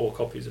 we've got 4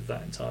 copies of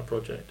that entire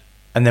project.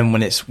 And then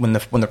when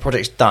the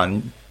project's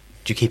done,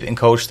 do you keep it in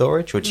cold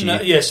storage, or do you?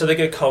 No, yeah, so they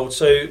go cold.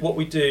 So what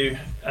we do,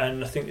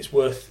 and I think it's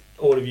worth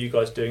all of you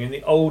guys doing, in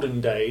the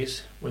olden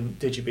days, when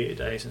Digibeta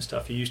days and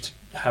stuff, you used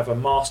to have a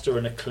master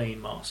and a clean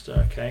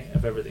master,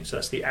 of everything. So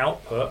that's the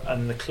output,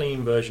 and the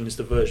clean version is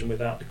the version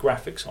without the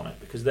graphics on it,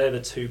 because they're the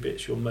 2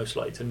 bits you're most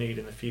likely to need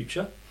in the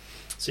future.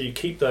 So you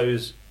keep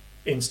those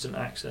instant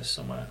access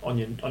somewhere on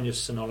your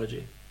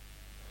Synology,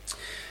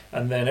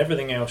 and then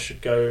everything else should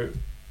go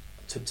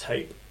to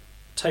tape.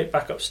 Tape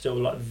backup's still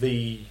like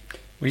the.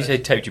 When you say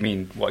tape, do you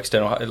mean what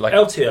external? Like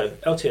LTO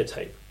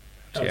tape.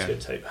 LTO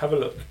tape. Have a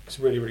look. It's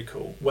really, really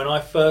cool. When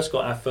I first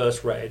got our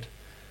first RED,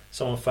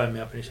 someone phoned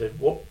me up and he said,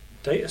 "What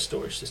data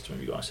storage system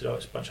have you got?" I said, "Oh,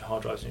 it's a bunch of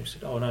hard drives." And he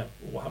said, "Oh no,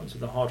 what happens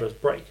when the hard drives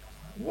break?"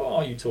 What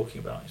are you talking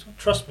about? He said,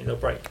 "Trust me, they'll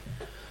break.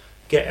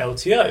 Get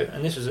LTO."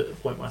 And this was at the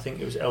point where I think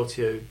it was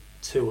LTO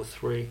 2 or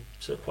 3,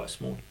 so quite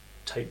small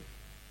tape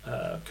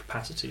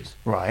capacities.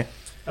 Right.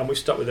 And we've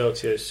stuck with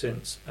LTO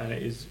since, and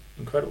it is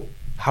incredible.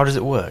 How does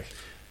it work?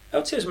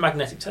 LTO is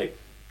magnetic tape,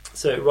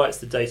 so it writes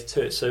the data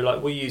to it. So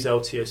like we use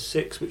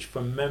LTO6, which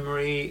from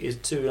memory is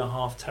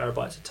 2.5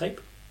 terabytes of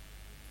tape.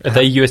 Are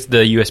they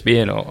the USB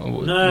in, or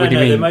no? What do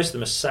you mean? Most of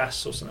them are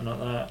SAS or something like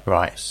that.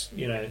 Right.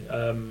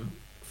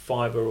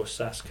 Fiber or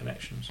SAS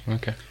connections.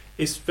 Okay.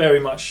 It's very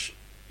much,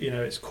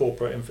 it's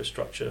corporate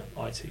infrastructure,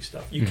 IT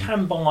stuff. You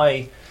can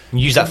buy. You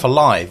use that for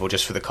live or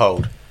just for the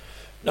cold?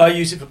 I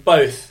use it for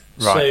both.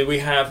 Right. So we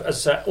have,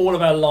 as I said, all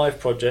of our live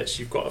projects.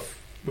 We've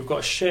got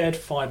a shared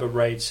fibre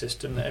RAID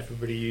system that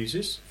everybody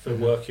uses for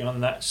working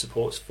on. That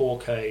supports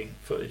 4K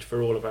footage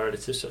for all of our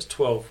editors. So that's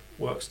 12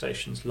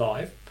 workstations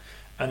live.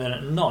 And then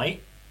at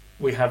night,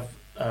 we have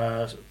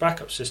a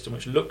backup system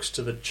which looks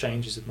to the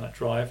changes in that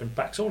drive and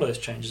backs all those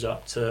changes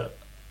up to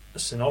a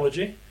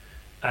Synology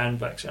and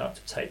backs it up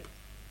to tape.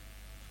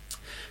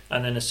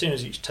 And then as soon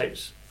as each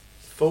tape's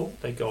full,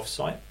 they go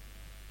off-site.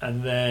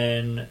 And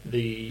then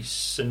the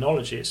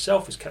Synology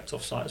itself is kept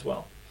off-site as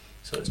well.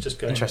 So it's just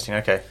going... Interesting,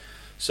 okay.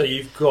 So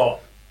you've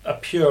got a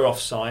pure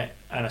off-site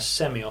and a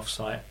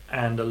semi-off-site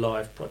and a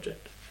live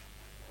project.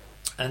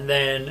 And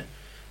then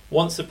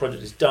once the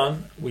project is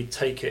done, we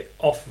take it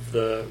off of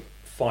the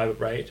fibre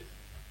RAID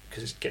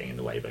because it's getting in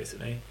the way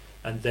basically,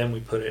 and then we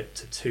put it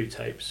to 2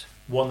 tapes,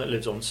 one that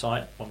lives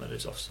on-site, one that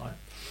lives off-site.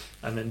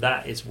 And then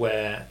that is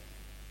where,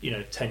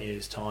 10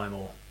 years' time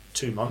or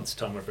 2 months'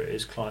 time, whatever it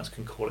is, clients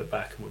can call it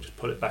back and we'll just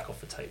pull it back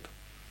off the tape.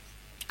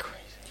 Crazy.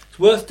 It's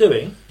worth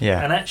doing.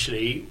 Yeah. And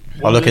actually...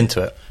 I'll look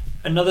into it.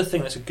 Another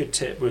thing that's a good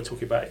tip, we were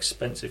talking about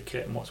expensive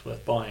kit and what's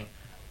worth buying.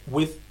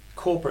 With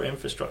corporate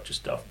infrastructure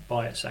stuff,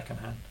 buy it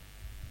secondhand.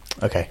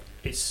 Okay.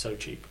 It's so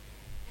cheap.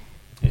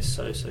 It's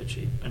so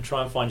cheap. And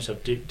try and find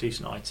yourself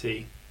decent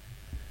IT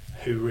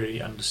who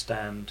really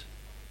understand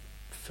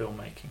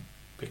filmmaking.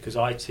 Because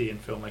IT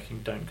and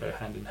filmmaking don't go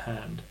hand in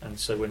hand. And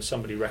so when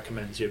somebody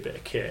recommends you a bit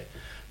of kit,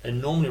 they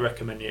normally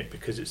recommend it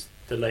because it's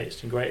the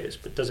latest and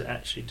greatest, but does it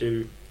actually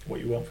do what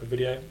you want for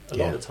video? A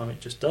lot of the time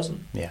it just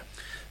doesn't. Yeah.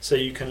 So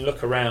you can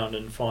look around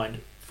and find,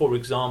 for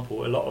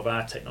example, a lot of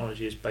our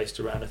technology is based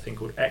around a thing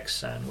called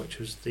XSAN, which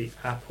was the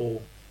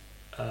Apple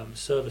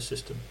server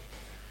system.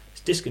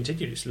 It's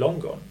discontinued, it's long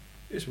gone.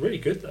 It's really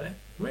good though,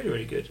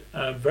 really good.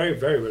 Very,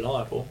 very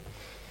reliable.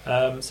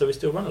 So we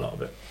still run a lot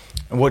of it.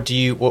 And what do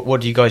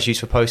you guys use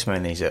for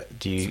postmon these?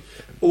 Do you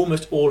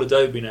almost all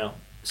Adobe now?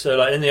 So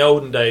like in the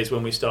olden days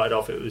when we started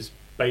off, it was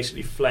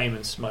basically Flame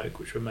and Smoke,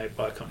 which were made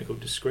by a company called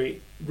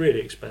Discrete,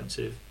 really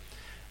expensive.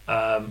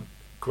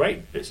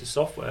 Great bits of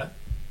software,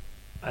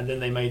 and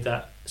then they made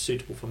that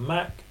suitable for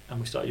Mac,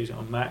 and we started using it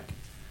on Mac.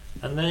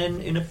 And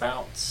then in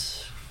about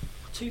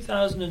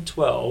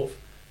 2012,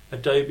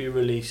 Adobe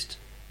released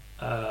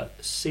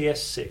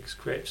CS6,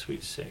 Creative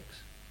Suite 6,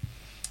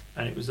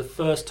 and it was the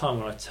first time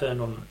when I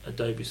turned on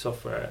Adobe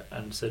software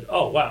and said,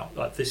 "Oh wow,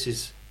 like this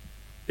is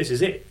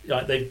it."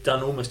 Like they've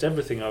done almost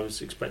everything I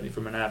was expecting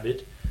from an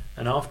Avid,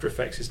 and After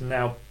Effects is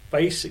now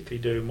basically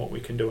doing what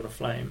we can do on a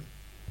Flame.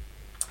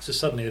 So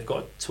suddenly they've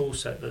got a tool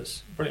set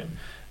that's brilliant.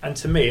 And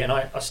to me, and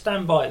I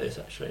stand by this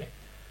actually,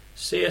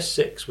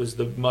 CS6 was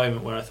the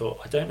moment where I thought,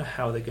 I don't know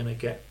how they're going to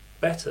get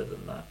better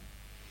than that.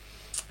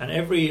 And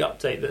every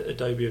update that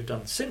Adobe have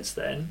done since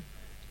then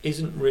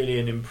isn't really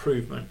an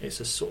improvement. It's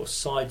a sort of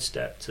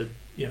sidestep to,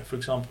 for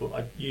example,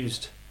 I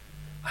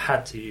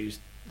had to use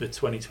the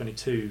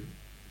 2022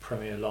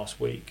 Premiere last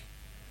week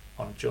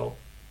on a job.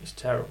 It's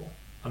terrible.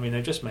 I mean,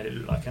 they just made it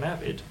look like an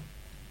Avid,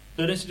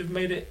 but instead of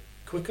made it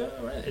quicker,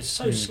 it's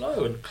so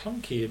slow and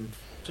clunky and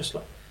just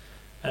like,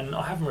 and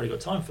I haven't really got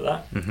time for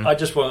that. I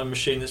just want a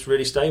machine that's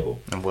really stable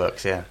and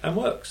works.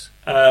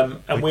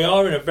 And we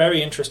are in a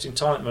very interesting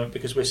time at the moment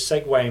because we're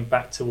segueing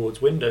back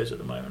towards Windows at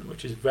the moment,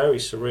 which is very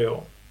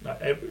surreal.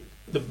 Like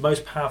the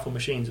most powerful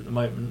machines at the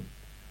moment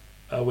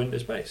are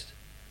Windows based.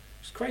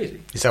 It's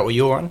crazy. Is that what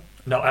you're on?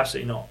 No,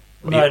 absolutely not.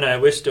 No,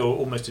 we're still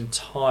almost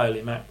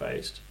entirely Mac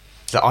based.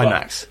 Is that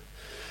iMacs?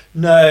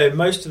 No,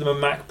 most of them are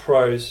Mac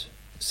Pros.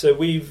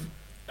 So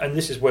and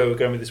this is where we're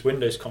going with this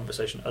Windows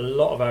conversation, a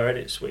lot of our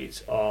edit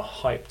suites are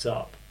hyped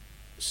up,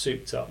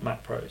 souped up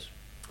Mac Pros.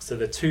 So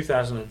the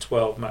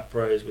 2012 Mac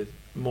Pros with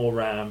more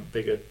RAM,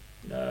 bigger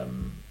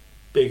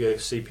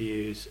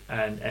CPUs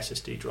and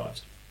SSD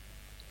drives,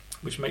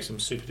 which makes them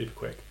super duper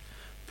quick.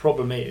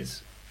 Problem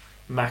is,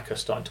 Mac are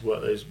starting to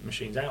work those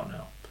machines out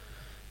now.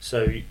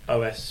 So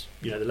OS,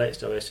 the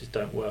latest OSs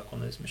don't work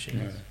on those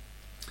machines. No.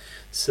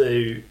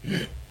 So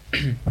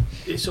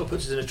it sort of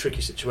puts us in a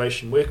tricky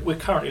situation. We're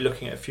currently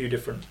looking at a few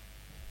different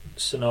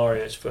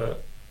scenarios for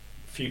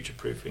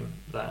future-proofing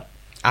that.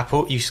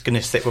 Apple? You going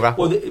to stick with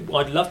Apple? Well,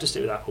 I'd love to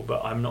stick with Apple,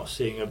 but I'm not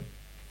seeing a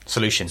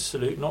solution.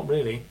 Not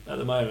really at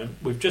the moment.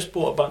 We've just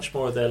bought a bunch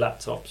more of their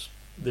laptops,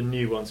 the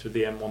new ones with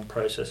the M1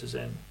 processors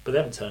in, but they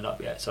haven't turned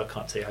up yet, so I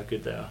can't tell you how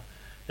good they are.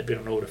 They've been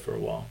on order for a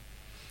while.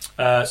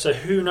 So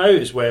who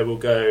knows where we'll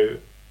go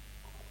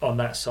on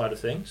that side of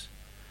things.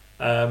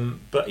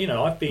 But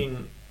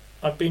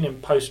I've been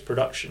in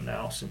post-production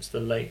now since the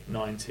late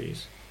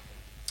 90s,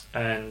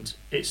 and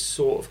it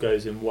sort of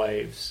goes in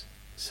waves.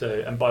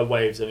 So, and by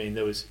waves I mean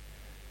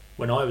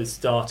when I was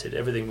started,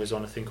 everything was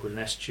on a thing called an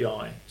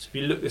SGI. So if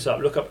you look this up,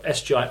 look up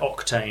SGI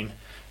Octane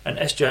and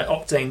SGI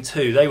Octane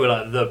 2. They were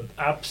like the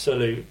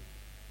absolute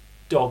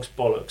dog's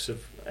bollocks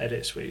of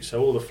edit suite.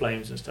 So all the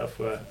flames and stuff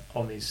were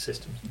on these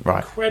systems.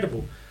 Right.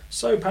 Incredible,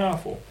 so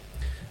powerful.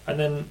 And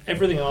then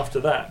everything after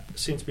that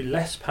seemed to be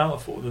less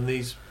powerful than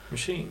these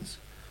machines.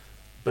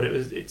 But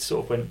it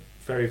sort of went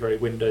very, very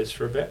Windows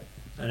for a bit,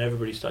 and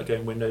everybody started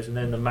going Windows, and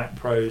then the Mac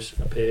Pros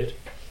appeared,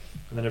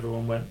 and then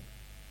everyone went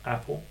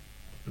Apple.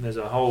 And there's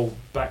a whole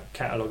back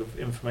catalogue of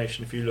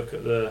information. If you look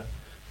at the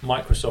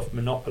Microsoft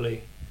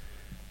Monopoly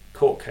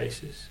court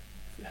cases,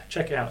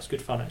 check it out. It's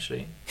good fun,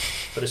 actually.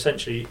 But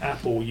essentially,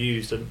 Apple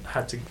used and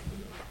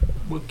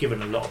were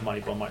given a lot of money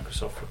by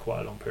Microsoft for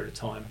quite a long period of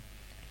time,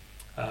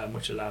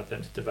 which allowed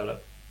them to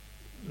develop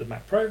the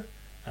Mac Pro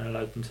and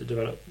allowed them to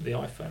develop the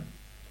iPhone.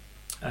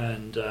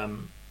 And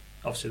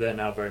obviously, they're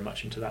now very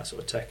much into that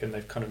sort of tech, and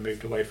they've kind of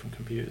moved away from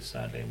computers,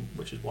 sadly,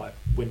 which is why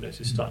Windows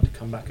is starting to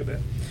come back a bit.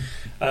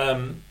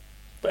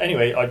 But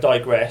anyway, I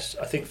digress.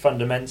 I think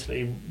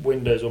fundamentally,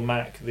 Windows or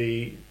Mac,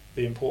 the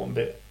important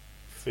bit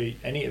for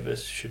any of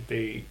us should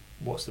be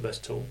what's the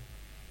best tool,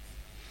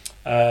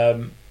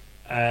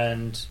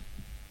 and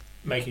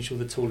making sure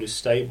the tool is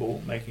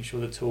stable, making sure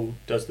the tool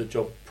does the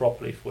job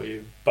properly for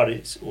you, but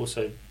it's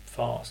also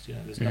fast.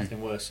 There's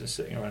nothing worse than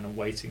sitting around and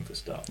waiting for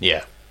stuff.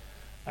 Yeah,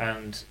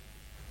 and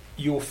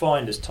you'll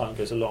find as time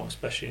goes along,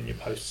 especially in your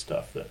post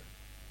stuff, that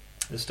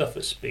the stuff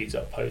that speeds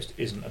up post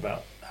isn't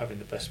about having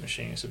the best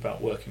machine, it's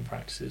about working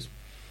practices.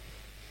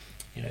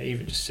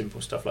 Even just simple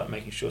stuff like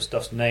making sure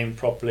stuff's named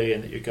properly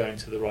and that you're going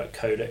to the right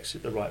codecs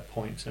at the right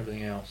points and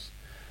everything else.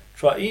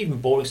 Try even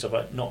boring stuff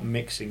like not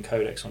mixing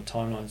codecs on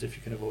timelines if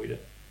you can avoid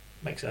it.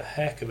 Makes a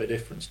heck of a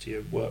difference to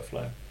your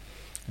workflow.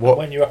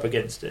 When you're up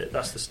against it,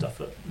 that's the stuff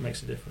that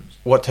makes a difference.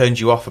 What turned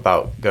you off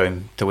about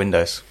going to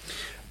Windows?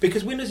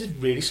 Because Windows is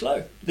really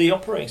slow. The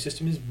operating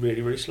system is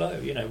really, really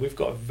slow. We've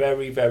got a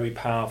very, very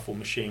powerful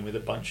machine with a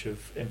bunch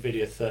of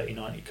NVIDIA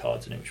 3090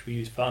 cards in it, which we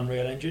use for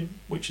Unreal Engine,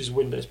 which is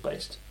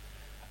Windows-based.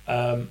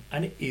 And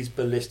it is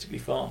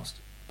ballistically fast.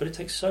 But it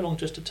takes so long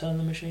just to turn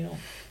the machine on.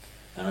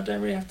 And I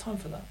don't really have time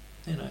for that,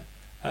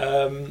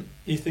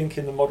 You think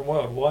in the modern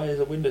world, why is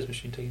a Windows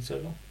machine taking so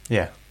long?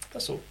 Yeah.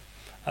 That's all.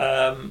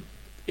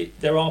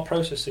 There are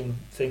processing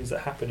things that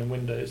happen in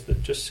Windows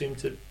that just seem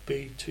to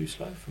be too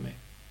slow for me.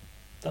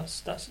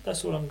 That's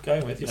all I'm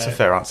going with. That's a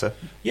fair answer.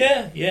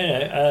 Yeah.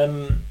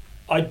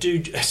 I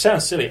do. It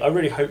sounds silly. I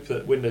really hope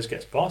that Windows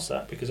gets past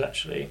that, because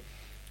actually,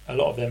 a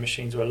lot of their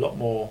machines are a lot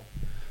more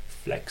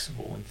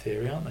flexible in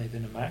theory, aren't they,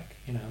 than a Mac?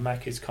 A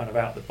Mac is kind of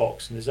out of the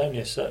box, and there's only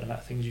a certain amount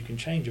of things you can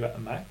change about a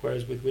Mac.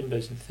 Whereas with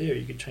Windows, in theory,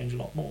 you could change a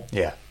lot more.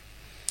 Yeah.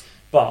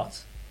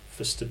 But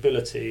for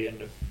stability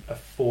and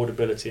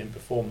affordability and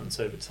performance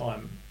over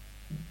time,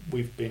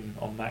 we've been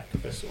on Mac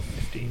for sort of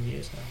 15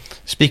 years now.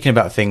 Speaking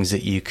about things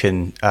that you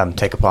can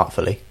take apart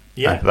fully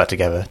and put back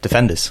together,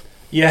 Defenders.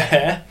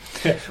 Yeah.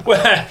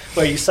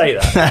 well, you say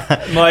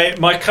that.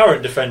 My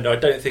current Defender, I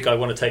don't think I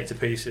want to take to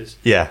pieces.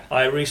 Yeah.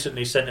 I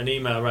recently sent an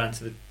email around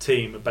to the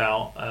team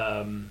about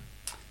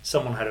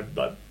someone had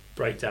a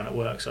breakdown at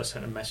work, so I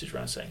sent a message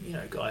around saying,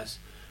 guys,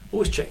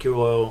 always check your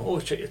oil,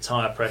 always check your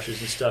tyre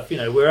pressures and stuff.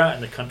 We're out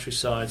in the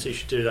countryside, so you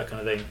should do that kind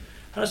of thing.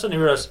 And I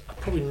suddenly realised I've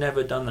probably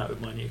never done that with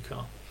my new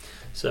car.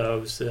 So I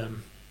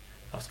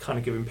was kind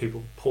of giving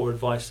people poor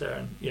advice there,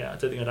 and I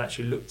don't think I'd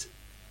actually looked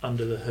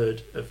under the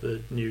hood of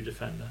the new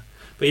Defender.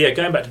 But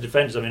going back to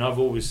Defenders, I've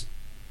always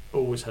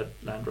had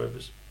Land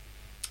Rovers.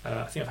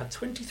 I think I've had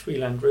 23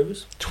 Land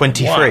Rovers.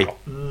 23? Wow.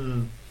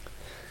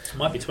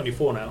 Might be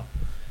 24 now.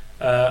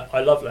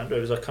 I love Land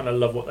Rovers. I kind of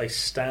love what they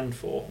stand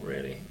for,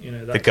 really.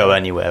 They go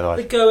anywhere, right?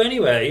 They go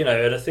anywhere,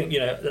 and I think,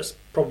 that's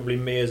probably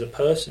me as a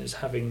person, is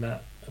having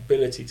that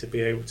ability to be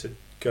able to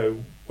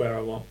go where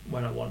I want,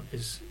 when I want,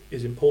 is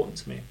important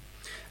to me.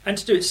 And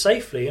to do it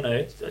safely,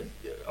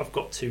 I've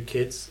got 2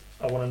 kids.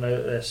 I want to know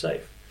that they're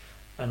safe.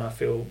 And I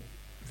feel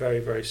very,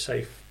 very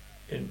safe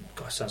in...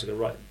 God, it sounds like a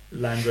right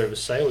Land Rover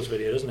sales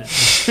video, doesn't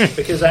it?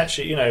 Because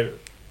actually,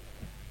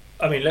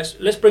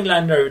 let's bring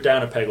Land Rover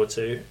down a peg or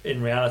two.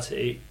 In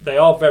reality, they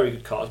are very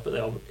good cars, but they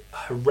are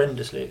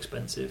horrendously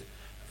expensive.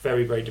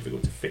 Very, very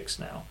difficult to fix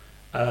now.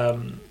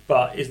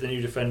 But is the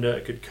new Defender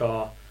a good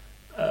car?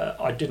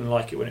 I didn't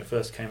like it when it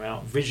first came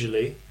out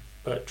visually,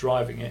 but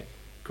driving it,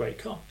 great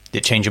car. Did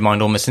it change your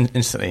mind almost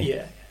instantly?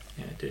 Yeah,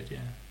 it did,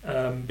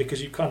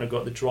 because you've kind of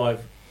got the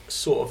drive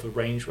sort of a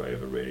Range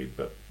Rover, really,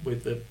 but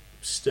with the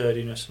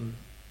sturdiness and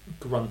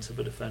grunt of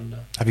a Defender.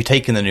 Have you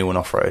taken the new one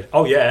off-road?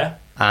 Oh, yeah.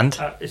 And?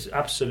 It's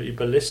absolutely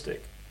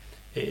ballistic.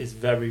 It is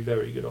very,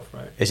 very good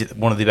off-road. Is it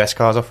one of the best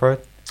cars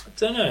off-road? I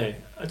don't know.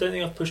 I don't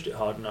think I've pushed it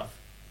hard enough.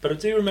 But I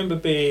do remember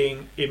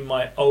being in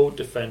my old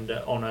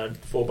Defender on a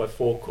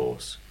 4x4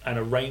 course, and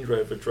a Range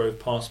Rover drove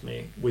past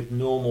me with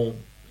normal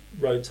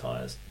road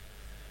tyres,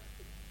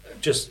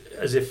 just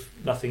as if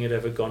nothing had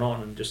ever gone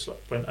on, and just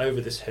went over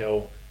this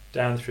hill,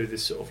 down through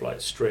this sort of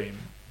like stream.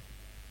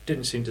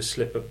 Didn't seem to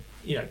slip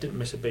didn't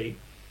miss a beat.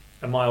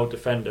 And my old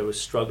Defender was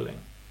struggling.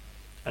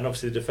 And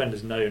obviously the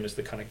Defender's known as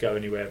the kind of go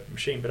anywhere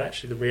machine, but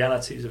actually the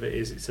realities of it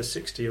is it's a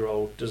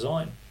 60-year-old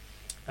design.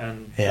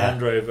 And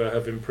Land Rover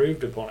have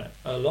improved upon it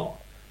a lot.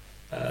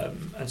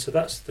 And so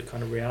that's the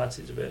kind of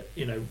realities of it.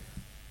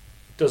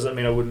 Does that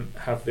mean I wouldn't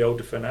have the old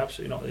Defender?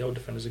 Absolutely not. The old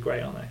Defenders are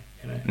great, aren't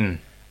they?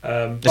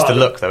 It's the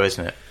look, though,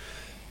 isn't it?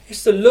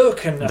 It's the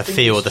look and the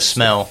feel, the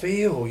smell. The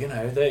feel,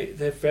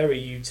 they're very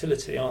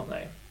utility, aren't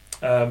they?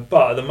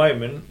 But at the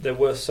moment, they're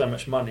worth so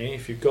much money.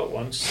 If you've got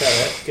one,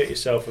 sell it, get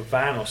yourself a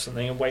van or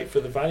something, and wait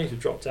for the value to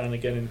drop down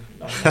again.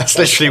 That's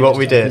literally what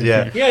we did.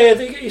 Yeah.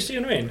 You see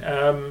what I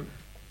mean?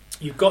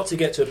 You've got to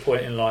get to a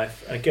point in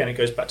life. And again, it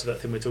goes back to that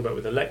thing we talked about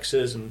with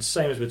Alexas, and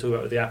same as we talked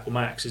about with the Apple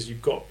Max. Is you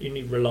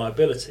need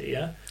reliability.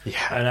 Yeah.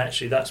 And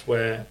actually, that's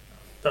why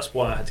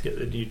I had to get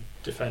the new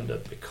Defender,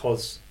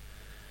 because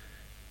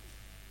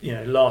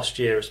last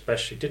year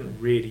especially didn't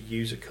really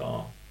use a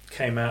car.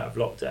 Came out of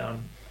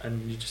lockdown.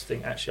 And you just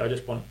think, actually, I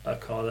just want a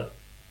car that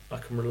I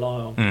can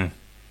rely on.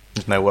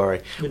 There's no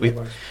worry.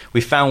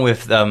 We found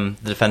with the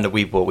Defender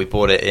we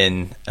bought it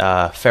in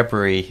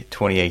February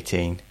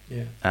 2018.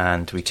 Yeah.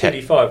 And we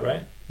TD5,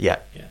 right? Yeah.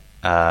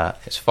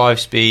 It's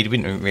 5-speed. We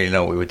didn't really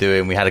know what we were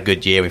doing. We had a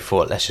good year. We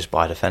thought, let's just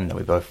buy a Defender.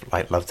 We both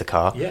loved the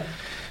car. Yeah.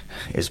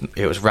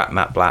 It was wrap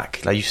matte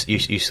black. Like you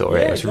saw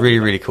it. It was a really,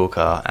 really cool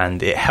car.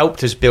 And it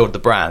helped us build the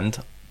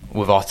brand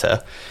with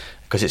Otter,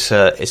 because it's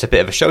a bit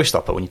of a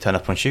showstopper when you turn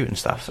up on shoot and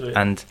stuff.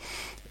 Absolutely.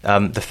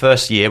 And the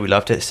first year we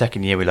loved it, the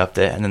second year we loved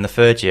it, and then the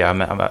third year, I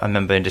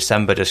remember in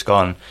December just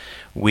gone,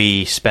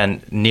 we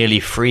spent nearly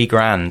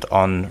 $3,000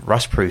 on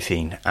rust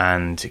proofing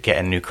and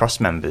getting new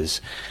cross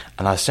members.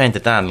 And I was saying to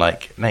Dan,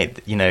 like, mate,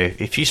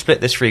 if you split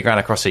this $3,000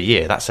 across a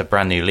year, that's a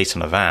brand new lease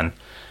on a van.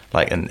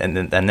 Like, and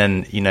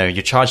then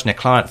you're charging a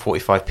client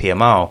 45p a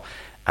mile,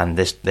 and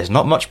there's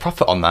not much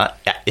profit on that,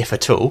 if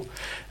at all.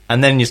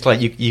 And then it's like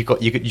you're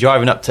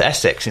driving up to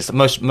Essex. It's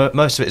most of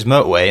it is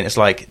motorway, and it's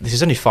like, this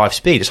is only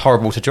 5-speed. It's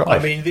horrible to drive. I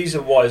mean, these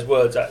are wise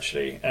words,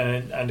 actually.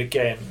 And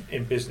again,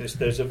 in business,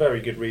 there's a very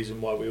good reason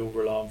why we all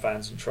rely on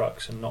vans and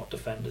trucks and not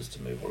Defenders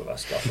to move all of our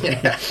stuff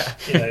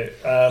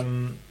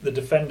around. The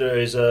Defender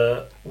is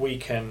a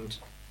weekend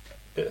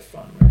bit of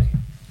fun, really.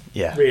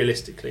 Yeah.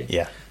 Realistically.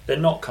 Yeah. They're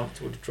not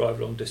comfortable to drive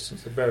long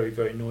distance. They're very,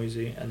 very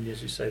noisy, and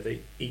as you say,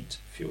 they eat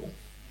fuel.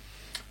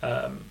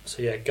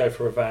 Go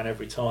for a van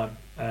every time.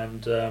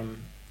 And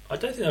I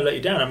don't think they'll let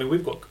you down. I mean,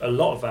 we've got a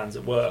lot of vans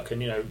at work,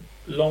 and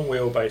long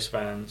wheelbase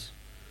vans,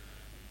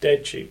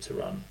 dead cheap to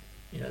run.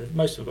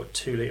 Most of them got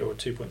 2 litre or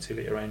 2.2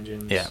 litre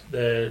engines. Yeah.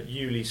 They're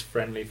ULEZ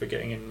friendly for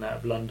getting in and out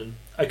of London.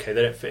 Okay,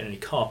 they don't fit in any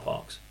car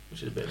parks,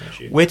 which is a bit of an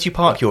issue. Where do you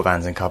park your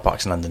vans in car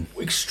parks in London?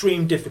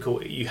 Extreme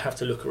difficulty. You have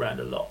to look around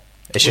a lot.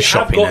 It's just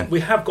shopping. We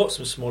have got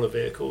some smaller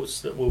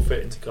vehicles that will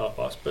fit into car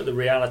parks, but the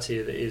reality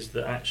of it is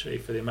that actually,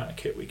 for the amount of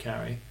kit we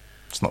carry,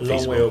 it's not long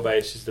feasible.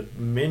 wheelbase is the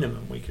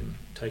minimum we can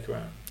take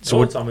around. So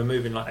all the time we're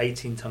moving like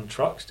 18-ton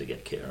trucks to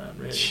get kit around,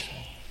 really.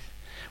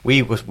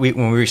 When we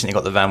recently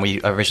got the van,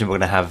 we originally were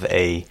going to have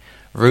a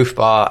roof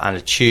bar and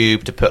a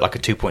tube to put like a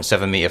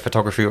 2.7 metre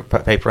photography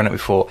paper in it. We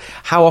thought,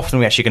 how often are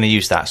we actually going to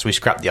use that? So we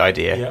scrapped the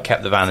idea,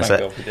 kept the van as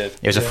it.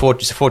 It was a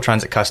Ford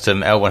Transit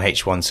Custom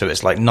L1H1, so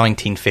it's like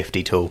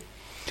 1950 tool.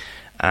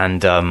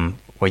 And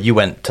you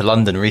went to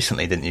London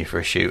recently, didn't you, for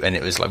a shoot? And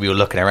it was like we were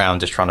looking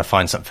around just trying to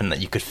find something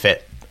that you could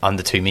fit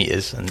under 2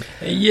 meters. And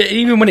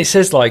even when it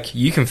says like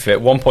you can fit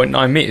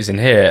 1.9 meters in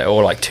here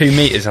or like 2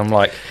 meters, I'm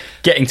like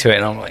getting to it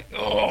and I'm like,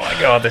 oh my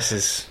god,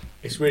 it's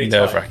really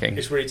nerve-wracking.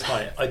 It's really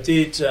tight. I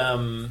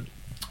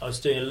was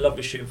doing a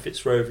lovely shoot in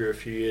Fitzrovia a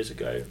few years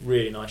ago,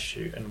 really nice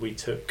shoot, and we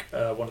took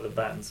one of the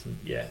vans, and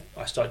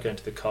I started going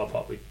to the car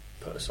park we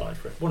put aside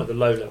for it, one of the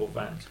low level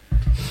vans.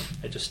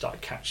 It just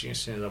started catching as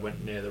soon as I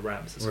went near the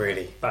ramps.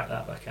 Really? Back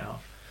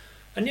out.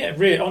 And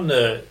really on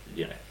the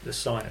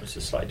sign, it was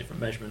a slightly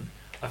different measurement.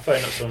 I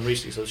phoned up someone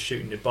recently because I was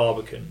shooting near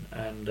Barbican,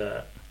 and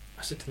I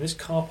said to them, this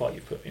car park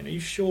you put in, are you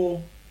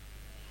sure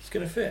it's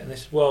going to fit? And they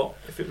said, well,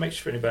 if it makes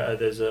you feel any better,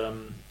 there's a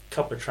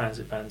couple of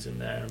transit vans in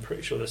there, and I'm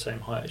pretty sure they're the same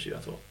height as you. I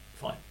thought,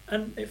 fine.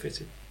 And it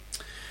fitted.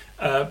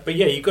 But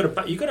you've got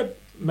to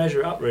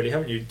measure it up, really,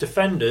 haven't you?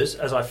 Defenders,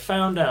 as I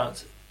found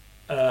out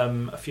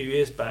a few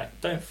years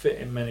back, don't fit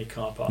in many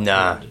car parks.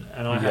 Nah.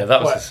 And I had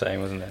that was the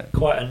same, wasn't it?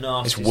 Quite a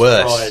nasty it's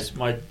worse.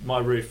 surprise. My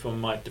roof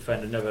on my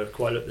Defender never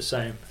quite looked the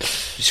same.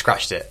 You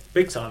scratched it?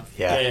 Big time.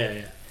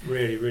 Yeah.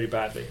 Really, really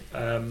badly.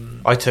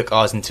 I took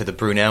ours into the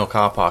Brunel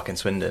car park in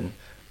Swindon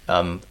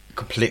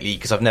completely,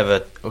 because I've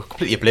never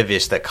completely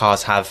oblivious that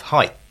cars have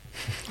height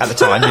at the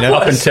time,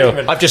 up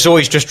until I've just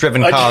always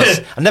driven cars.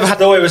 I never had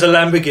thought it was a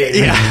Lamborghini.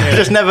 Yeah.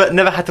 Just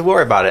never had to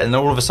worry about it. And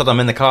all of a sudden I'm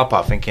in the car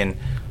park thinking,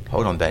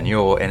 hold on, Ben,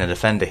 you're in a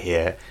Defender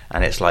here,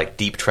 and it's like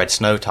deep tread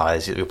snow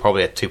tyres. You're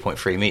probably at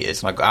 2.3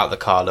 metres. And I got out of the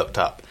car, looked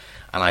up,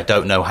 and I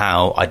don't know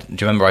how. Do you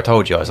remember I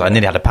told you? I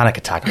nearly had a panic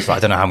attack. I was like, I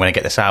don't know how I'm going to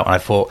get this out. And I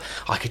thought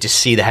I could just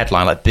see the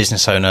headline, like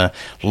business owner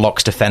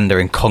locks Defender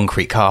in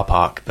concrete car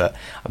park. But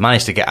I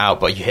managed to get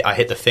out, but I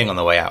hit the thing on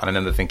the way out, and I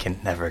remember thinking,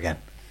 never again.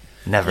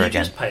 Never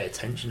again. You just pay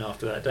attention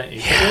after that, don't you?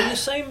 Yeah. The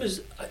same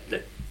as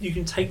you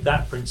can take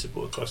that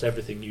principle across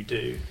everything you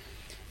do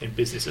in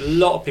business. A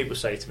lot of people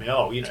say to me,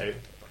 oh,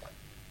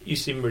 you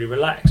seem really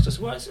relaxed. I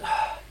said, well,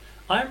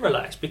 I am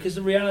relaxed because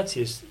the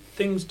reality is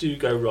things do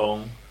go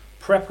wrong.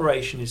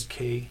 Preparation is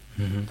key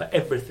for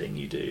everything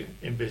you do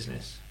in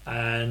business,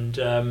 and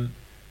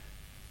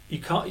you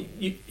can't.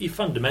 You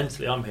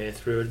fundamentally, I'm here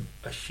through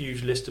a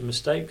huge list of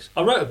mistakes.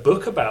 I wrote a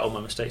book about all my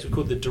mistakes. It's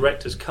called The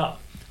Director's Cut.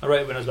 I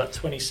wrote it when I was about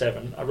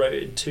 27. I wrote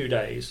it in 2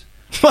 days.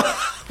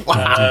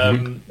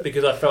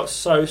 Because I felt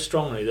so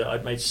strongly that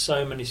I'd made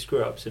so many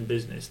screw-ups in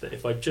business that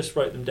if I just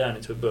wrote them down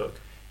into a book,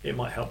 it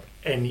might help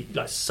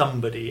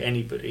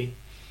anybody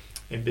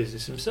in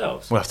business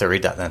themselves. We'll have to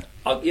read that then.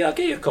 I'll get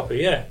you a copy,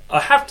 yeah. I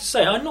have to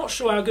say, I'm not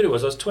sure how good it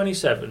was. I was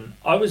 27.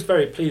 I was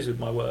very pleased with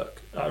my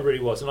work. I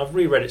really was. And I've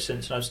reread it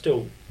since, and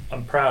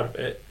I'm proud of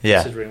it,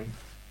 considering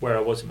where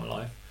I was in my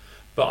life.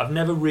 But I've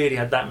never really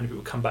had that many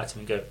people come back to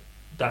me and go,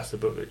 that's the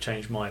book that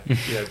changed my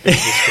business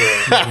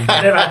career. I've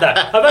never had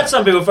that. I've had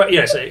some people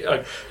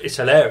say, it's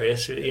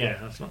hilarious.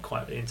 That's not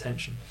quite the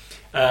intention.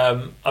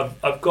 I've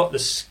got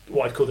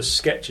what I'd call the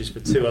sketches for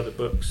 2 other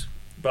books,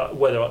 but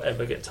whether I'll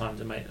ever get time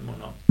to make them or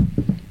not.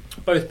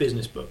 Both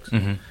business books.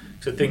 Mm-hmm.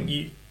 So I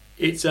think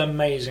it's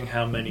amazing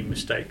how many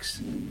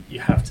mistakes you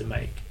have to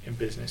make in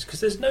business, because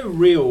there's no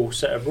real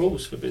set of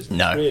rules for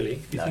business, really,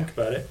 if you think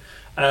about it.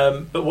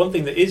 But one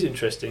thing that is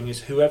interesting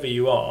is whoever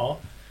you are,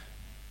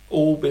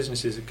 all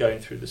businesses are going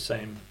through the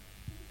same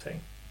thing,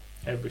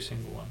 every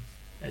single one.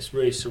 It's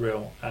really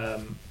surreal.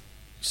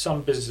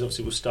 Some businesses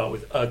obviously will start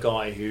with a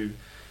guy who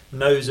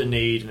knows a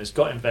need and has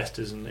got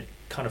investors, and it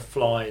kind of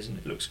flies and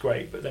it looks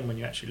great. But then when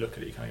you actually look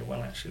at it, you kind of go,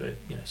 well, actually,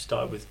 they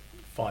started with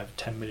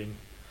 5-10 million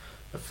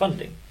of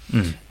funding.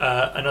 And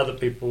other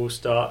people will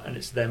start and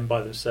it's them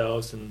by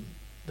themselves, and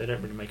they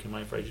don't really make any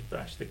money for ages, but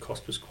actually the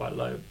cost was quite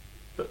low.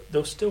 But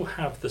they'll still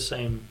have the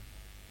same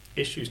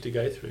issues to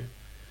go through,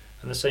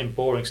 and the same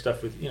boring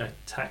stuff with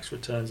tax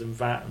returns and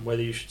VAT, and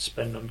whether you should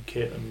spend on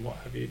kit and what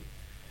have you,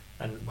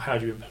 and how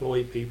do you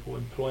employ people.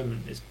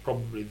 Employment is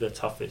probably the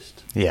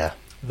toughest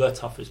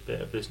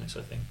bit of business,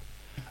 I think.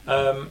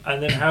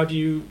 And then how do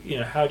you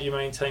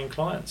maintain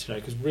clients?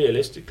 Because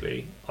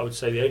realistically, I would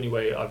say the only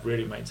way I've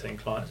really maintained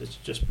clients is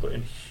to just put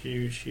in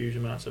huge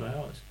amounts of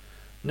hours.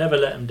 Never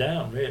let them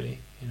down, really.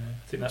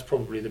 I think that's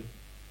probably the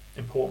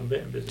important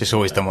bit in business. Just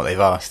always done what they've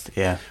asked.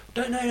 Yeah.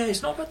 No.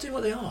 It's not about doing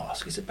what they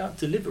ask. It's about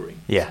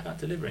delivering. Yeah. It's about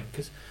delivering,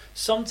 because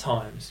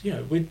sometimes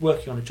we're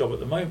working on a job at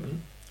the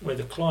moment where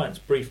the client's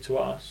brief to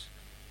us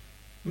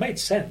made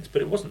sense,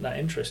 but it wasn't that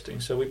interesting.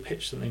 So we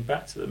pitched something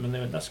back to them, and they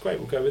went, "That's great.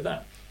 We'll go with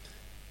that."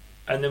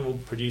 And then we'll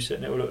produce it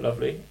and it will look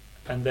lovely,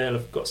 and they'll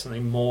have got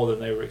something more than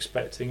they were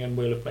expecting, and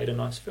we'll have made a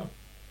nice film.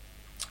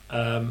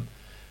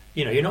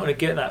 You're not going to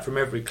get that from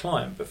every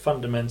client, but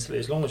fundamentally,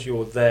 as long as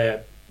you're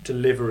there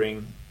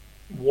delivering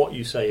what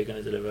you say you're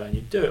going to deliver, and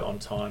you do it on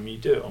time, you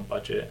do it on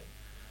budget,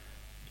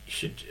 you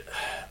should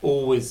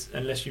always,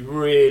 unless you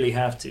really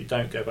have to,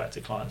 don't go back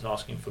to clients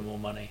asking for more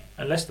money.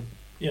 Unless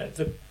if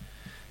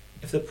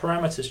the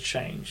parameters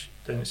change,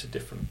 then it's a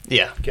different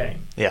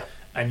game. Yeah.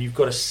 And you've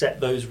got to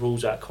set those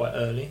rules out quite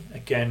early.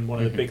 Again,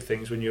 one of the big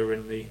things when you're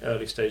in the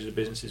early stages of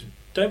business is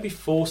don't be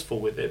forceful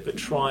with it, but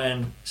try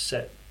and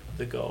set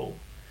the goal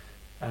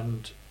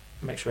and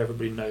make sure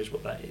everybody knows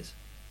what that is.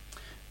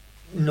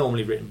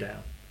 Normally written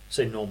down.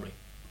 Say normally.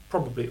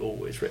 Probably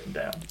always written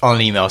down. On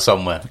an email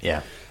somewhere,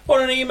 yeah.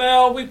 On an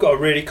email, we've got a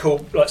really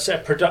cool set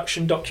of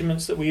production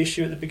documents that we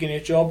issue at the beginning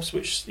of jobs,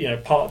 which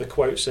part of the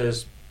quote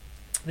says,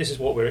 this is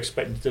what we're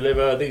expecting to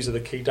deliver, these are the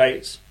key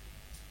dates.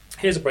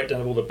 Here's a breakdown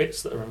of all the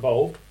bits that are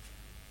involved.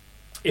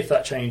 If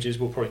that changes,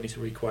 we'll probably need to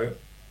requote.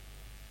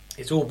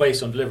 It's all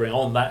based on delivering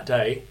on that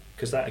day,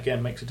 because that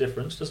again makes a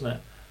difference,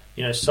 doesn't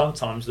it?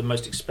 Sometimes the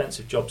most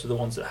expensive jobs are the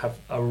ones that have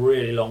a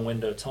really long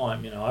window of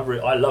time.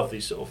 I love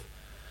these sort of,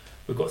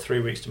 we've got 3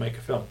 weeks to make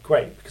a film.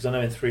 Great, because I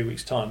know in 3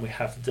 weeks' time we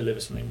have to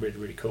deliver something really,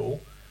 really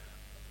cool.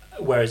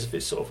 Whereas if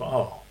it's sort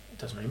of, it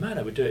doesn't really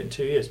matter, we do it in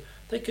 2 years.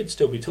 They could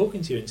still be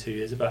talking to you in 2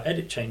 years about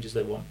edit changes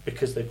they want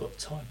because they've got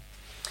the time.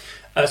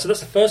 So that's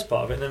the first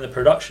part of it, and then the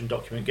production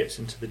document gets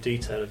into the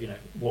detail of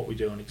what we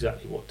do on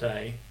exactly what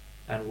day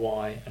and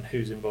why and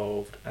who's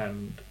involved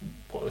and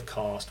what are the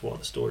cast, what are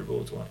the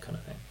storyboards, all that kind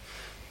of thing,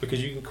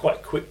 because you can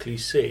quite quickly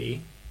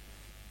see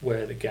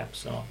where the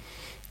gaps are.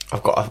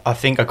 I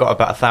think I've got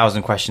about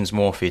 1,000 questions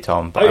more for you,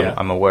 Tom, but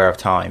I'm aware of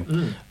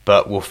time.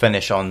 But we'll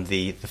finish on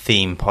the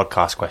theme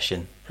podcast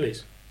question.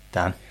 Please,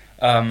 Dan.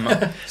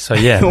 So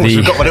yeah, we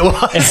forgot what it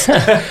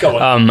was. Go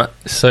on.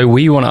 So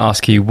we want to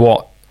ask you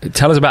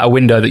tell us about a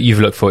window that you've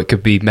looked for. It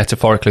could be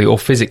metaphorically or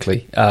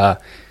physically. A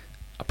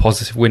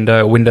positive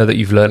window, a window that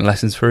you've learned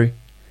lessons through.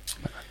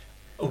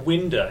 A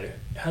window.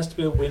 It has to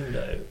be a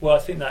window. Well, I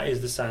think that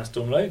is the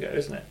Sandstorm logo,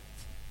 isn't it?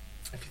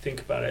 If you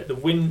think about it,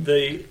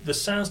 the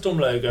Sandstorm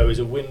logo is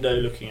a window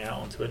looking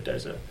out onto a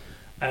desert,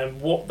 and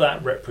what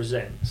that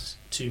represents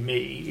to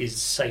me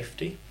is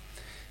safety,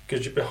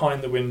 because you're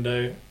behind the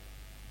window,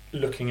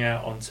 looking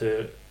out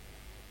onto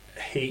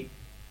heat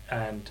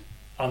and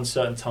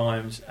uncertain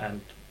times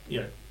and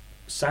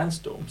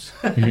sandstorms.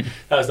 That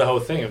was the whole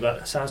thing of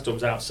that.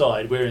 Sandstorms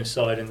outside, we're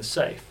inside in the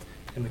safe,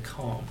 in the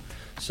calm.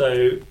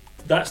 So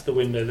that's the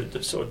window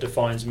that sort of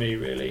defines me,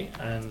 really,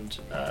 and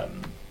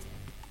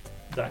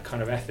that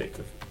kind of ethic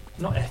of,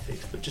 not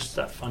ethics, but just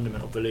that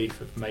fundamental belief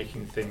of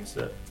making things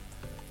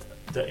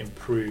that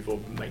improve or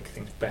make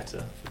things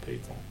better for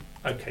people.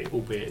 Okay,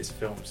 albeit it's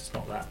films, it's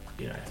not that,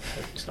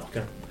 it's not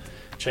going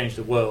to change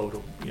the world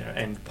or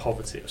end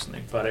poverty or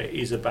something, but it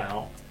is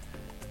about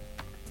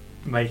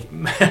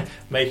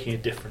making a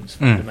difference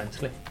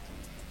fundamentally.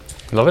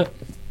 Love it.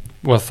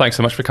 Well, thanks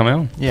so much for coming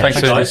on. Yeah,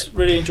 thanks guys.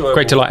 Really enjoyable.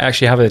 Great to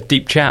actually have a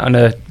deep chat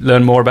and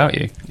learn more about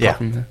you. Yeah.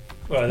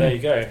 Well, there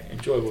you go.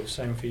 Enjoyable.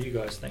 Same for you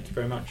guys. Thank you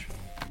very much.